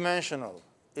n-dimensional,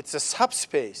 it's a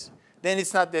subspace, then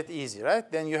it's not that easy, right?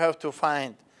 Then you have to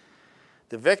find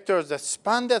the vectors that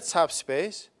span that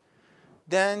subspace.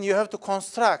 Then you have to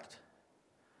construct,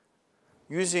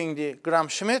 using the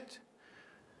Gram-Schmidt,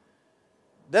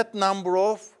 that number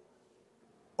of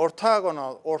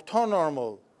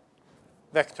orthonormal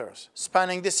vectors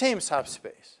spanning the same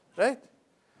subspace, right?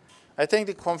 I think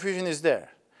the confusion is there.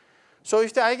 So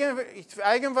if the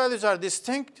eigenvalues are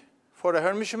distinct for a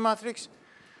Hermitian matrix,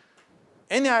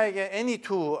 any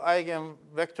two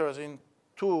eigenvectors in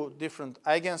two different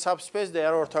eigensubspaces, they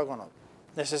are orthogonal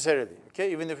necessarily.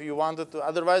 Okay, even if you wanted to,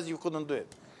 otherwise you couldn't do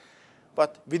it.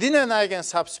 But within an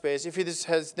eigensubspace, if it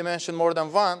has dimension more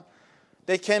than 1,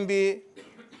 they can be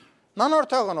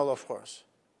non-orthogonal, of course.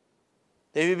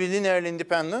 They will be linearly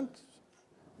independent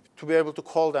to be able to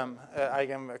call them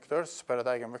eigenvectors, separate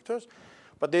eigenvectors.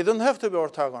 But they don't have to be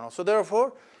orthogonal. So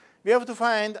therefore, we have to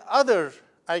find other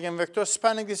eigenvectors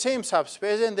spanning the same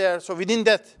subspace, and they are so within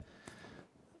that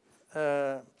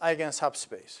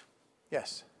eigensubspace.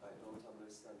 Yes? I don't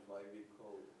understand why we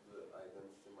call the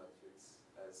identity matrix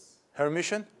as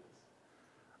Hermitian?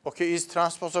 Okay, is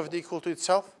transpose of it equal to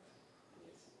itself?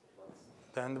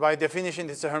 Then by definition,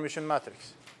 it's a Hermitian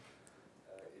matrix.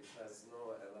 It has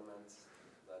no elements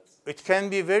that... It can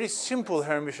be a very simple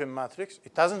Hermitian matrix.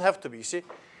 It doesn't have to be. You see,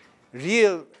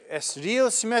 real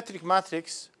symmetric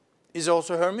matrix is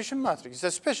also a Hermitian matrix. It's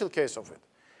a special case of it.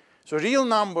 So real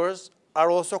numbers are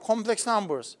also complex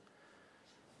numbers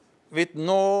with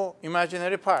no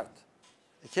imaginary part.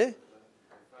 Okay?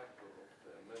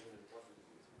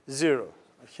 0.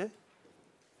 Okay?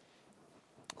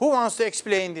 Who wants to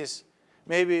explain this?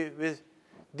 Maybe with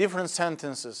different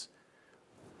sentences.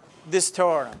 This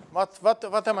theorem.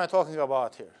 What am I talking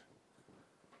about here?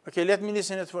 Okay, let me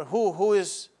listen to who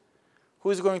is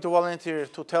going to volunteer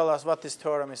to tell us what this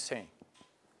theorem is saying?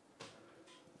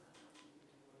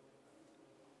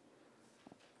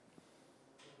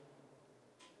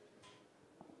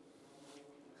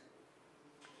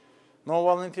 No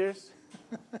volunteers?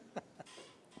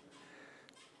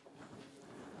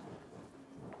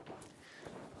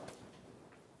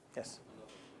 Yes.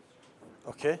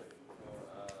 Okay.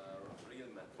 For real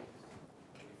matrix,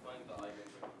 we find the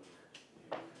eigenvectors,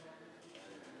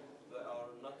 and they are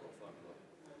not orthogonal.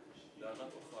 They are not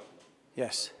orthogonal.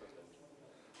 Yes.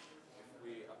 If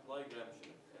we apply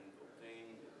Gramsci and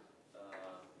obtain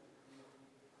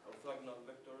orthogonal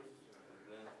vectors,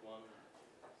 then one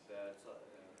that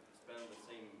span the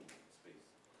same space.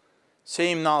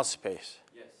 Same null space.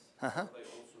 Yes. Uh-huh. They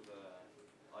also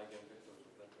the eigenvectors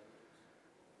of that matrix.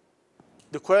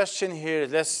 The question here,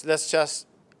 let's just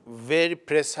very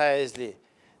precisely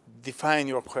define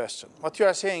your question. What you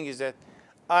are saying is that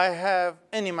I have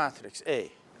any matrix A,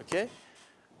 okay?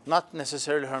 Not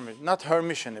necessarily Hermitian, not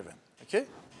Hermitian even, okay?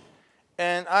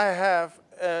 And I have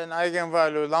an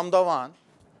eigenvalue lambda 1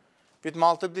 with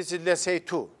multiplicity, let's say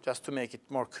 2, just to make it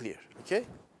more clear, okay?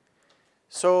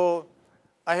 So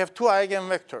I have 2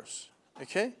 eigenvectors,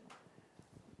 okay,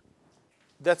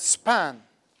 that span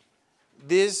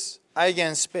this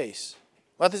eigenspace.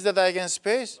 What is that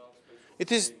eigenspace? It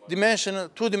is dimensional,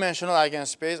 2-dimensional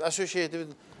eigenspace associated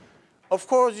with, of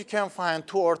course, you can find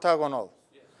 2 orthogonal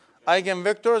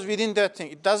eigenvectors within that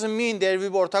thing. It doesn't mean they will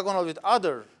be orthogonal with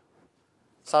other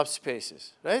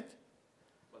subspaces, right?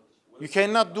 You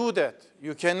cannot do that.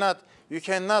 You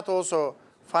cannot also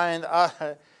find,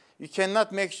 you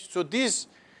cannot make, so these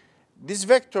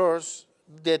vectors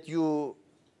that you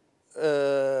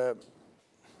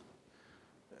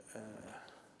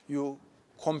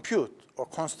compute or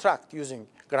construct using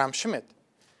Gram-Schmidt,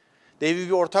 they will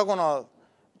be orthogonal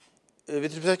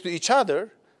with respect to each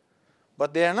other,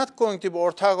 but they are not going to be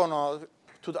orthogonal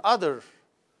to the other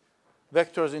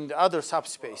vectors in the other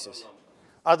subspaces,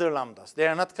 other lambdas. They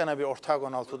are not going to be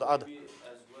orthogonal to the other. Be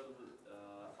as well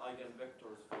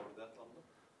eigenvectors for that lambda?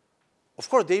 Of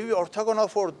course, they will be orthogonal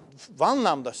for one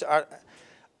lambda. So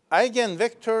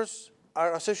eigenvectors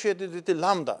are associated with the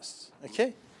lambdas.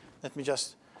 Okay? Let me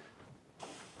just.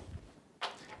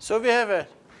 So we have a,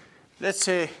 let's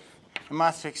say, a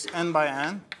matrix n by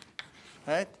n,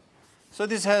 right? So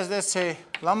this has, let's say,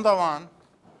 lambda 1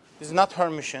 is not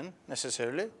Hermitian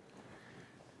necessarily,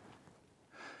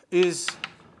 is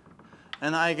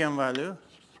an eigenvalue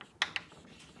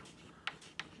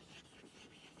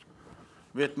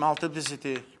with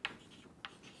multiplicity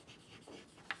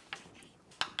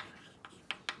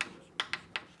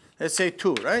let's say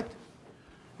 2, right?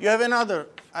 You have another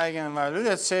eigenvalue,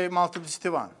 let's say multiplicity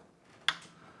 1.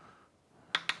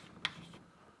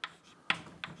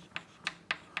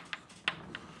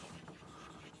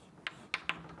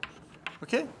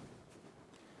 Okay?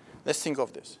 Let's think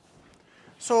of this.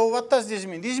 So what does this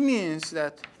mean? This means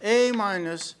that A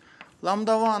minus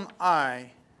lambda 1I,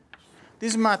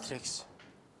 this matrix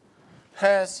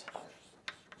has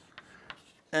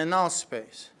a null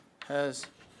space,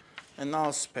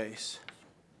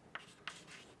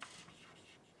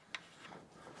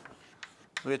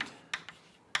 with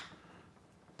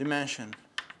dimension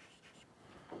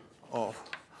of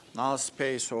null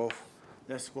space of,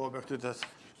 let's go back to that.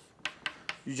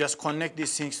 You just connect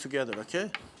these things together,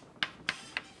 okay?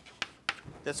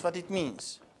 That's what it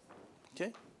means,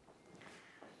 okay?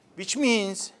 Which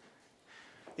means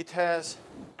it has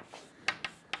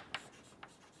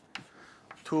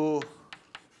 2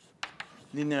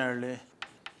 linearly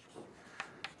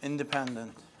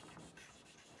independent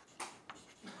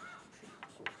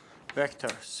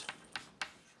vectors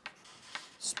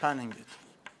spanning it.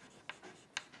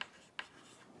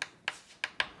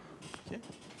 Okay?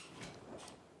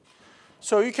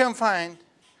 So you can find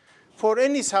for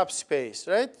any subspace,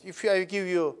 right? If I give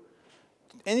you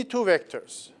any 2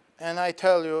 vectors and I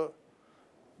tell you,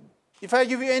 if I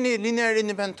give you any linear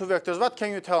independent 2 vectors, what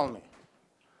can you tell me?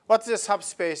 What is a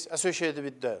subspace associated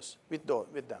with those, with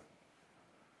them?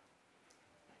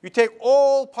 You take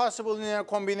all possible linear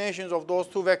combinations of those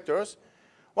two vectors.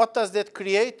 What does that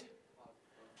create?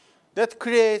 That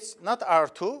creates not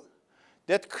R2.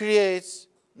 That creates,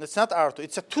 that's not R2.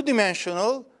 It's a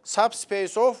two-dimensional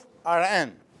subspace of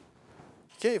Rn.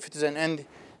 Okay, if it is an n,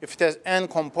 if it has n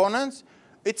components,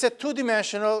 it's a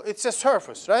two-dimensional, it's a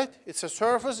surface, right? It's a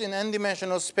surface in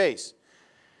n-dimensional space.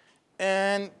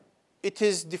 And it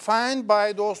is defined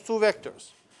by those two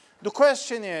vectors. The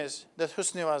question is, that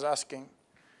Husni was asking,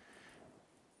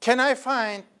 can I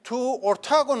find two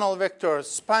orthogonal vectors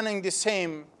spanning the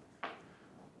same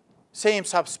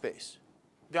subspace?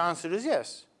 The answer is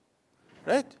yes,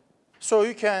 right? So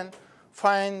you can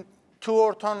find two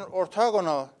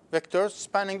orthogonal vectors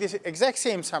spanning this exact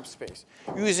same subspace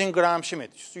using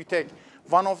Gram-Schmidt. So you take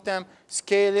one of them,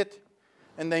 scale it,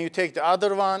 and then you take the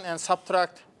other one and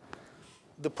subtract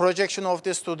the projection of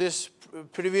this to this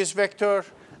previous vector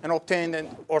and obtain an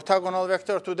orthogonal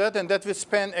vector to that, and that will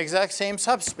span exact same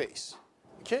subspace.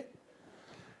 Okay?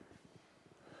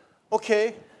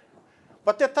 Okay,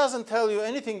 but that doesn't tell you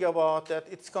anything about that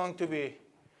it's going to be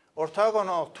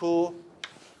orthogonal to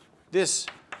this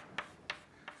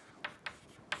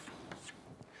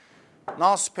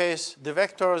null space, the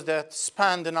vectors that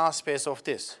span the null space of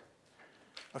this.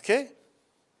 Okay?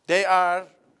 They are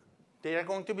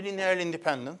going to be linearly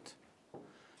independent.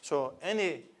 So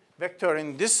any vector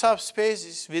in this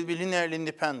subspace will be linearly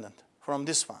independent from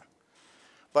this one.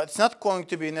 But it's not going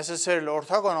to be necessarily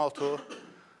orthogonal to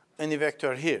any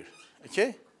vector here.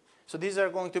 Okay? So these are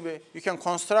going to be, you can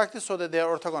construct it so that they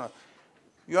are orthogonal.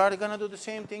 You are going to do the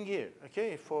same thing here.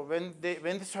 Okay? For when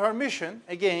it's Hermitian,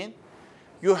 again,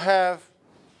 you have,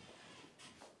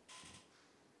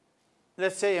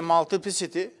 let's say, a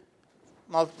multiplicity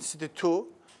 2,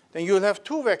 then you will have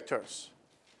two vectors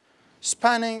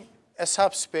spanning a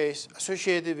subspace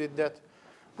associated with that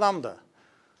lambda.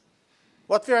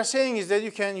 What we are saying is that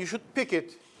you should pick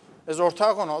it as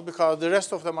orthogonal because the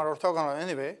rest of them are orthogonal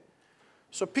anyway.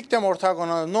 So pick them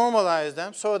orthogonal, normalize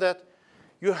them so that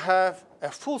you have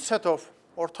a full set of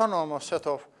orthonormal set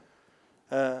of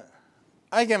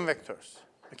eigenvectors.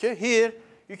 Okay, here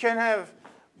you can have,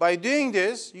 by doing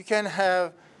this, you can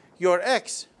have your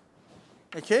x.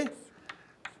 Okay,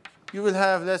 you will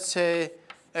have, let's say,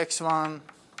 x1,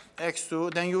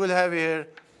 x2, then you will have here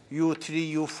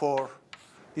u3, u4.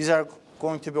 These are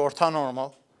going to be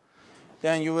orthonormal.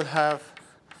 Then you will have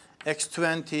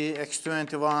x20,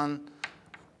 x21,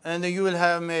 and then you will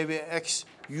have maybe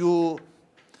u22,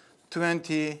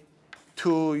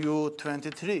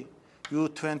 u23,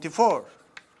 u24.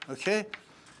 Okay?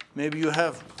 Maybe you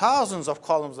have thousands of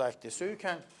columns like this. So you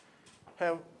can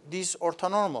have these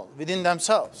orthonormal within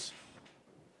themselves.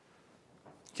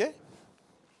 Okay?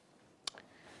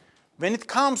 When it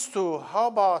comes to how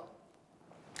about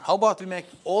we make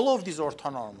all of these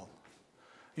orthonormal?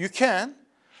 You can,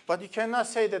 but you cannot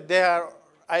say that they are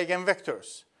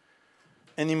eigenvectors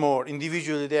anymore.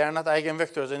 Individually, they are not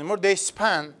eigenvectors anymore. They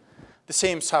span the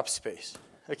same subspace.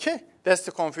 Okay? That's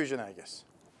the confusion, I guess.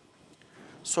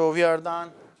 So we are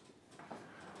done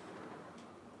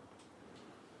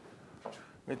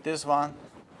with this one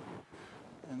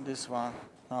and this one.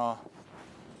 Now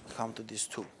come to these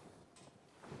two.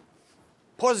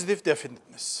 Positive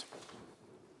definiteness.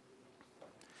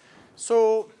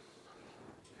 So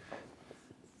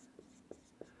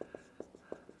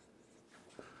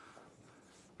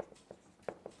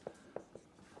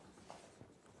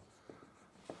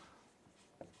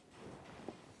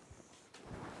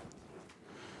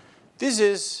this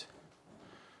is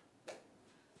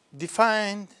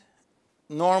defined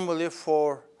normally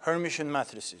for Hermitian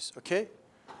matrices, okay?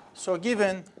 So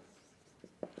given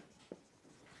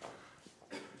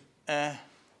a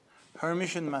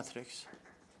Hermitian matrix,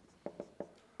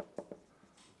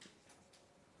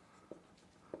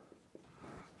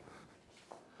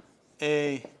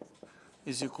 A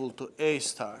is equal to A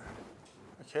star,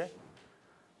 okay?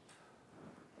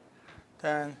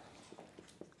 Then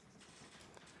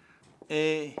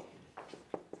A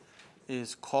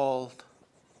is called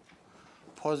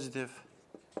positive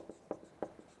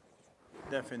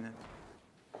definite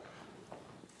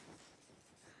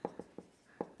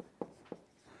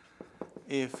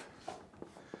if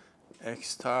x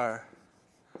star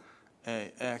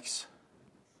AX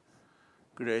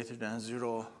greater than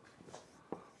 0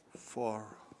 for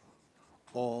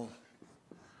all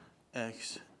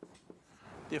x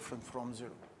different from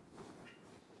 0.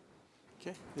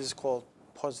 Okay, this is called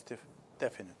positive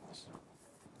definiteness.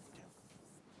 Okay.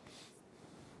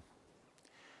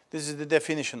 This is the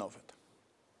definition of it.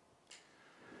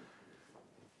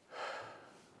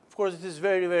 Of course, it is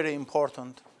very, very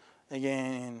important,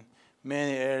 again, in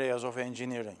many areas of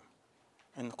engineering.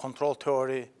 In control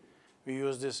theory, we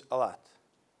use this a lot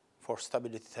for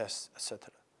stability tests, etc.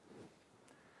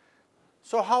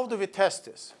 So how do we test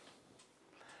this?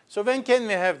 So when can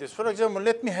we have this? For example,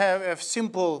 let me have a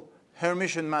simple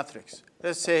Hermitian matrix.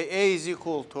 Let's say A is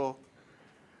equal to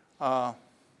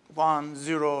 1,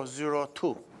 0, 0,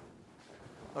 2.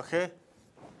 Okay?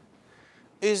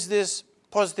 Is this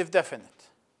positive definite?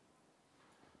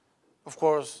 Of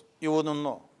course, you wouldn't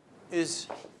know. Is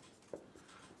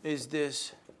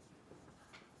this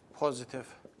positive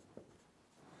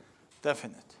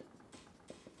definite?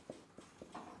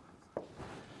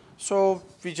 So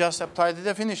we just apply the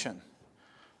definition.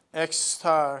 X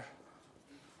star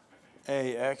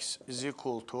AX is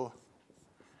equal to,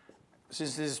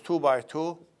 since this is 2 by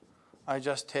 2, I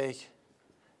just take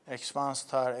x1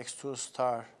 star, x2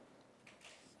 star,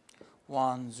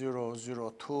 1, 0,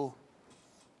 0, 2,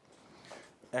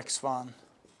 x1,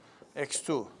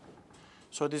 x2.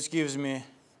 So this gives me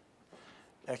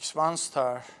x1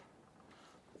 star,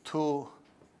 2,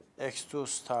 x2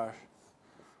 star,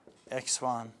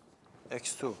 x1,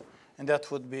 x2. And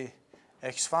that would be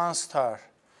x1 star.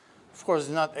 Of course,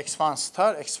 it's not x1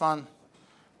 star, x1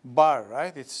 bar,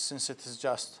 right? Since it is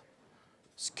just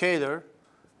scalar,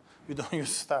 we don't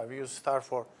use star. We use star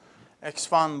for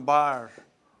x1 bar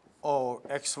or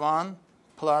x1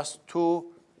 plus 2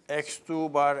 x2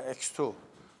 bar x2.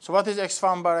 So what is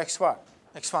x1 bar x bar?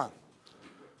 x1.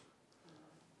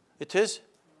 It is?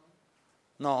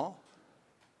 No.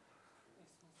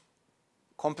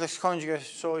 Complex conjugate.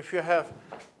 So if you have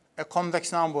a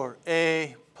complex number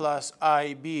a plus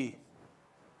ib,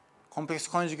 complex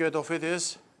conjugate of it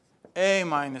is a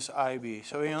minus ib.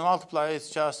 So when you multiply, it's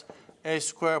just a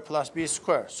squared plus b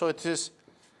squared. So it is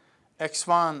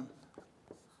x1,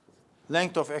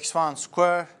 length of x1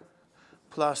 square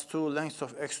plus 2 length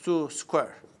of x2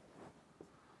 square.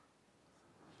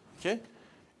 Okay?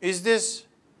 Is this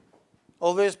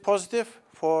always positive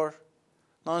for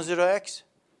non-zero x?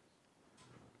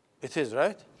 It is,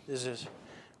 right? This is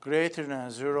greater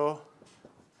than 0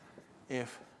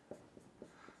 if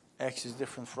x is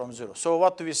different from 0. So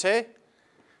what do we say?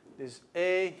 This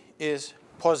A is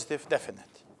positive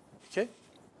definite. Okay?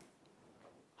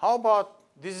 How about,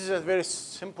 this is a very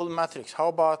simple matrix. How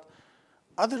about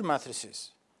other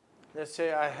matrices? Let's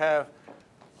say I have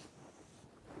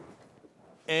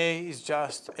A is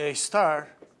just A star,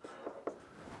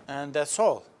 and that's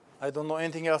all. I don't know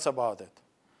anything else about it.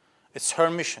 It's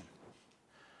Hermitian.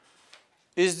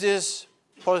 Is this,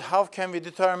 how can we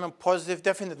determine positive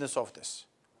definiteness of this?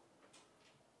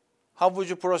 How would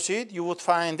you proceed? You would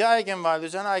find the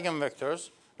eigenvalues and eigenvectors,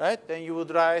 right? Then you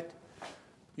would write,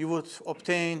 you would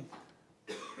obtain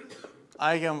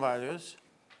eigenvalues.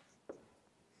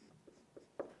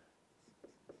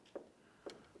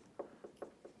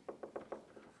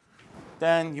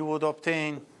 Then you would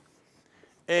obtain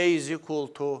A is equal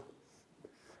to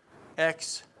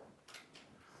x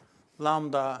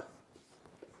lambda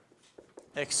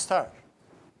x star,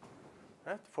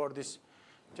 right? For this,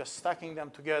 just stacking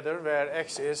them together where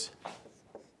x is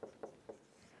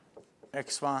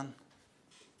x1,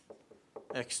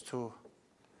 x2,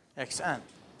 xn.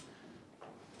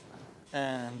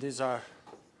 And these are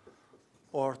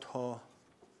orthonormal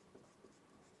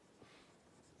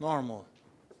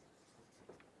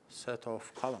set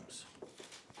of columns.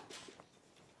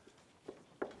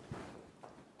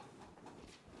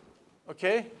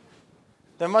 Okay?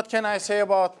 Then what can I say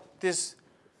about this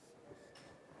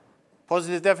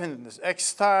positive definiteness? X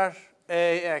star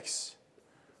AX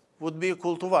would be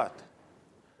equal to what?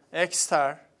 X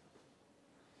star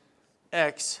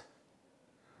X,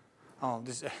 oh,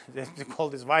 this, let me call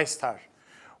this Y star.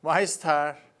 Y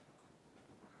star,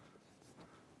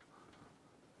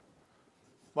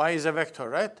 Y is a vector,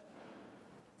 right?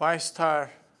 Y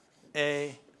star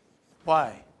A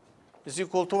Y is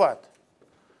equal to what?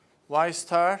 Y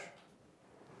star,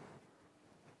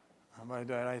 why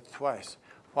do I write it twice?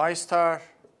 Y star,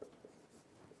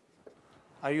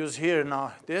 I use here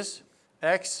now this,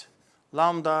 X,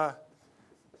 lambda,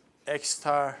 X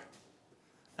star,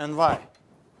 and Y.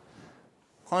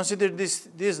 Consider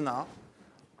this now,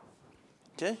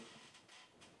 okay?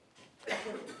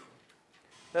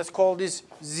 Let's call this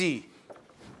Z.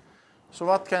 So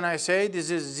what can I say?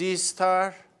 This is Z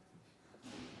star,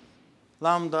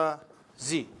 lambda,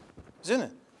 Z, isn't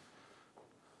it?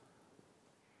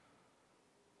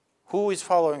 Who is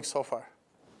following so far?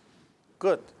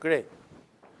 Good, great.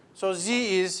 So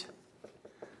Z is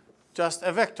just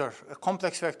a vector, a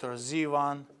complex vector,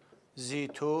 Z1,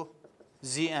 Z2,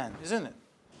 Zn, isn't it?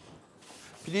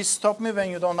 Please stop me when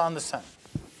you don't understand.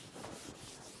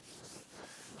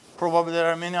 Probably there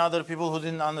are many other people who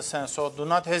didn't understand, so do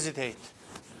not hesitate.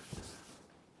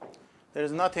 There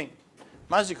is nothing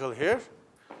magical here.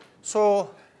 So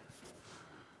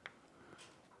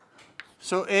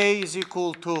A is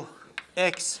equal to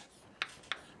X.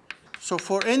 So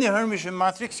for any Hermitian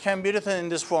matrix can be written in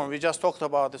this form. We just talked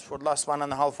about this for the last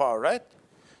 1.5 hours, right?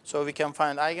 So we can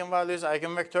find eigenvalues,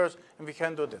 eigenvectors, and we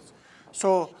can do this.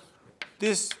 So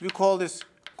this, we call this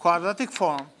quadratic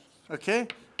form, okay?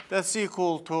 That's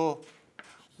equal to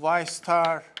y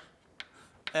star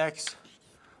x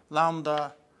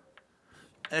lambda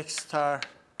x star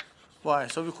y.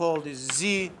 So we call this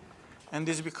z, and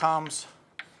this becomes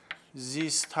z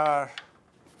star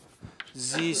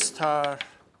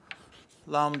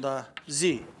lambda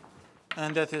z.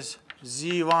 And that is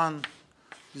z1,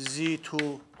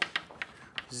 z2,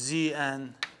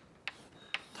 zn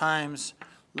times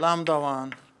lambda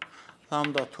 1,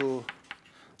 lambda 2,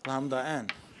 lambda n.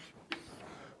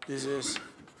 This is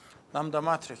lambda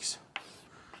matrix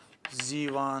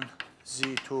z1,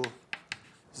 z2,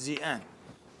 zn.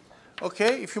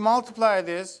 Okay, if you multiply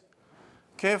this,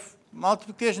 okay,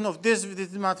 multiplication of this with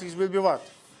this matrix will be what?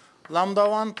 Lambda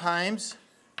 1 times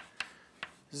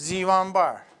z1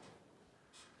 bar.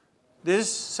 This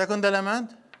second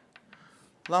element,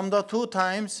 lambda 2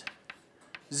 times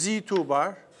z2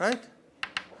 bar, right?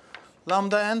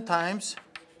 Lambda n times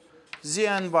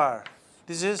zn bar.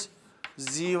 This is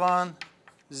z1,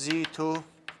 z2,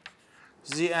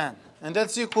 zn. And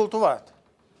that's equal to what?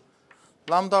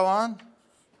 Lambda 1,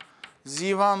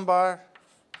 z1 bar,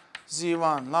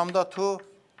 z1. Lambda 2,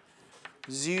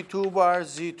 z2 bar,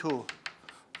 z2.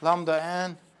 Lambda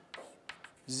n,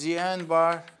 zn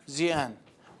bar, zn.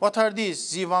 What are these?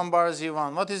 z1 bar,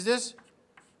 z1. What is this?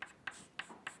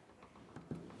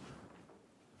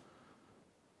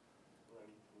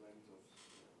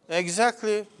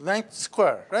 Exactly, length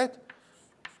square, right?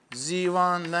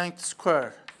 z1 length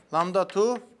square. Lambda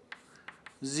 2,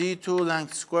 z2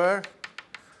 length square.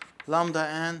 Lambda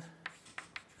n.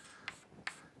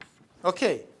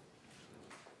 Okay.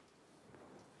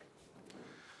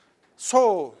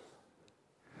 So,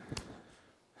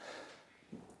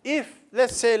 if,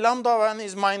 let's say, lambda 1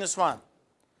 is minus 1,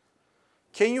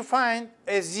 can you find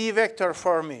a z vector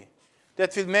for me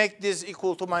that will make this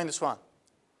equal to minus 1?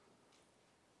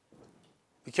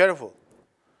 Be careful.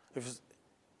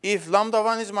 If lambda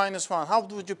 1 is minus 1, how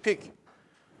would you pick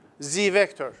z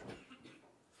vector?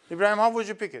 Ibrahim, how would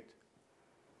you pick it?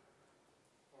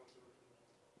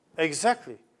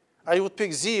 Exactly. I would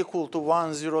pick z equal to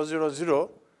 1, 0, 0, 0.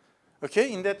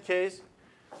 Okay, in that case,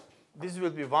 this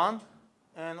will be 1,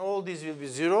 and all these will be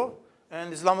 0,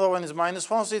 and this lambda 1 is minus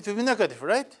 1, so it will be negative,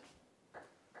 right?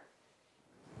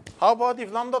 How about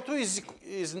if lambda 2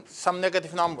 is some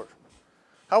negative number?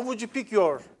 How would you pick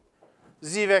your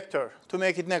z vector to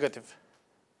make it negative?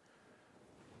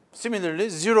 Similarly,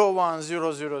 0, 1,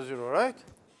 0, 0, 0, right?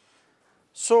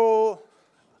 So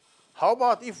how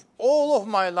about if all of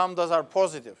my lambdas are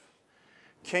positive?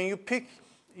 Can you pick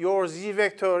your z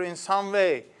vector in some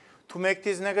way to make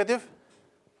this negative?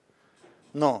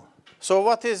 No. So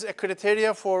what is a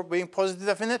criteria for being positive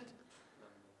definite?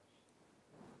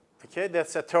 Okay,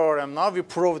 that's a theorem now. We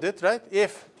proved it, right?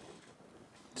 If,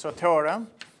 so theorem,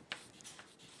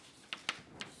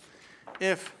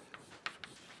 if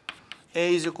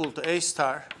A is equal to A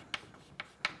star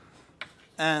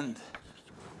and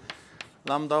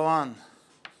lambda 1,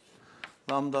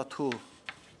 lambda 2,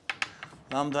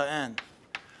 lambda n,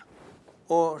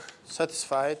 or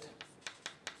satisfied,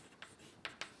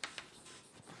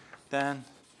 then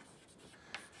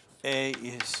A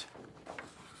is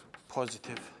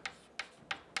positive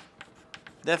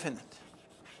definite.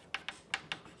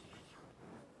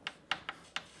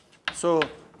 So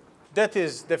that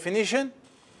is definition.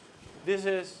 This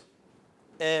is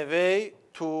a way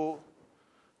to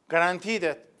guarantee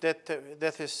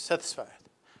that is satisfied.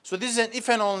 So this is an if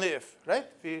and only if, right?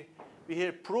 We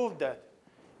here proved that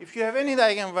if you have any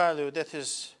eigenvalue that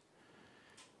is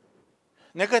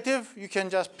negative, you can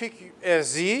just pick a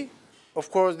z. Of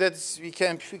course, we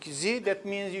can pick z. That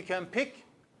means you can pick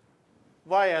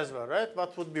y as well, right?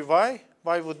 What would be y?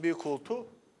 Y would be equal to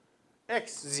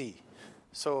xz.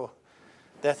 So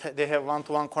that they have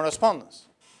one-to-one correspondence.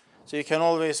 So you can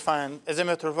always find, as a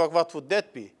matter of fact, what would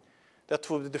that be? That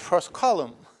would be the first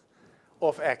column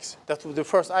of x. That would be the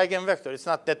first eigenvector. It's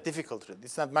not that difficult, really.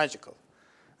 It's not magical.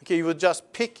 Okay, you would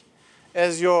just pick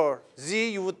as your z,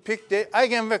 you would pick the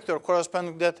eigenvector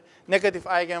corresponding to that negative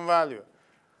eigenvalue.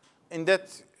 In that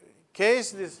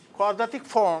case, this quadratic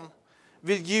form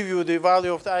will give you the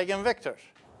value of the eigenvector.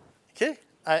 Okay?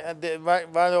 the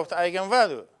value of the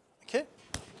eigenvalue. Okay?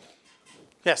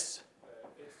 Yes?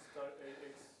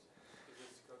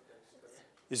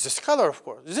 It's a scalar, of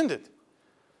course, isn't it?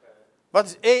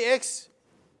 But AX,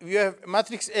 you have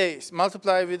matrix A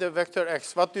multiplied with a vector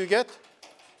X. What do you get?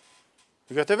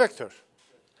 You get a vector.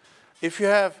 If you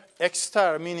have X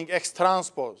star, meaning X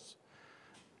transpose,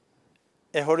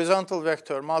 a horizontal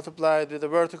vector multiplied with a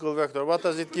vertical vector, what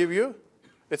does it give you?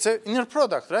 It's an inner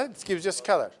product, right? It gives you a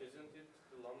scalar. Isn't it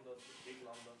lambda, big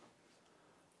lambda?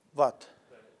 What?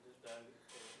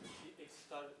 X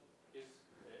star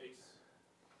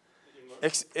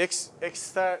is X. X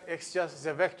star, X just is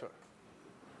a vector.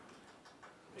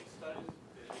 X star is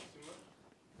X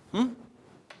Hmm?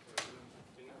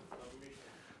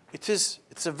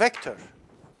 It's a vector.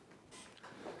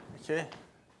 Okay.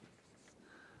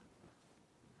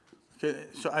 Okay,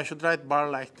 so I should write bar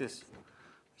like this.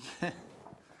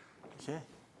 Okay.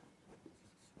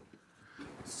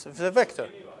 So it's a vector.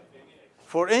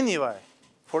 For any y.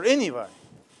 For any y.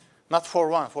 Not for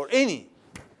one, for any.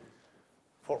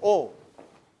 For all.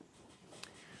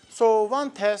 So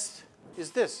one test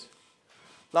is this.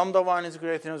 Lambda 1 is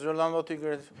greater than 0, lambda 2 is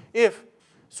greater than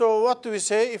so what do we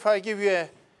say? If I give you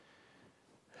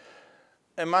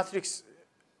a matrix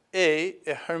A,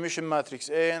 a Hermitian matrix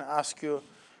A, and ask you,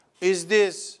 is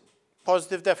this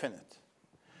positive definite?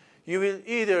 You will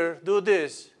either do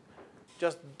this,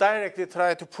 just directly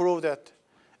try to prove that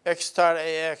X star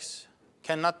AX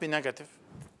cannot be negative,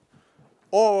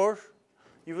 or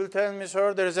you will tell me,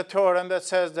 sir, there is a theorem that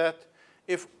says that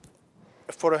if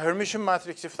for a Hermitian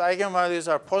matrix, if the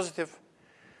eigenvalues are positive,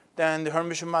 then the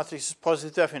Hermitian matrix is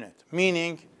positive definite,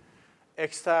 meaning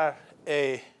X star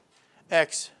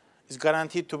AX is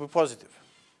guaranteed to be positive.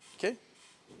 Okay?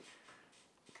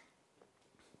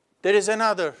 There is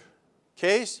another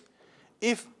case.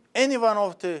 If any one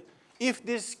of the, if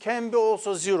this can be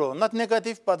also 0, not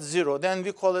negative, but 0, then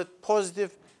we call it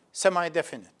positive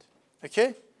semi-definite.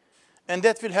 Okay? And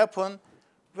that will happen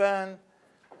when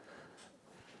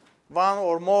one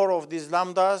or more of these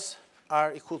lambdas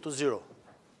are equal to 0.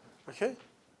 Okay?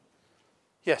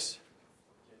 Yes?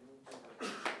 Can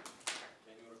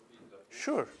you repeat that?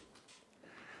 Sure.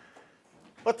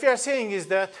 What we are saying is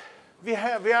that we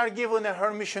are given a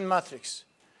Hermitian matrix.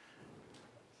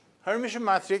 Hermitian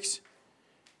matrix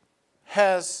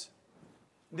has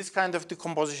this kind of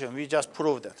decomposition. We just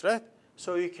proved that, right?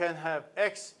 So you can have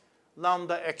X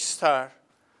lambda X star,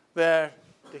 where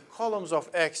the columns of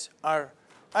X are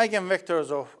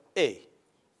eigenvectors of A,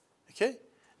 okay?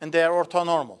 And they are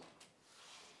orthonormal,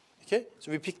 okay? So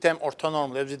we pick them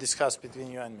orthonormal, as we discussed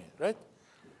between you and me, right?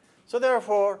 So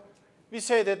therefore, we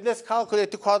say that let's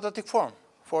calculate the quadratic form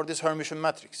for this Hermitian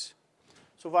matrix.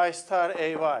 So Y star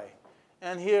AY.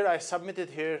 And here I submitted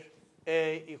here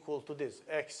A equal to this,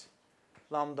 X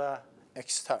lambda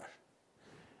X star.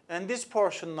 And this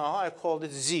portion now, I called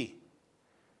it Z.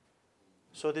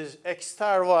 So this X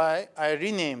star Y, I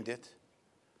renamed it.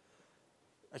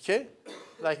 Okay?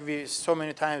 Like so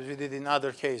many times we did in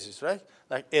other cases, right?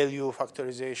 Like LU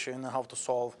factorization, how to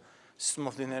solve system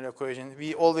of linear equation.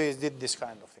 We always did this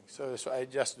kind of thing. So I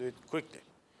just do it quickly.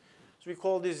 So we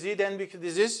call this Z, then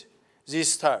this is Z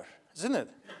star, isn't it?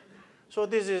 So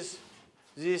this is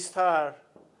Z star,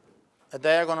 a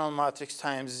diagonal matrix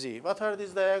times Z. What are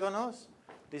these diagonals?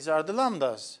 These are the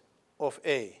lambdas of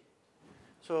A.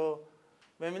 So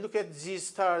when we look at Z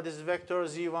star, this vector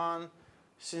Z1,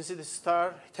 since it is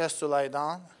star, it has to lie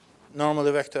down.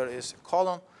 Normally vector is a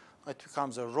column. It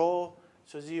becomes a row.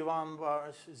 So Z1 bar,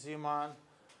 Z1,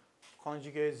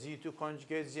 conjugate, Z2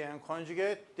 conjugate, Zn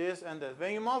conjugate, this and that.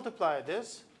 When you multiply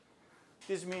this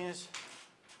means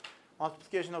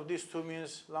multiplication of these two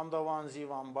means lambda 1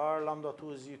 Z1 bar, lambda 2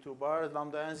 Z2 bar,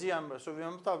 lambda n Zn bar. So we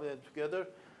multiply it together,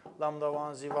 lambda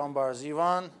 1 Z1 bar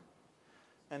Z1,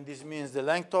 and this means the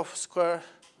length of square.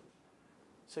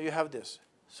 So you have this.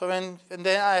 So then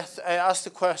I asked the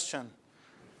question,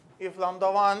 if lambda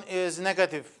 1 is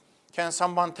negative, can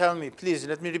someone tell me, please,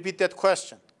 let me repeat that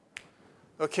question.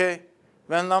 Okay,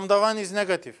 when lambda 1 is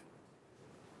negative,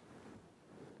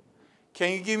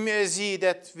 can you give me a Z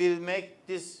that will make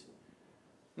this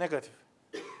negative?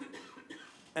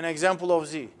 An example of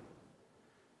Z.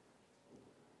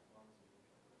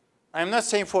 I'm not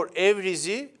saying for every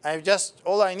Z,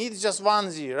 all I need is just one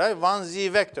Z, right? One Z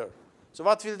vector. So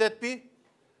what will that be?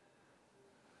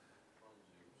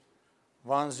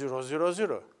 1, 0, 0,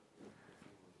 0.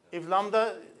 If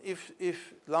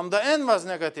lambda n was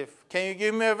negative, can you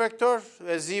give me a vector,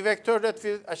 a Z vector that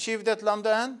will achieve that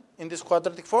lambda n in this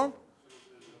quadratic form?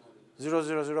 0,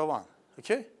 0, 0, 1.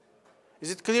 Okay?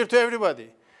 Is it clear to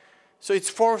everybody? So it's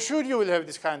for sure you will have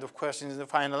this kind of questions in the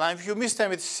final line. If you miss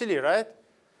them, it's silly, right?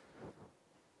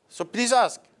 So please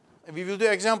ask. We will do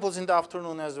examples in the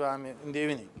afternoon as well, I mean, in the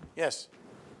evening. Yes?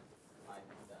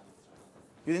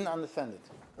 You didn't understand it.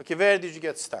 Okay, where did you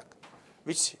get stuck?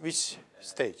 Which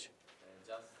stage?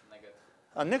 Just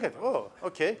negative. Negative, oh,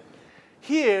 okay.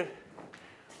 Here,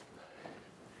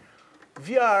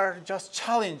 we are just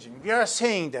challenging. We are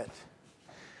saying that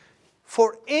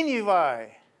for any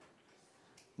y,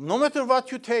 no matter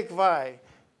what you take y,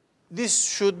 this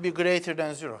should be greater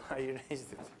than 0. I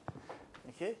erased it.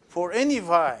 Okay? For any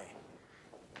y,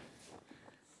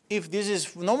 if this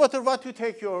is, no matter what you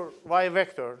take your y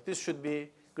vector, this should be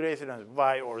greater than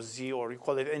y or z, or you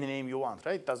call it any name you want,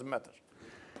 right? It doesn't matter.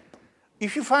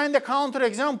 If you find a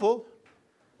counterexample,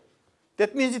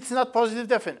 that means it's not positive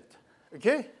definite,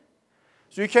 okay?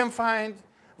 So you can find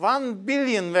 1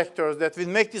 billion vectors that will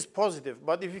make this positive,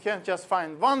 but if you can just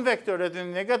find one vector that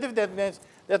is negative, that means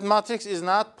that matrix is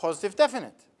not positive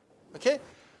definite, okay?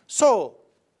 So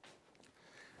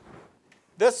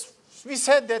we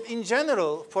said that in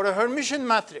general, for a Hermitian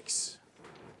matrix,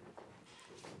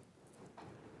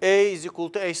 A is equal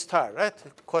to A star, right? The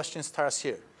question starts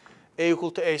here. A equal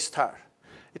to A star.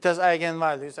 It has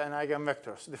eigenvalues and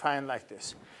eigenvectors defined like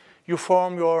this. You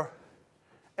form your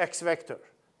x vector.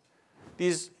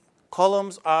 These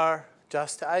columns are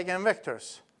just the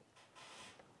eigenvectors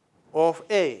of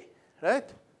A, right?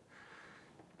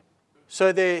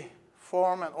 So they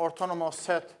form an orthonormal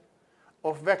set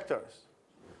of vectors.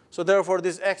 So therefore,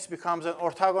 this X becomes an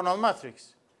orthogonal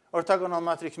matrix. Orthogonal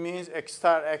matrix means X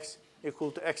star X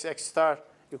equal to X star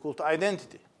equal to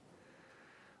identity.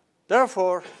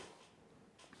 Therefore,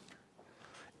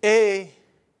 A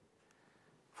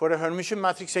for a Hermitian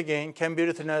matrix again can be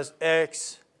written as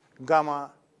X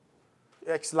gamma,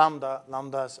 X lambda.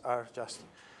 Lambdas are just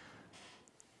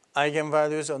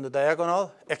eigenvalues on the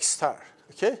diagonal, X star,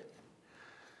 okay?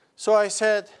 So I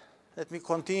said, let me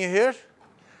continue here.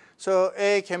 So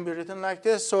A can be written like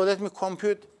this. So let me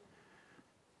compute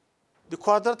the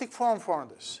quadratic form for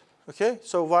this. Okay?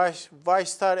 So y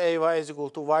star AY is equal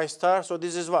to y star. So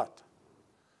this is what?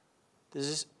 This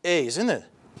is A, isn't it?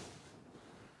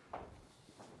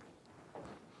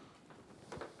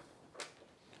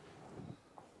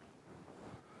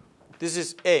 This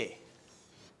is A.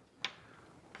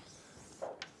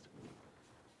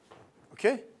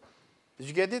 Okay? Did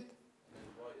you get it?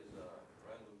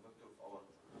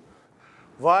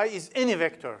 Y is any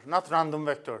vector, not random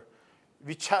vector.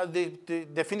 The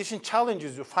definition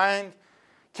challenges you. Can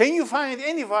you find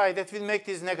any y that will make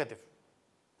this negative?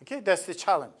 Okay, that's the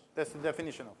challenge. That's the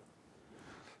definition of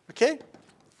it. Okay?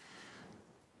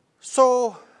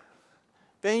 So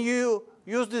when you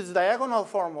use this diagonal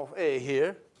form of A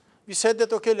here, we said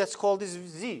that, okay, let's call this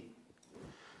Z.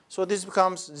 So this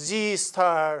becomes Z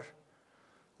star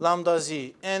lambda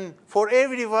Z. And for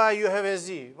every y, you have a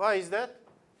Z. Why is that?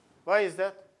 Why is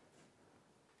that?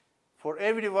 For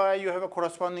every y, you have a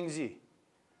corresponding z.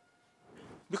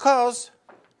 Because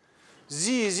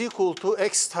z is equal to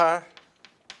x star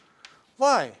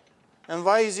y. And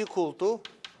y is equal to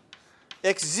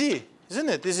xz, isn't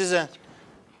it? This is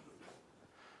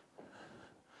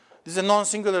a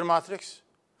non-singular matrix.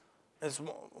 It's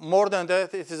more than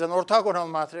that. It is an orthogonal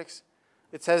matrix.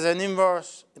 It has an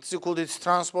inverse. It's equal to its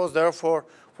transpose. Therefore,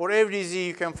 for every z,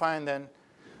 you can find an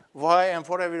y, and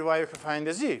for every y, you can find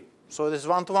a z. So this is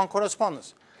one-to-one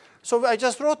correspondence. So I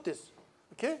just wrote this,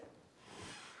 okay?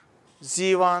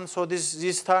 Z1, so this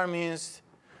Z star means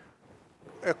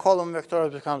a column vector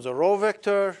becomes a row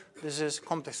vector. This is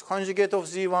complex conjugate of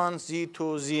Z1,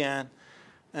 Z2, Zn.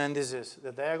 And this is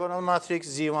the diagonal matrix,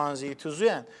 Z1, Z2,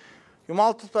 Zn. You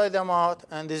multiply them out,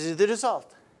 and this is the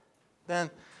result. Then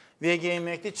we again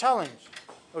make the challenge,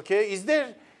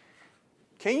 okay?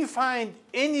 Can you find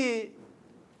any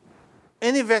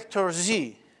vector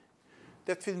Z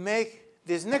that will make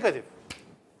this negative?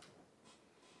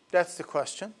 That's the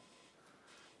question.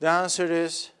 The answer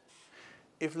is,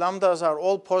 if lambdas are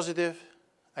all positive,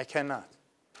 I cannot.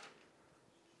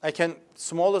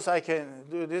 Smallest I can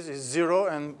do this is 0,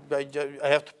 and I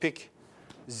have to pick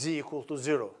Z equal to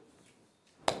 0.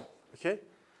 Okay?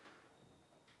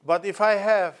 But if I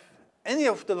have any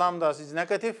of the lambdas is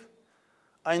negative,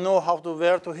 I know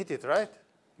where to hit it, right?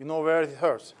 You know where it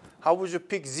hurts. How would you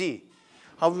pick Z?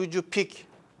 How would you pick,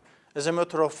 as a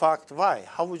matter of fact, Y?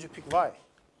 How would you pick Y?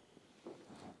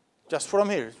 Just from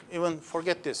here, even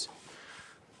forget this.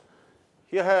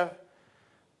 You have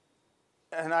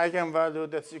an eigenvalue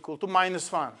that's equal to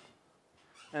 -1.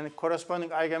 And the corresponding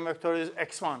eigenvector is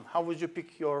x1. How would you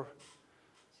pick your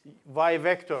y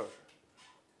vector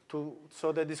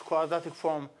so that this quadratic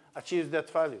form achieves that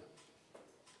value?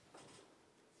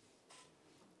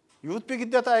 You would pick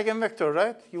that eigenvector,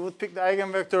 right? You would pick the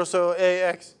eigenvector, so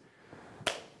Ax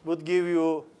would give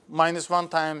you -1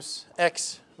 times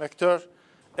x vector.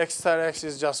 X star x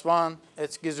is just 1.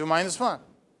 It gives you -1.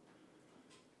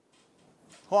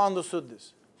 Who understood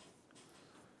this?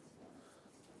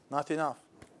 Not enough.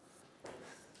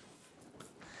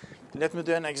 Let me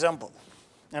do an example.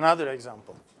 Another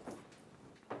example.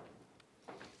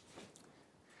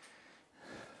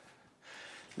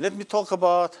 Let me talk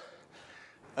about,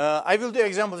 I will do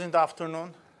examples in the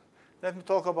afternoon. Let me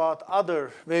talk about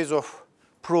other ways of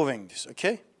proving this,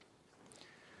 okay?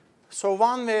 So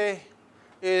one way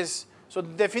is, so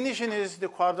the definition is the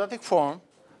quadratic form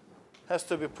has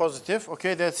to be positive,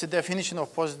 okay? That's the definition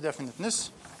of positive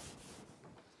definiteness.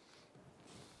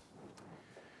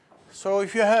 So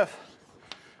if you have,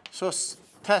 so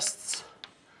tests,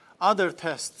 other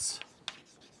tests,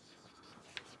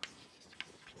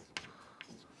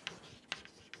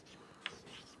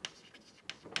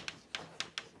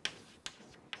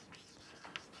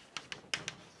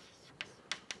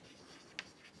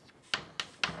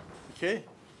 okay?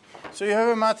 So you have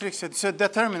a matrix, it's a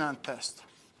determinant test.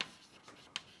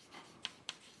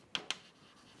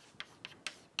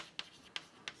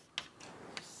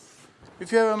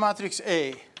 If you have a matrix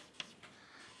A,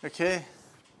 okay,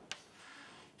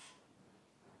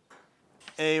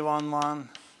 A11,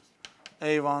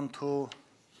 A12,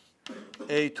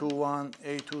 A21,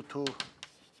 A22,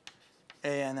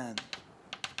 A and N,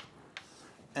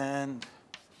 and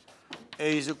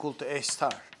A is equal to A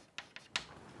star,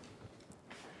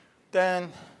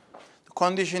 then the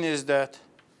condition is that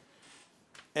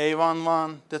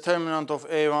A11, determinant of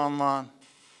A11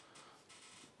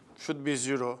 should be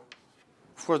 0.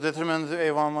 For determinant of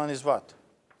A11 is what?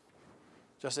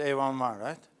 Just A11,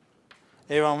 right?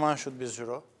 A11 should be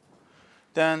 0.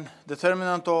 Then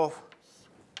determinant of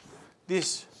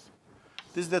these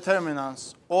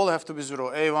determinants all have to be 0.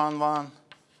 A11,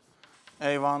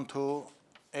 A12,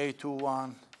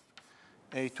 A21,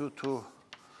 A22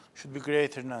 should be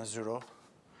greater than 0.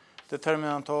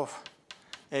 Determinant of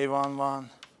A11,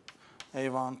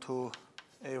 A12,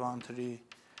 A13,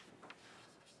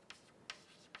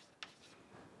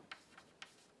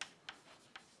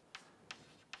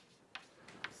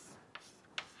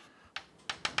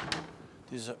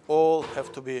 these all have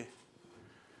to be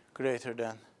greater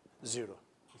than 0,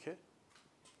 okay?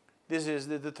 This is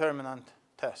the determinant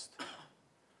test.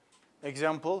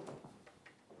 Example,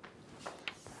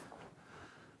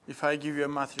 if I give you a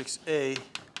matrix A,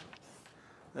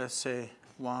 let's say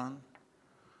 1,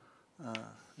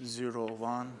 0,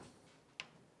 1,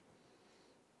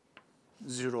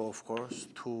 0, of course,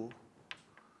 2,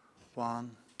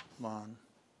 1, 1,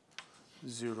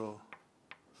 0,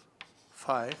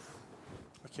 5,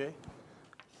 okay,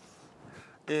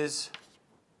 is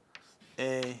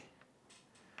a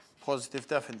positive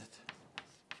definite.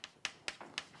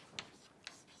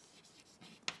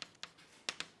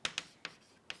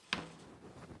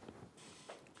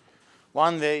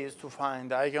 One way is to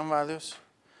find the eigenvalues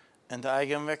and the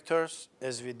eigenvectors,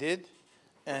 as we did,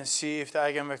 and see if the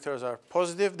eigenvectors are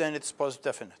positive, then it's positive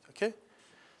definite, okay?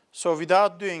 So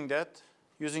without doing that,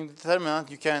 using the determinant,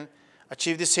 you can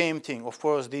achieve the same thing. Of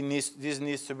course, this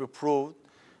needs to be proved.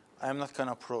 I'm not going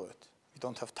to prove it. We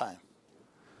don't have time.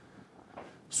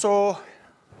 So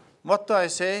what do I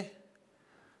say?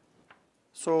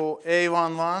 So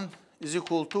A11 is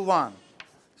equal to 1.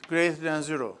 It's greater than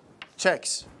 0.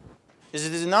 Checks. Is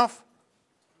it enough?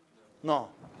 No.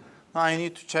 Now I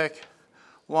need to check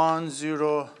 1,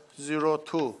 0, 0,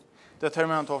 2.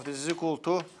 Determinant of this is equal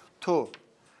to 2.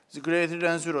 It's greater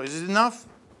than 0. Is it enough?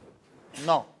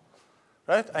 No.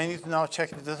 Right? I need to now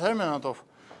check the determinant of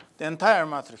the entire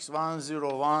matrix. 1,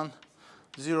 0, 1,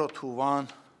 0, 2, 1,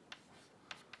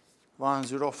 1,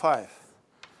 0, 5.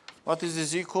 What is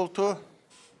this equal to?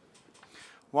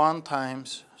 1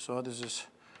 times, so this is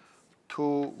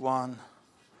 2, 1,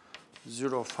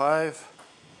 0, 5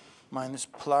 minus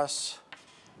plus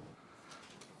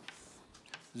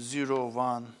 0,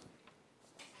 1,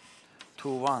 2,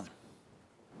 1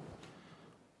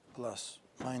 plus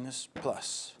minus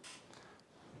plus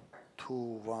 2,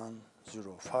 1,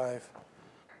 0, 5,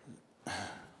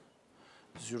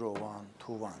 0, 1,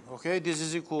 2, 1. Okay, this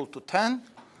is equal to 10,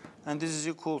 and this is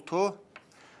equal to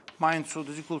minus 2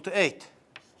 is equal to 8.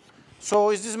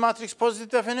 So is this matrix positive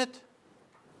definite?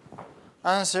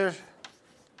 Answer,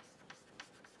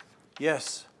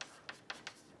 yes.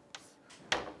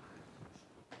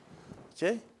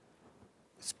 Okay,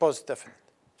 it's positive definite.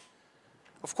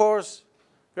 Of course,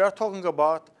 we are talking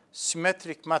about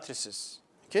symmetric matrices.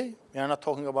 Okay, we are not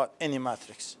talking about any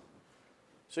matrix.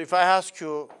 So if I ask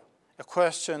you a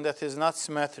question that is not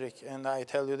symmetric, and I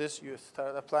tell you this, you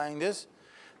start applying this,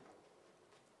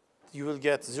 you will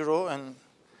get 0, and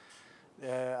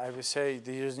I will say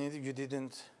you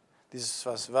didn't, this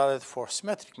was valid for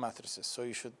symmetric matrices, so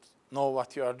you should know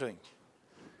what you are doing.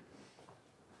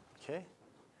 Okay?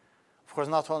 Of course,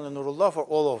 not only Nurullah, for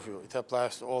all of you. It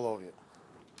applies to all of you.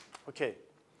 Okay.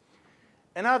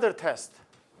 Another test.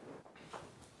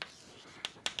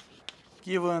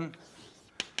 Given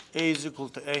A is equal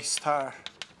to A star,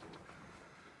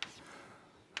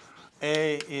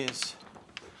 A is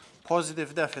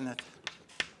positive definite,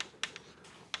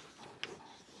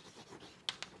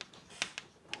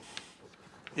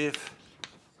 if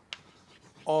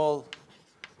all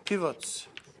pivots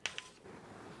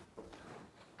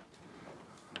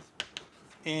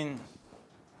in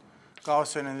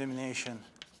Gaussian elimination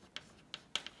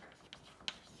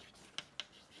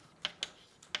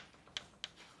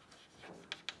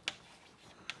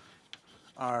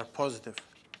are positive.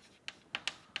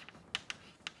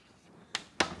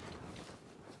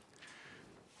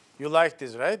 You like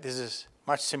this, right? This is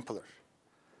much simpler.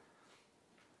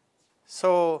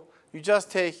 So you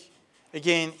just take,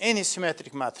 again, any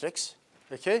symmetric matrix,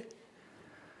 okay?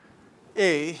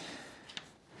 A,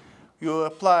 you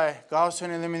apply Gaussian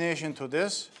elimination to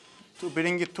this to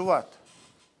bring it to what?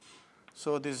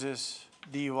 So this is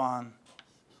D1,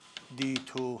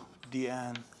 D2,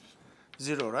 Dn,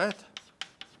 0, right?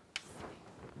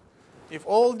 If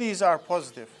all these are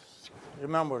positive,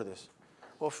 remember this.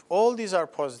 If all these are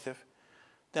positive,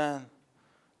 then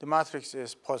the matrix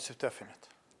is positive definite.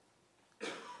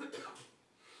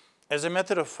 As a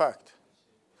matter of fact,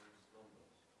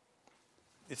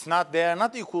 they are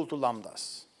not equal to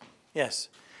lambdas. Yes.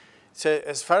 So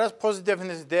as far as positive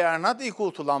definite, they are not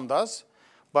equal to lambdas,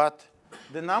 but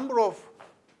the number of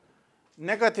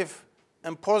negative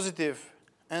and positive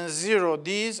and 0,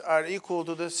 these are equal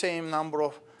to the same number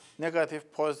of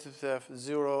negative, positive,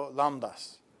 0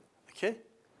 lambdas. Okay?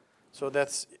 So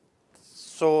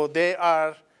they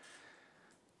are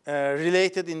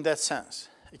related in that sense.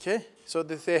 Okay? So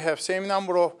that they have same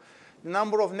number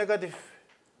of negative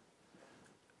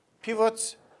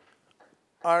pivots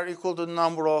are equal to the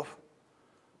number of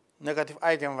negative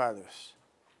eigenvalues.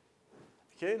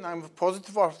 Okay? Number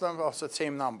positive of them are also the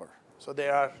same number. So they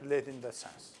are related in that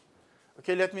sense.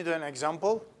 Okay, let me do an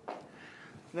example.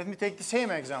 Let me take the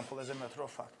same example as a matter of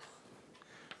fact.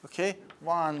 Okay,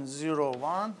 1, 0,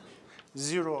 1,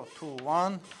 0, 2,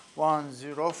 1, 1,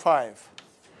 0, 5.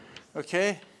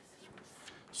 Okay,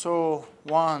 so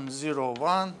 1, 0,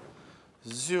 1,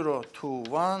 0, 2,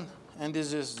 1, and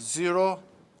this is 0,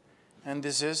 and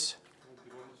this is...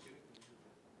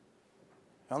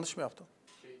 Yanlış mı yaptım?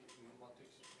 Matrix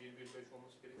 1, 1, 5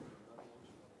 olması gerekmiyor.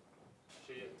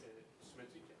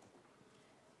 Simetrik ya.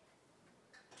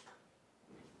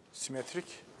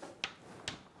 Simetrik.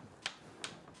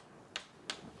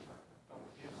 Tamam,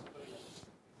 1, 0'a geldi.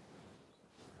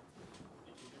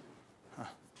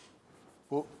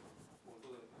 Bu.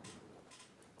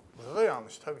 Burada da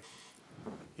yanlış tabii.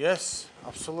 Yes,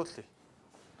 absolutely.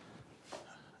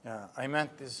 Yeah, I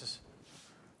meant this is...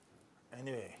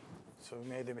 Anyway, so we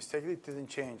made a mistake. It didn't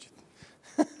change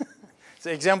it.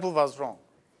 The example was wrong.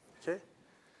 Okay?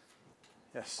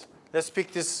 Yes. Let's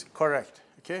pick this correct.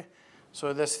 Okay?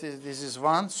 So this is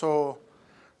 1. So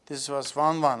this was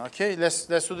 1, 1. Okay? Let's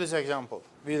do this example.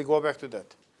 We'll go back to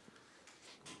that.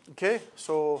 Okay?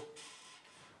 So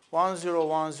 1, 0,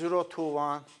 1, 0, 2,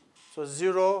 1. So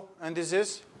 0, and this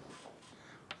is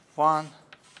 1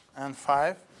 and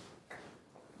 5.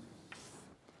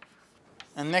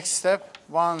 And next step,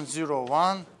 1, 0,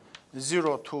 1,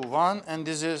 0, 2, 1. And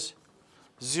this is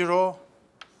 0,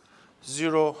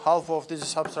 0. Half of this is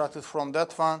subtracted from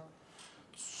that one.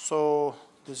 So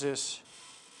this is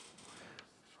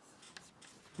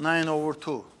 9 over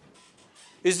 2.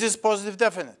 Is this positive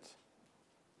definite?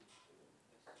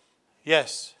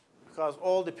 Yes, because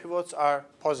all the pivots are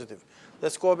positive.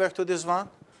 Let's go back to this one.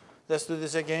 Let's do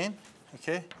this again.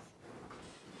 Okay.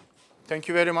 Thank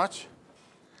you very much.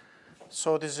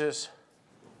 So this is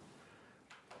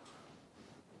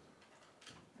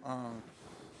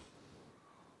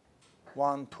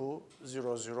 1, 2,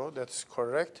 0, 0. That's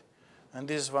correct. And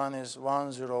this one is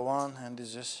 1, 0, 1, and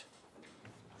this is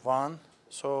 1.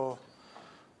 So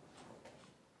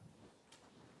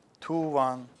 2,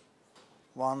 1,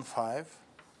 1, 5.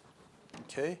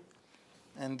 Okay.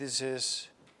 And this is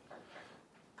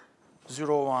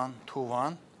 0, 1, 2,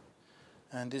 1.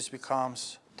 And this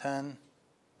becomes 10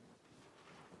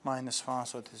 minus 1,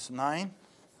 so it is 9.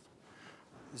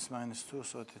 This minus 2,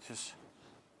 so it is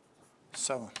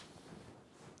 7.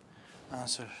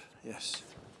 Answer, yes.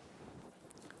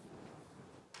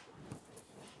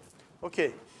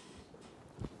 Okay.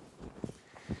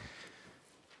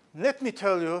 Let me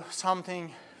tell you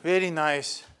something very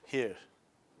nice here.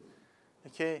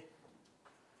 Okay.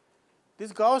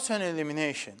 This Gaussian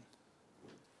elimination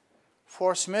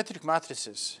for symmetric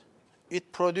matrices,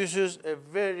 it produces a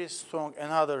very strong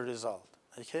another result.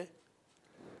 Okay.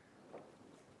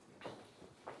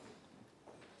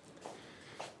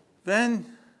 When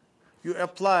you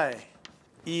apply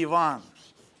E1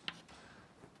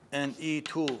 and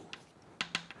E2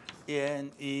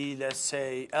 and let's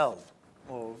say L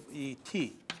or ET,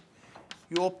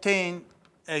 you obtain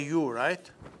a U,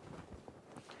 right?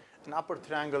 An upper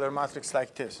triangular matrix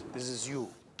like this. This is U.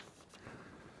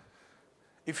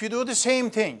 If you do the same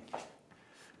thing,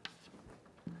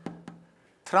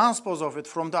 transpose of it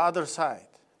from the other side,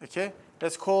 okay?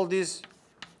 Let's call this,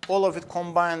 all of it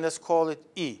combined, let's call it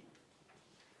E.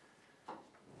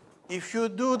 If you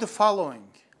do the following,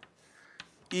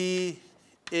 E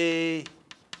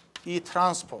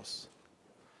transpose,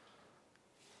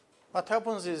 what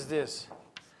happens is this.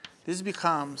 This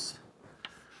becomes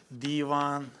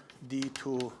D1,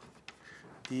 D2,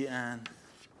 Dn,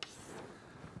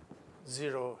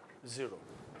 0, 0.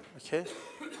 Okay?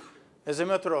 As a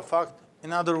matter of fact,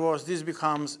 in other words, this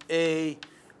becomes A,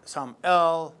 some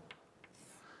L,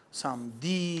 some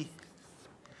D,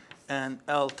 and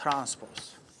L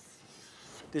transpose.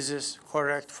 This is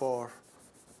correct for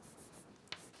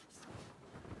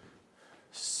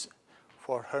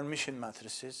Hermitian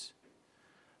matrices.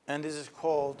 And this is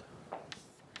called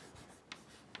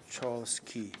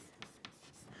Cholesky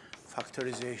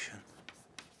factorization.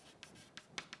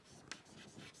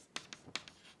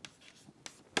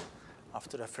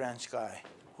 After a French guy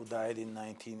who died in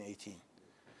 1918.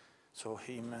 So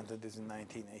he invented this in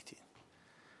 1918.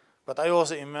 But I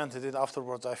also invented it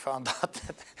afterwards. I found out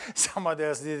that somebody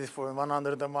else did it for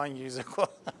 101 years ago.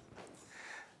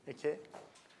 Okay?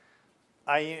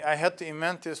 I had to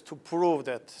invent this to prove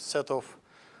that set of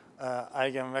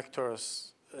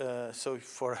eigenvectors. So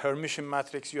for Hermitian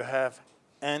matrix, you have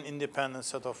an independent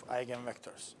set of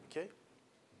eigenvectors. Okay?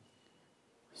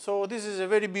 So this is a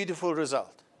very beautiful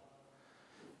result.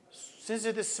 Since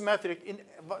it is symmetric,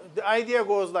 the idea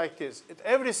goes like this. At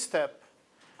every step,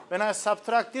 when I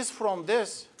subtract this from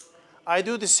this, I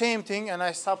do the same thing and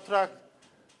I subtract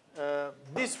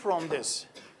this from this.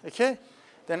 Okay?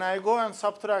 Then I go and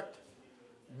subtract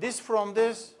this from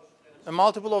this, a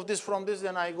multiple of this from this,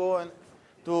 then I go and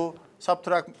do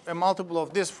subtract a multiple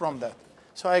of this from that.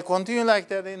 So I continue like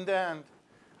that. In the end,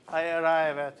 I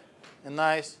arrive at a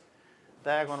nice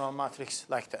diagonal matrix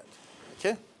like that.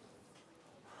 Okay?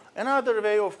 Another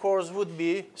way, of course, would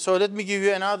be, so let me give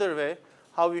you another way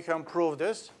how we can prove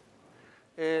this,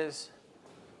 is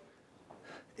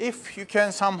if you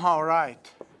can somehow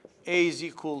write A is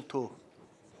equal to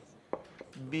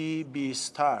B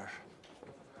star,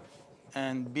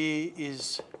 and B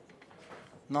is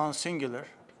non-singular,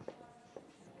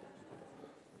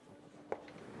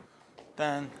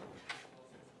 then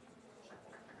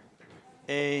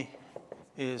A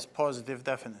is positive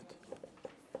definite.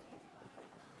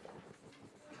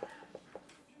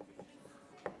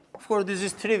 Of course, this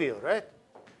is trivial, right?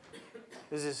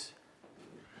 This is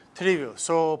trivial.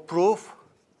 So proof.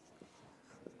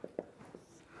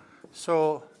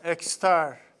 So X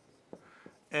star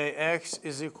AX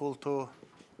is equal to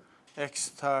X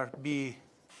star B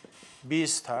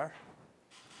star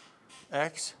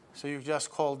X. So you just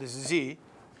call this Z.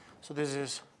 So this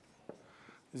is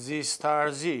Z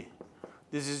star Z.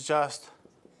 This is just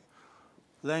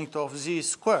length of Z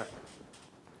squared.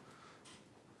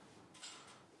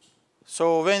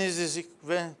 So when is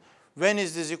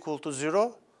this equal to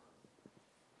 0?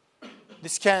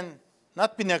 This can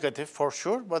not be negative for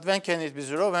sure, but when can it be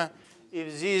 0? When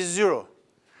if Z is 0.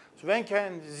 So when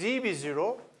can Z be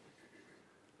 0?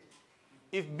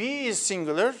 If B is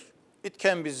singular, it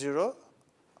can be 0.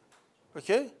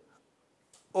 Okay?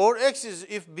 Or X is,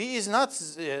 if B is not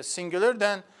singular,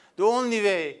 then the only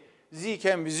way Z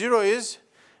can be 0 is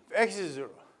if X is 0.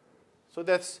 So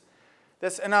that's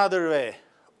another way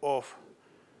of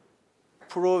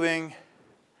proving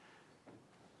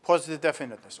positive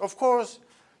definiteness. Of course,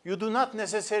 you do not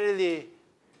necessarily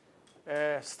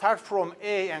start from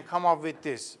A and come up with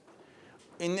this.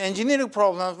 In engineering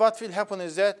problems, what will happen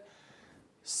is that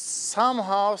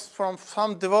somehow from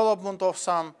some development of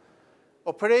some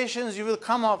operations, you will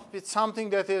come up with something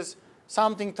that is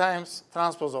something times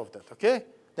transpose of that, okay?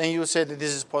 Then you say that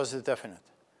this is positive definite.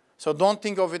 So don't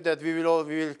think of it that we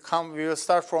will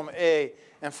start from A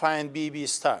and find B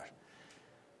star.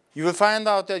 You will find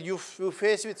out that you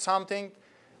face with something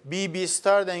B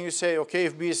star, then you say, okay,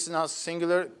 if B is not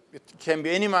singular, it can be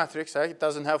any matrix, right? It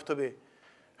doesn't have to be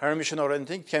Hermitian or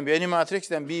anything. It can be any matrix,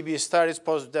 then BB star is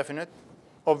positive definite,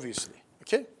 obviously,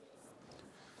 okay?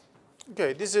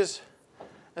 Okay, this is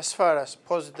as far as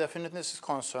positive definiteness is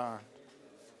concerned.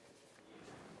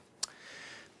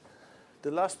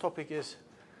 The last topic is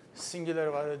singular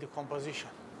value decomposition.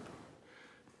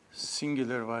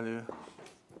 Singular value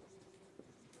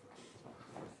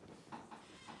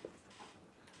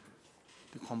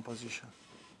decomposition.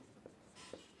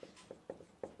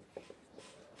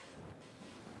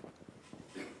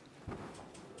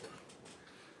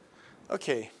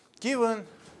 Okay, given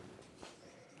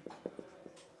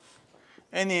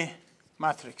any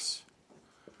matrix,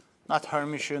 not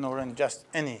Hermitian or just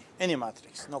any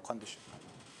matrix, no condition.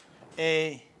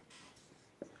 A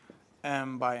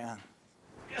m by n.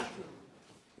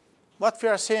 What we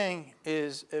are saying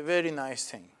is a very nice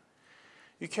thing.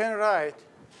 You can write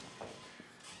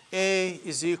A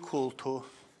is equal to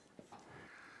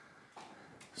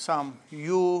some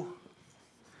U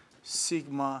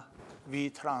sigma V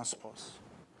transpose,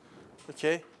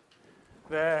 okay,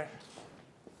 where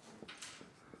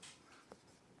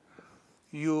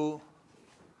U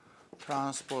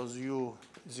transpose U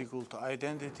is equal to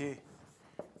identity,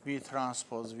 V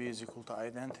transpose V is equal to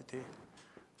identity,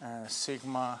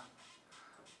 sigma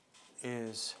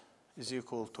is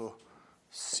equal to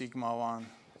sigma 1,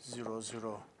 0,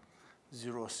 0,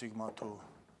 0, sigma 2.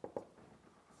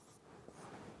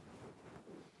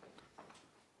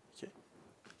 Okay.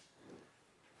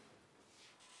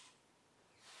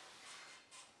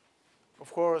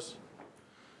 Of course,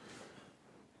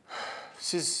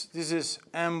 since this is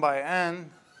m by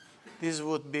n, this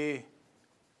would be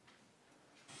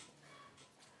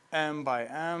m by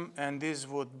m, and this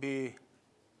would be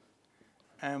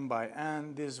m by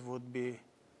n, this would be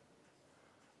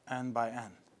n by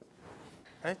n,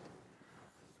 right?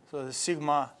 So the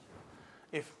sigma,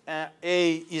 if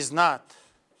A is not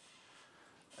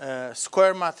a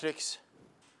square matrix,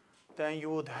 then you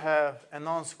would have a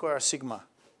non-square sigma,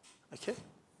 okay?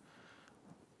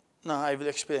 Now I will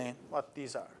explain what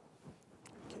these are.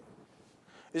 Okay.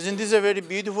 Isn't this a very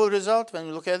beautiful result when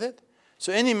you look at it?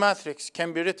 So any matrix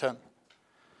can be written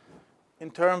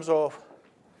in terms of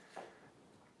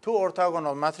two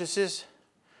orthogonal matrices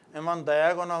and one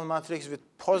diagonal matrix with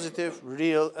positive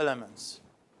real elements.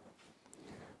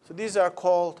 So these are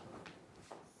called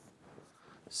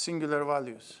singular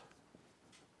values.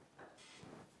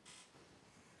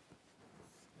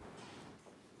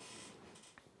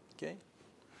 Okay?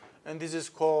 And this is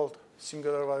called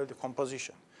singular value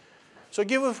decomposition. So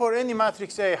given for any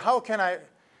matrix A, how can I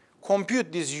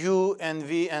compute this U and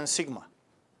V and sigma?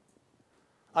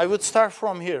 I would start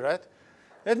from here, right?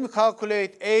 Let me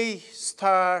calculate A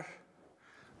star.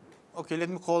 Okay, let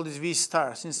me call this V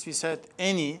star, since we said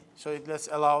any, so let's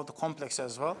allow the complex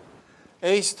as well.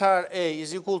 A star A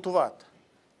is equal to what?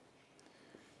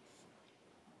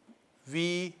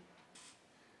 V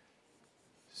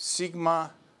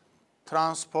sigma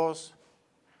transpose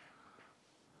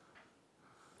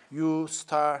U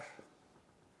star.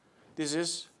 This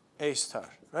is A star,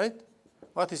 right?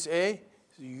 What is A?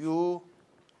 U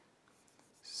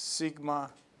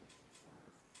sigma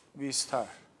V star.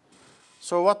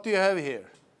 So what do you have here?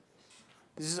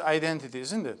 This is identity,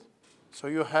 isn't it? So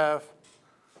you have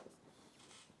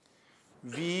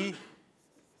V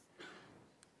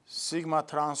sigma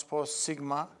transpose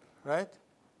sigma, right?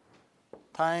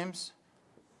 Times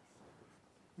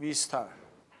V star.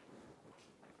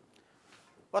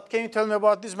 What can you tell me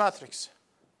about this matrix?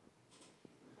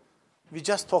 We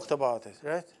just talked about it,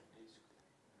 right?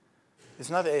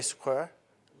 It's not A square.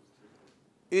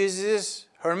 Is this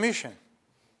Hermitian?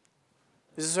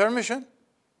 Is this Hermitian?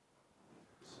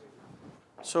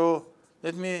 So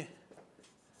let me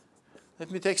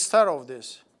take star of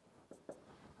this.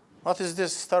 What is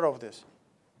this star of this?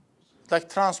 Like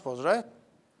transpose, right?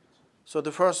 So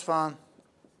the first one,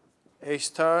 A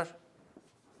star,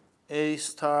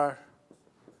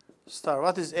 star.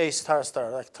 What is A star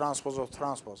star? Like transpose of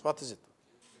transpose. What is it?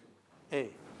 A.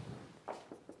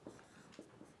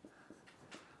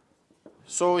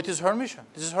 So it is Hermitian.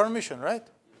 This is Hermitian, right?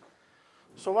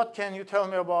 So what can you tell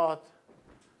me about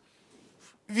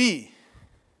V?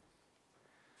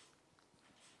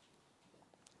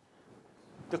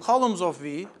 The columns of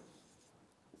V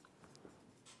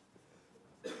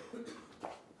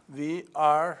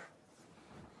are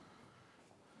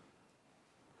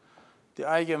the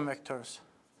eigenvectors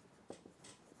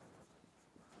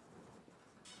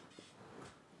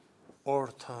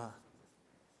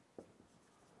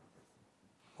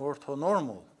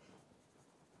orthonormal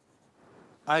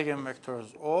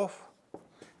eigenvectors of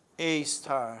A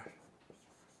star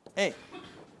A.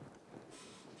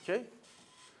 Okay?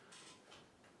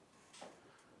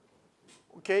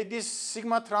 Okay, this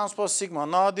sigma transpose sigma.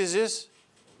 Now this is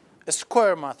a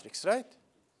square matrix, right?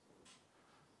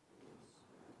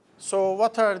 So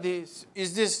what are these?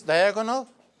 Is this diagonal?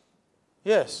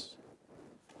 Yes.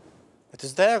 It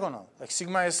is diagonal. Like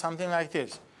sigma is something like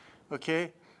this.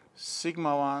 Okay?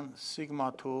 Sigma 1,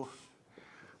 sigma 2,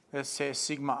 let's say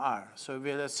sigma r. So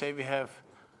let's say we have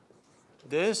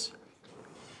this,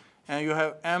 and you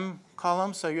have m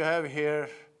columns, so you have here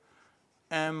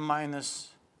m minus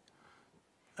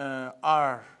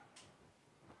r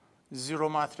 0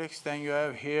 matrix. Then you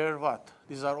have here what?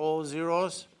 These are all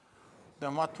zeros.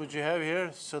 Then what would you have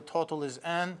here? So total is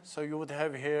n. So you would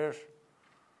have here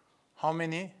how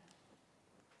many?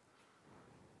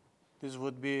 This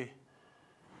would be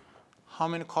how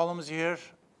many columns here?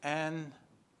 N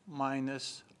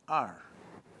minus r.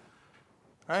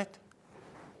 Right?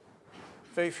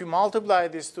 So if you multiply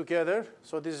this together,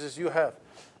 so this is you have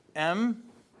m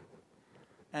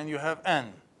and you have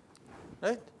n.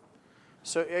 Right?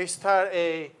 So A star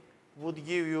A would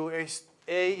give you A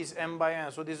is m by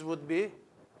n. So this would be,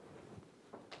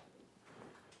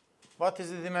 what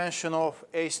is the dimension of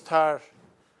A star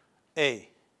A?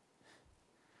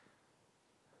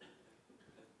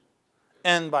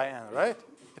 N by n, right?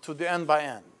 It would be n by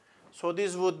n. So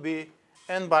this would be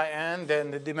n by n,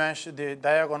 then the dimension, the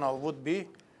diagonal would be,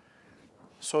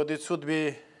 so this would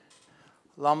be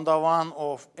lambda 1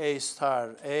 of A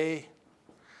star A,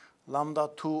 lambda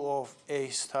 2 of A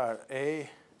star A,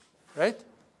 right?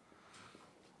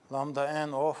 Lambda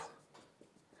n of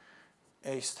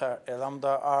A star,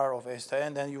 lambda r of A star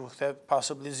n, then you have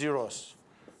possibly zeros,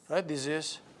 right? This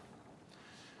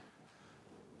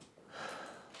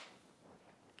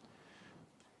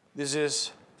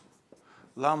is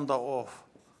lambda of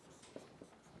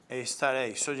A star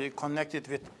A. So you connect it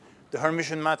with the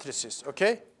Hermitian matrices,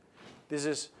 okay?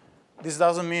 This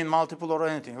doesn't mean multiple or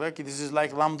anything. Like this is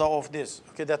like lambda of this,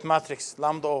 okay? That matrix,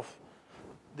 lambda of,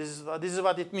 this is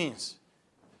what it means.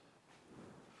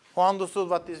 Who understood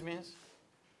what this means?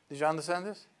 Did you understand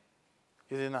this?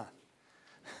 You did not.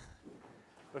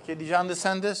 Okay, did you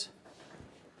understand this?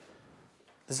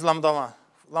 This is lambda 1.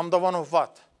 Lambda 1 of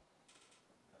what?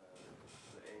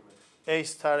 A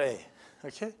star A.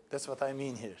 Okay, that's what I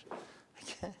mean here.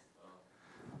 Okay.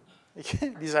 Okay,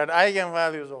 these are the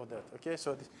eigenvalues of that. Okay,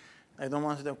 so I don't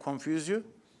want to confuse you.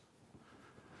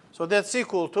 So that's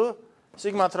equal to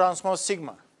sigma transpose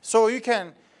sigma. So you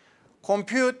can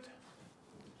compute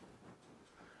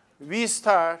V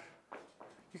star.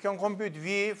 You can compute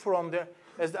V from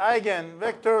as the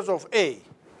eigenvectors of A.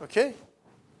 Okay.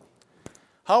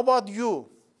 How about U?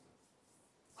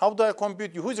 How do I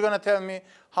compute U? Who's going to tell me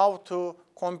how to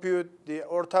compute the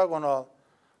orthogonal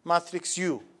matrix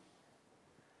U?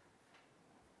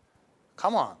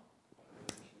 Come on.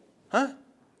 Huh?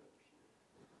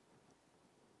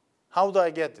 How do I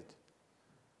get it?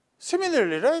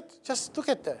 Similarly, right? Just look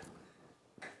at that.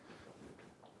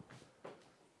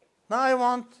 Now I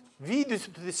want V to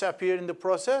disappear in the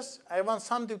process. I want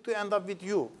something to end up with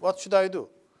U. What should I do?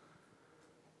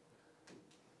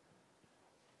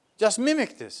 Just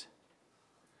mimic this.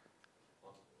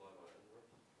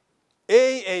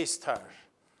 A star.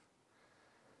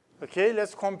 Okay,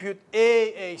 let's compute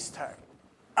A star.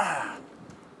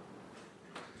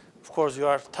 Of course, you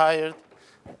are tired.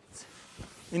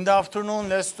 In the afternoon,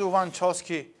 let's do one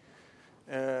Chomsky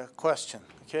question.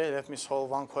 Okay, let me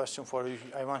solve one question for you.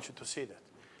 I want you to see that.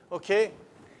 Okay,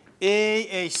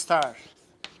 A star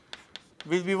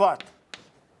will be what?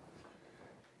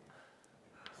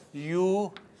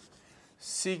 U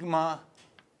sigma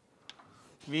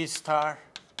V star,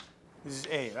 this is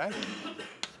A, right?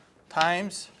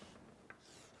 Times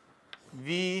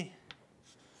V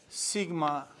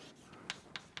sigma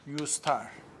U star.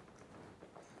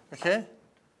 Okay?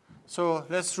 So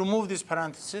let's remove this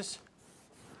parenthesis.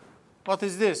 What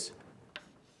is this?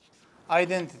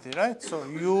 Identity, right? So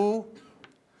U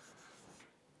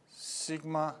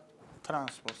sigma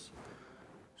transpose.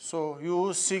 So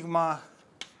U sigma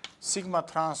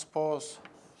transpose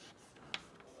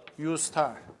U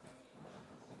star.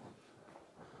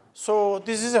 So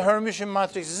this is a Hermitian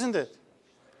matrix, isn't it?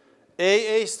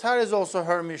 A star is also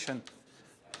Hermitian.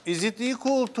 Is it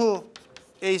equal to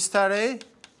A star A?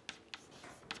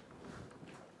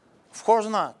 Of course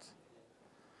not.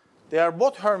 They are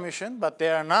both Hermitian, but they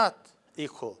are not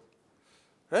equal.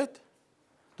 Right?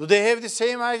 Do they have the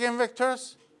same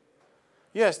eigenvectors?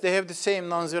 Yes, they have the same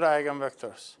non-zero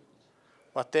eigenvectors.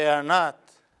 But they are not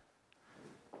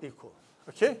equal.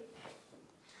 Okay?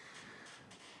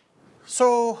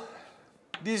 So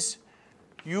this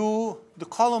U, the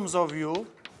columns of U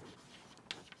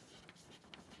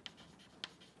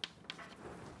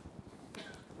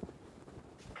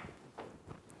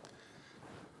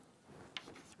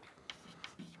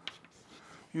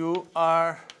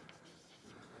are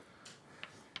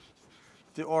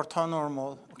the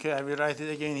orthonormal. Okay, I will write it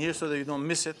again here so that you don't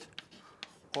miss it.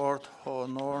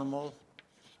 Orthonormal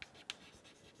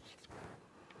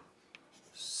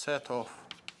set of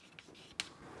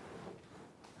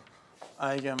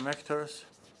eigenvectors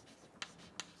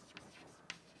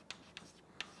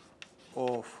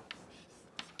of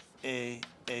A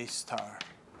star.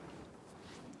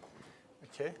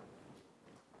 Okay,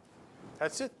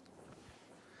 that's it.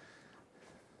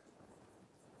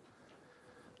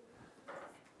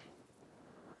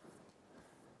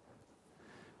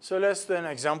 So let's do an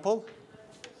example.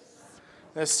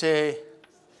 Let's say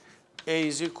A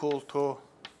is equal to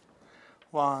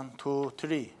 1, 2,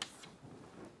 3.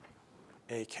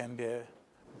 A can be a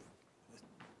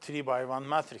 3 by 1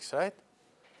 matrix, right?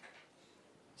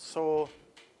 So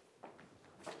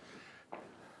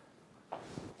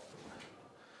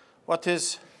what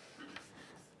is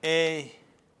A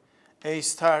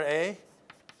star A?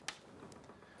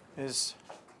 Is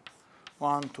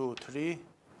 1, 2, 3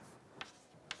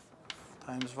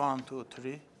 times 1, 2,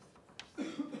 3.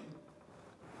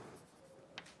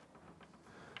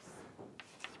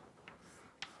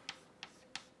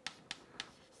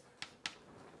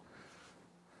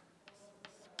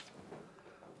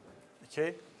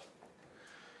 Okay.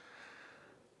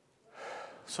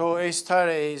 So A star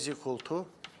A is equal to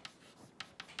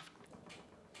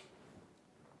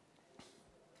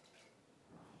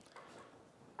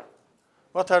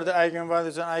what are the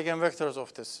eigenvalues and eigenvectors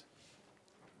of this?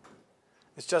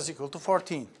 It's just equal to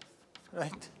 14,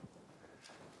 right?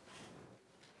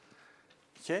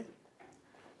 Okay.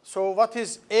 So what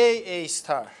is A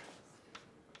star?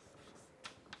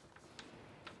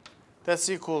 That's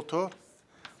equal to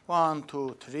 1,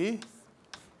 2, 3,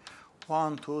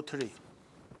 1, 2, 3.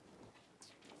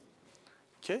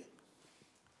 Okay.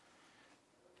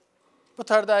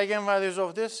 What are the eigenvalues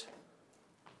of this?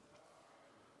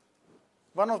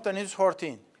 One of them is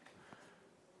 14.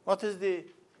 What is the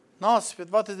null space?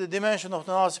 What is the dimension of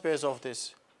the null space of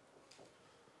this?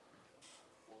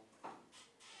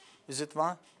 Is it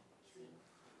 1?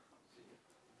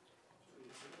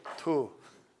 2.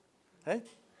 Right?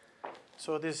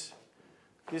 So this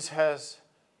has,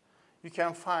 you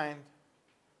can find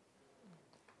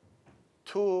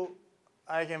two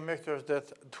eigenvectors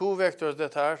two vectors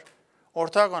that are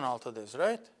orthogonal to this,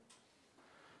 right?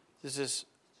 This is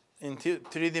in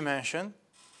 3 dimension.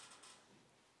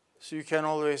 So you can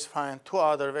always find 2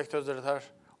 other vectors that are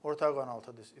orthogonal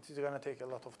to this. It is going to take a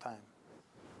lot of time.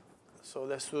 So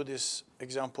let's do this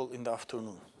example in the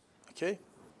afternoon, okay?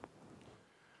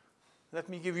 Let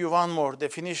me give you one more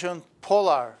definition,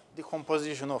 polar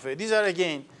decomposition of A. These are,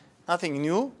 again, nothing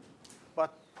new,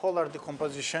 but polar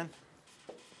decomposition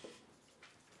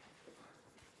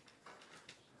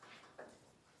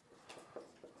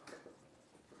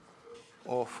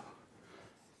of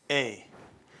A.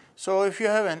 So if you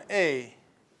have an A,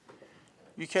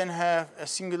 you can have a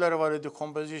singular value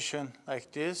decomposition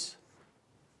like this,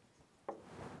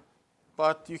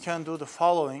 but you can do the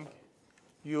following: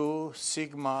 U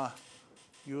sigma,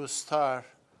 U star,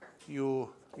 U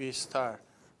V star.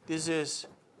 This is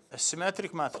a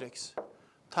symmetric matrix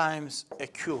times a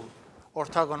Q,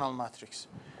 orthogonal matrix.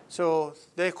 So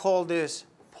they call this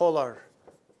polar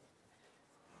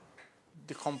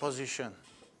decomposition.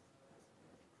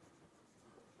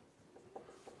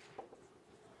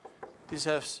 This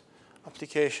has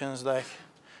applications like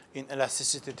in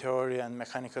elasticity theory and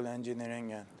mechanical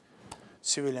engineering and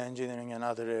civil engineering and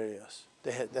other areas.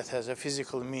 That has a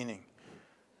physical meaning.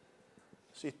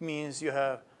 So it means you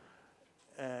have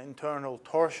internal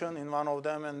torsion in one of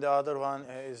them, and the other one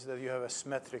is that you have a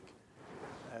symmetric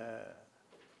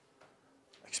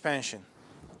expansion,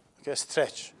 okay,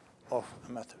 stretch of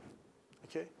a matter.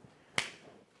 Okay.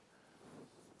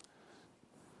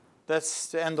 That's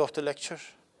the end of the lecture.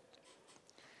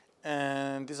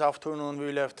 And this afternoon we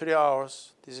will have 3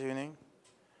 hours this evening.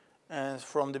 And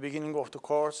from the beginning of the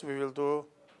course, we will do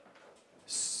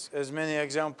as many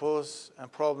examples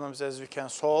and problems as we can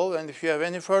solve. And if you have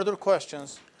any further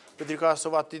questions with regards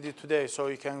to what we did today, so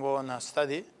you can go and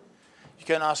study, you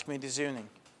can ask me this evening.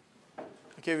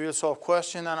 Okay, we will solve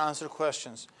questions and answer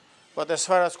questions. But as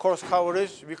far as course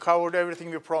coverage, we covered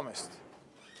everything we promised.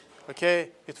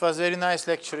 Okay, it was very nice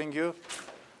lecturing you.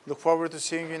 Look forward to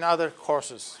seeing you in other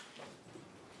courses.